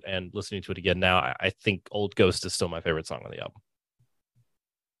ranked it and listening to it again now, I think Old Ghost is still my favorite song on the album.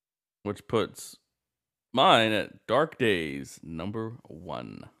 Which puts mine at Dark Days, number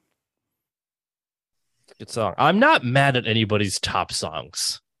 1. Good song. I'm not mad at anybody's top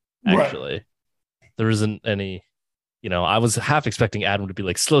songs, actually. Right. There isn't any I was half expecting Adam to be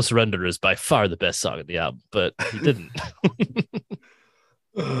like, Slow Surrender is by far the best song of the album, but he didn't.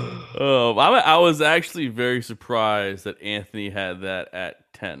 I was actually very surprised that Anthony had that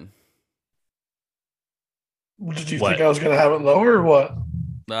at 10. Did you think I was going to have it lower or what?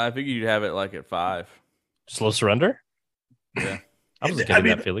 No, I think you'd have it like at 5. Slow Surrender? Yeah. I was getting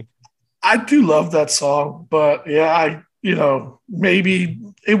that feeling. I do love that song, but yeah, maybe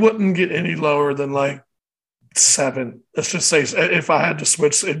it wouldn't get any lower than like 7. Let's just say if I had to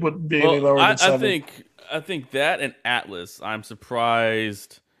switch, it wouldn't be any lower than 7. I think that and Atlas, I'm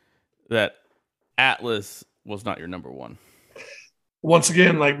surprised that Atlas was not your number 1. Once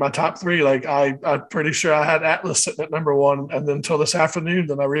again, like my top 3, like I'm pretty sure I had Atlas sitting at number 1, and then until this afternoon,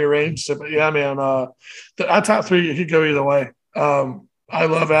 then I rearranged it. But yeah, man, our top 3 it could go either way. I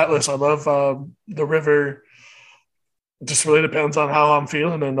love Atlas. I love the River. It just really depends on how I'm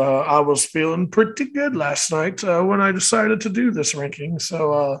feeling, and I was feeling pretty good last night when I decided to do this ranking.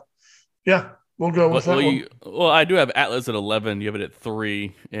 So yeah, we'll go with that one. I do have Atlas at 11. You have it at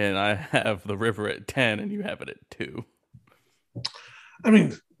 3, and I have the River at 10, and you have it at 2. I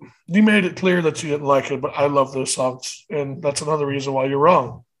mean, you made it clear that you didn't like it, but I love those songs, and that's another reason why you're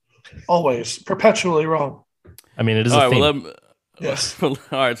wrong. Always, perpetually wrong. I mean, it is a theme. Yes. All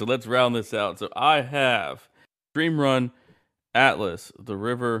right, so let's round this out. So I have Dream Run, Atlas, The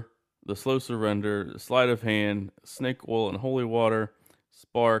River, The Slow Surrender, The Sleight of Hand, Snake Oil and Holy Water,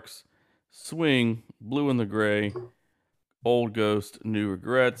 Sparks, Swing, Blue in the Gray, Old Ghost, New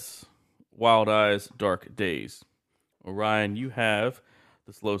Regrets, Wild Eyes, Dark Days. Orion, you have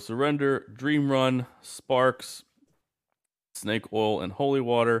The Slow Surrender, Dream Run, Sparks, Snake Oil and Holy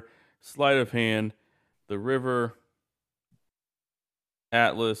Water, Sleight of Hand, The River,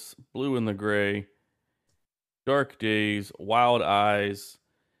 Atlas, Blue in the Gray, Dark Days, Wild Eyes,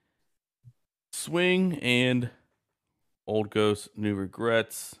 Swing, and Old Ghost, New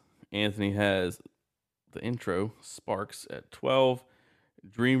Regrets. Anthony has the intro, Sparks, at 12,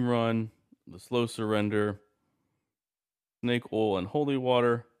 Dream Run, The Slow Surrender, Snake Oil and Holy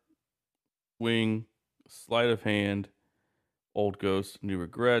Water, Swing, Sleight of Hand, Old Ghost, New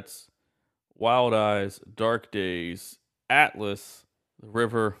Regrets, Wild Eyes, Dark Days, Atlas, The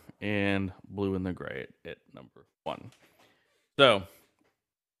River, and Blue in the Gray at number 1. So,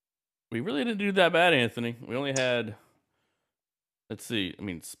 we really didn't do that bad, Anthony. We only had,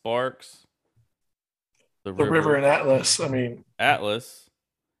 Sparks, The River and Atlas. Atlas.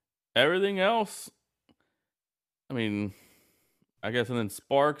 Everything else, I guess, and then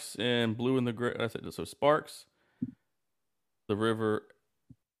Sparks and Blue in the Gray. That's it. So Sparks, The River,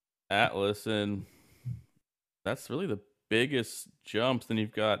 Atlas, and that's really the biggest jumps. Then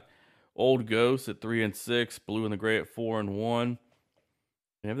you've got Old Ghost at 3 and 6, Blue in the Gray at 4 and 1.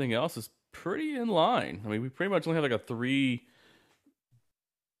 And everything else is pretty in line. We pretty much only have like a three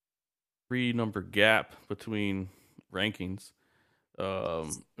number gap between rankings.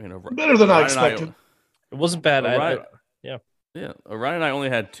 Better than I expected. It wasn't bad. Yeah. Orion and I only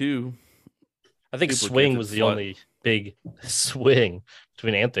had 2. I think Swing was the only big swing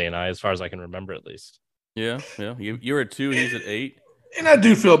between Anthony and I, as far as I can remember, at least. Yeah. You're at 2, he's at 8. And I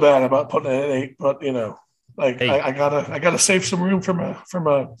do feel bad about putting it at 8, but I gotta save some room for my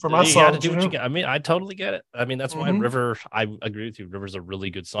songs. You gotta do what you get. I totally get it. That's why River. I agree with you. River's a really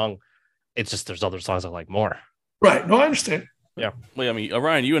good song. It's just there's other songs I like more. Right. No, I understand. Yeah. Well,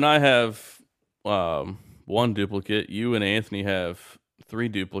 Orion, you and I have 1 duplicate. You and Anthony have 3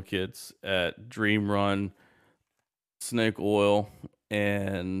 duplicates at Dream Run, Snake Oil,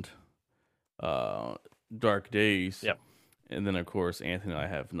 and Dark Days. Yep. And then, of course, Anthony and I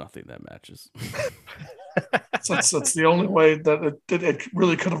have nothing that matches. That's the only way that it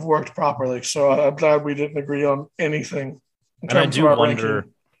really could have worked properly. So I'm glad we didn't agree on anything. And I do wonder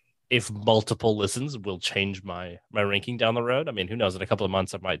if multiple listens will change my ranking down the road. Who knows? In a couple of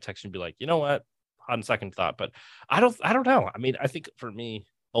months, I might text you and be like, you know what? On second thought, but I don't know. I think for me,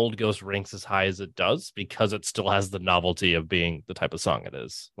 Old Ghost ranks as high as it does because it still has the novelty of being the type of song it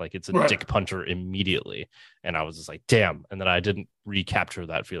is. Like, it's a dick puncher immediately. And I was just like, damn. And then I didn't recapture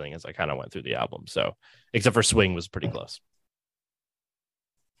that feeling as I kind of went through the album. So, except for Swing was pretty close.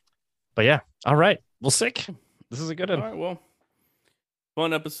 But yeah. All right. Well, sick. This is a good one. All right. Well,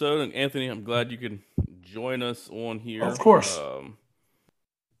 fun episode. And Anthony, I'm glad you could join us on here. Of course.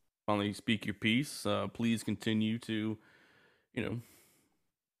 Finally speak your piece. Please continue to,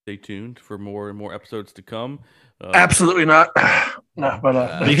 stay tuned for more and more episodes to come. Absolutely not. No,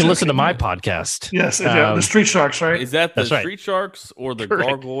 but you can listen to my podcast. Yes, the Street Sharks, right? Is that the Street Sharks or the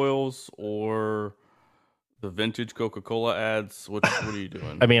Gargoyles or The vintage Coca-Cola ads. What are you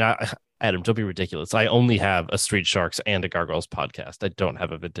doing? I mean, Adam, don't be ridiculous. I only have a Street Sharks and a Gargoyles podcast. I don't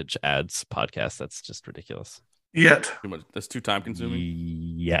have a vintage ads podcast. That's just ridiculous. Yet. Too much. That's too time consuming.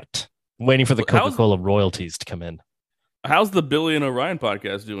 Yet. I'm waiting for the Coca-Cola royalties to come in. How's the Billy and Orion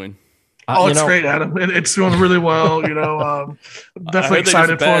podcast doing? It's great, Adam. It's doing really well. Definitely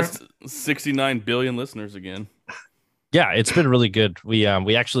excited for it. 69 billion listeners again. Yeah, it's been really good. We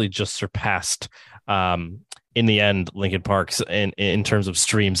actually just surpassed in the end Linkin Park's in terms of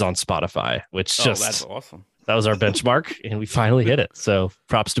streams on Spotify, which that's awesome. That was our benchmark, and we finally hit it. So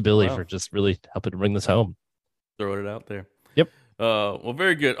props to Billy for just really helping to bring this home. Throwing it out there. Yep. Well,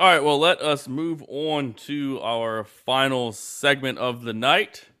 very good. All right. Well, let us move on to our final segment of the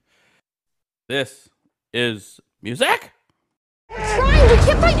night. This is music. Trying, we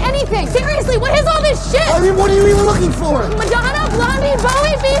can't find anything. Seriously, what is all this shit? I mean, what are you even looking for? Madonna, Blondie,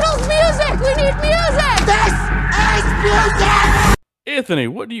 Bowie, Beatles, music. We need music. This is music. Anthony,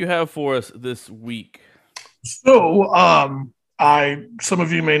 what do you have for us this week? So, some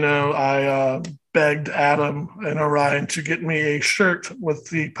of you may know, I begged Adam and Orion to get me a shirt with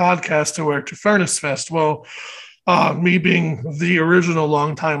the podcast to wear to Furnace Fest. Well, me being the original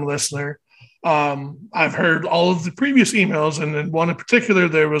longtime listener, I've heard all of the previous emails, and in one in particular,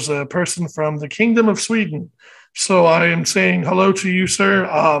 there was a person from the Kingdom of Sweden. So I am saying hello to you, sir,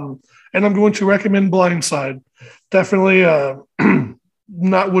 and I'm going to recommend Blindside. Definitely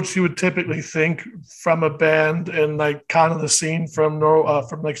not what you would typically think from a band and like kind of the scene from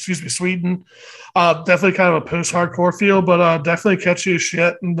Sweden. Definitely kind of a post-hardcore feel, but definitely catchy as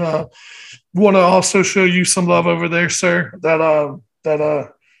shit. And want to also show you some love over there, sir.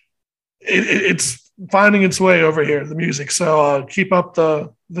 It's finding its way over here, the music. So keep up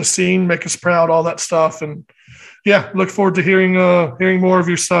the scene, make us proud, all that stuff. And yeah, look forward to hearing more of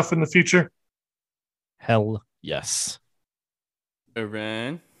your stuff in the future. Hell yes.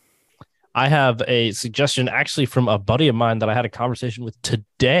 Orion. I have a suggestion actually from a buddy of mine that I had a conversation with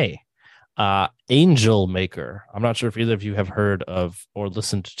today. Angel Maker. I'm not sure if either of you have heard of or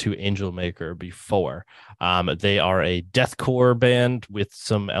listened to Angel Maker before. They are a deathcore band with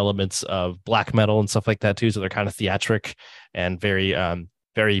some elements of black metal and stuff like that too. So they're kind of theatric and very,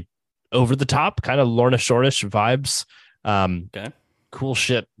 very over the top, kind of Lorna Shore-ish vibes. Okay. Cool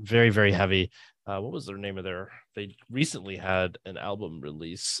shit. Very, very heavy. What was their name of their? They recently had an album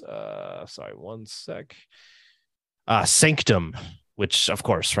release. Sorry, one sec. Sanctum. Which, of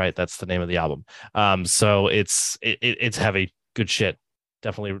course, right? That's the name of the album. So it's heavy, good shit.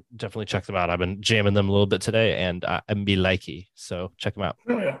 Definitely check them out. I've been jamming them a little bit today, and I'm be likey. So check them out.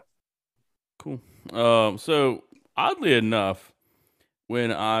 Oh yeah, cool. So oddly enough,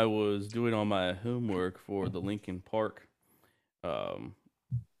 when I was doing all my homework for the Linkin Park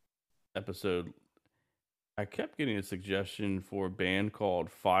episode, I kept getting a suggestion for a band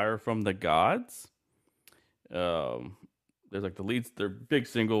called Fire from the Gods. There's like their big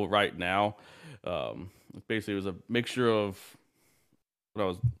single right now. Basically, it was a mixture of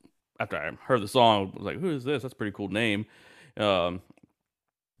after I heard the song, I was like, who is this? That's a pretty cool name. But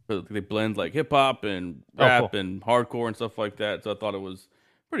they blend like hip hop and rap and hardcore and stuff like that. So I thought it was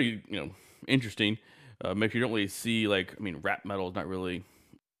pretty, interesting. Make sure you don't really see rap metal is not really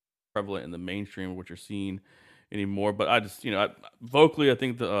prevalent in the mainstream of what you're seeing anymore. But I just, vocally, I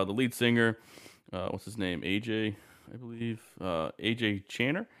think the lead singer, what's his name? AJ. I believe AJ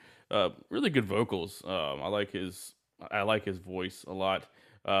Channer, really good vocals. I like his voice a lot.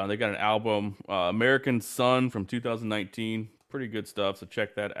 They got an album, American Sun from 2019, pretty good stuff. So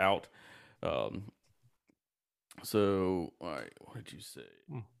check that out. So, all right, what did you say,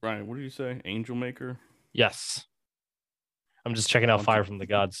 Ryan? What did you say? Angel Maker? Yes. I'm just checking out Fire from the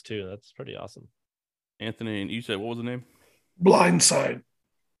Gods too. That's pretty awesome. Anthony, and you said what was the name? Blindside.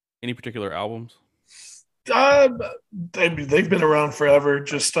 Any particular albums? They've been around forever.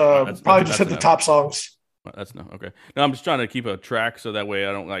 Just probably just hit the top songs. That's no okay. No, I'm just trying to keep a track so that way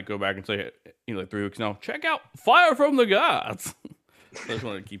I don't go back and say 3 weeks now. Check out Fire from the Gods. I just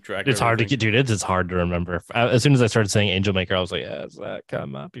want to keep track. It's hard to get, dude. It's hard to remember. As soon as I started saying Angel Maker, I was like, "Has that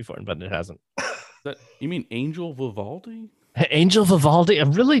come up before?" But it hasn't. You mean Angel Vivaldi? Angel Vivaldi.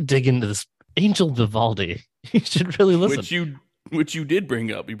 I'm really digging into this. Angel Vivaldi. You should really listen. Which you did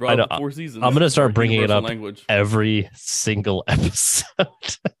bring up. You brought up 4 seasons. I'm going to start bringing it up every single episode.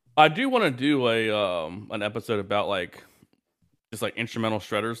 I do want to do an episode about just instrumental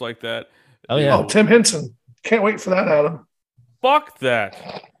shredders like that. Oh yeah. Oh, Tim Henson. Can't wait for that, Adam. Fuck that.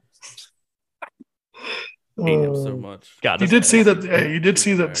 I hate him so much. God, you did see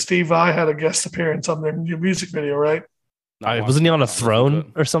that Steve Vai had a guest appearance on their new music video, right? Wasn't he on a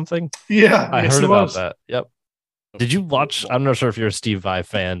throne or something? Yeah, I heard about that. Yep. Did you watch? I'm not sure if you're a Steve Vai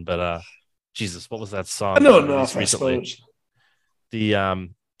fan, but Jesus, what was that song? I know enough. Recently, I suppose. The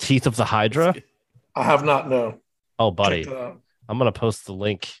Teeth of the Hydra. I have not known. Oh, buddy, I'm gonna post the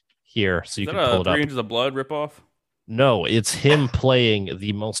link here so you can pull it up. 3 Inches of Blood ripoff? No, it's him playing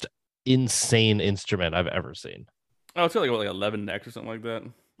the most insane instrument I've ever seen. Oh, it's got like 11 necks or something like that.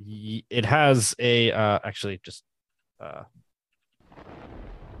 It has a actually just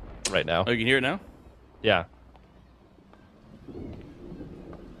right now. Oh, you can hear it now? Yeah.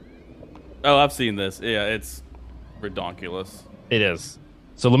 Oh, I've seen this. Yeah, it's redonkulous. It is.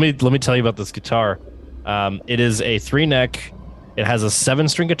 So let me tell you about this guitar. It is a 3-neck. It has a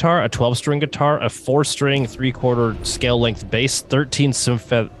 7-string guitar, a 12-string guitar, a 4-string 3/4 scale length bass, 13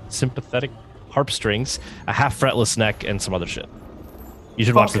 sympathetic harp strings, a half fretless neck, and some other shit. You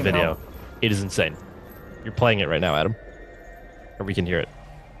should watch the video. Hell. It is insane. You're playing it right now, Adam. Or we can hear it.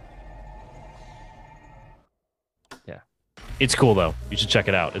 Yeah. It's cool, though. You should check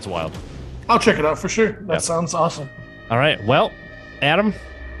it out. It's wild. I'll check it out for sure. That sounds awesome. All right. Well, Adam,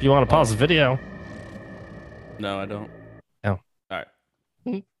 if you want to pause the video. No, I don't. Oh. All right.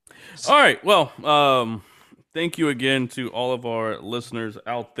 All right. Well, thank you again to all of our listeners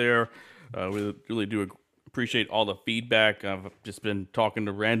out there. We really do appreciate all the feedback. I've just been talking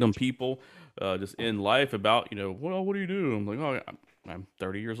to random people just in life about, well, what do you do? I'm like, oh, I'm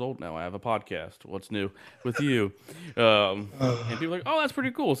 30 years old now. I have a podcast. What's new with you? And people are like, oh, that's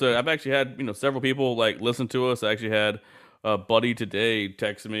pretty cool. So I've actually had, several people like listen to us. I actually had a buddy today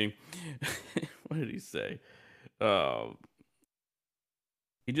text me. What did he say?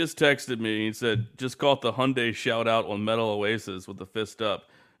 He just texted me. He said, just caught the Hyundai shout out on Metal Oasis with the fist up.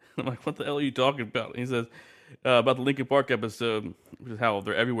 I'm like, what the hell are you talking about? And he says, about the Linkin Park episode, which is how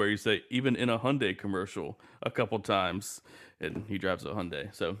they're everywhere. You say, even in a Hyundai commercial a couple times. And he drives a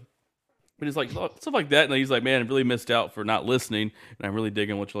Hyundai. So, but it's like stuff like that. And he's like, man, I really missed out for not listening. And I'm really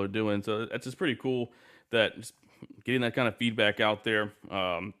digging what y'all are doing. So that's just pretty cool that just getting that kind of feedback out there.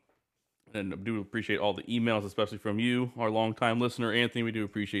 And I do appreciate all the emails, especially from you, our longtime listener, Anthony. We do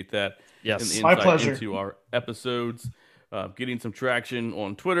appreciate that. Yes, and the my insight pleasure. into our episodes. Getting some traction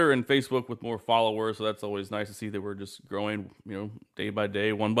on Twitter and Facebook with more followers. So that's always nice to see that we're just growing, day by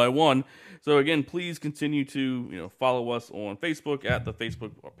day, one by one. So again, please continue to, follow us on Facebook at the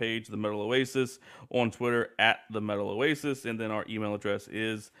Facebook page, The Metal Oasis, on Twitter at The Metal Oasis. And then our email address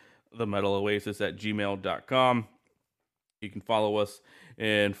is themetaloasis@gmail.com. You can follow us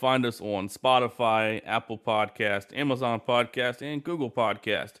and find us on Spotify, Apple Podcast, Amazon Podcast, and Google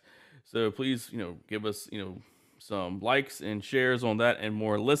Podcast. So please, give us, some likes and shares on that and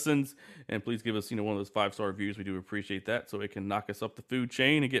more listens. And please give us, one of those 5-star reviews. We do appreciate that so it can knock us up the food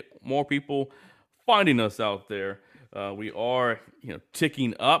chain and get more people finding us out there. We are,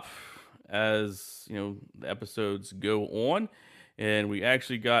 ticking up as, the episodes go on. And we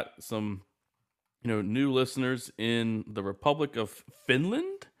actually got some, new listeners in the Republic of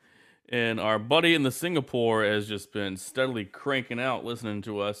Finland. And our buddy in the Singapore has just been steadily cranking out listening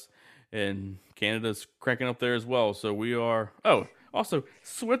to us. And Canada's cranking up there as well. So we are... Oh, also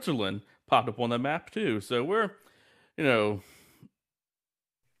Switzerland popped up on the map too. So we're, we're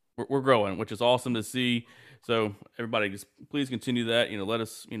growing, which is awesome to see. So everybody just please continue that. Let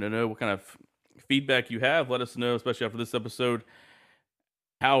us, know what kind of feedback you have. Let us know, especially after this episode,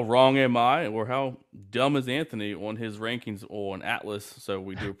 how wrong am I or how dumb is Anthony on his rankings on Atlas. So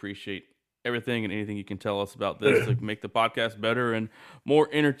we do appreciate everything and anything you can tell us about this to make the podcast better and more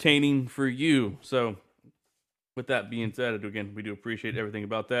entertaining for you. So with that being said, again, we do appreciate everything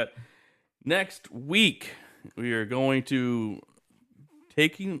about that. Next week, we are going to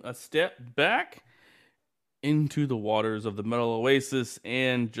taking a step back into the waters of the Metal Oasis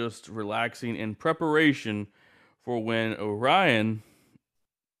and just relaxing in preparation for when Orion,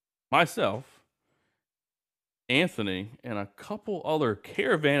 myself, Anthony, and a couple other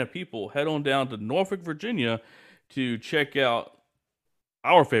caravan of people head on down to Norfolk, Virginia to check out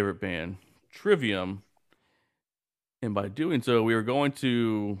our favorite band, Trivium. And by doing so, we are going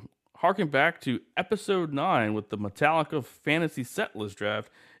to harken back to episode 9 with the Metallica Fantasy Setlist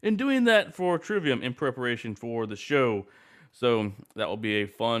Draft and doing that for Trivium in preparation for the show. So that will be a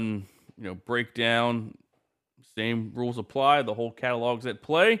fun, breakdown. Same rules apply. The whole catalog's at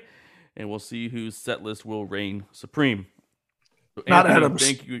play. And we'll see whose set list will reign supreme. So Not Anthony, Adams.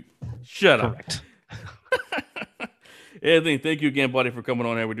 thank you. Shut up. Anthony, thank you again, buddy, for coming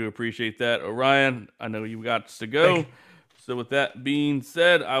on here. We do appreciate that. Orion, I know you got to go. So with that being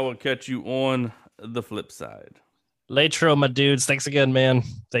said, I will catch you on the flip side. Latro, my dudes. Thanks again, man.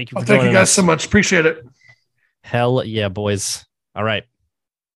 Thank you for Thank you guys us. so much. Appreciate it. Hell yeah, boys. All right.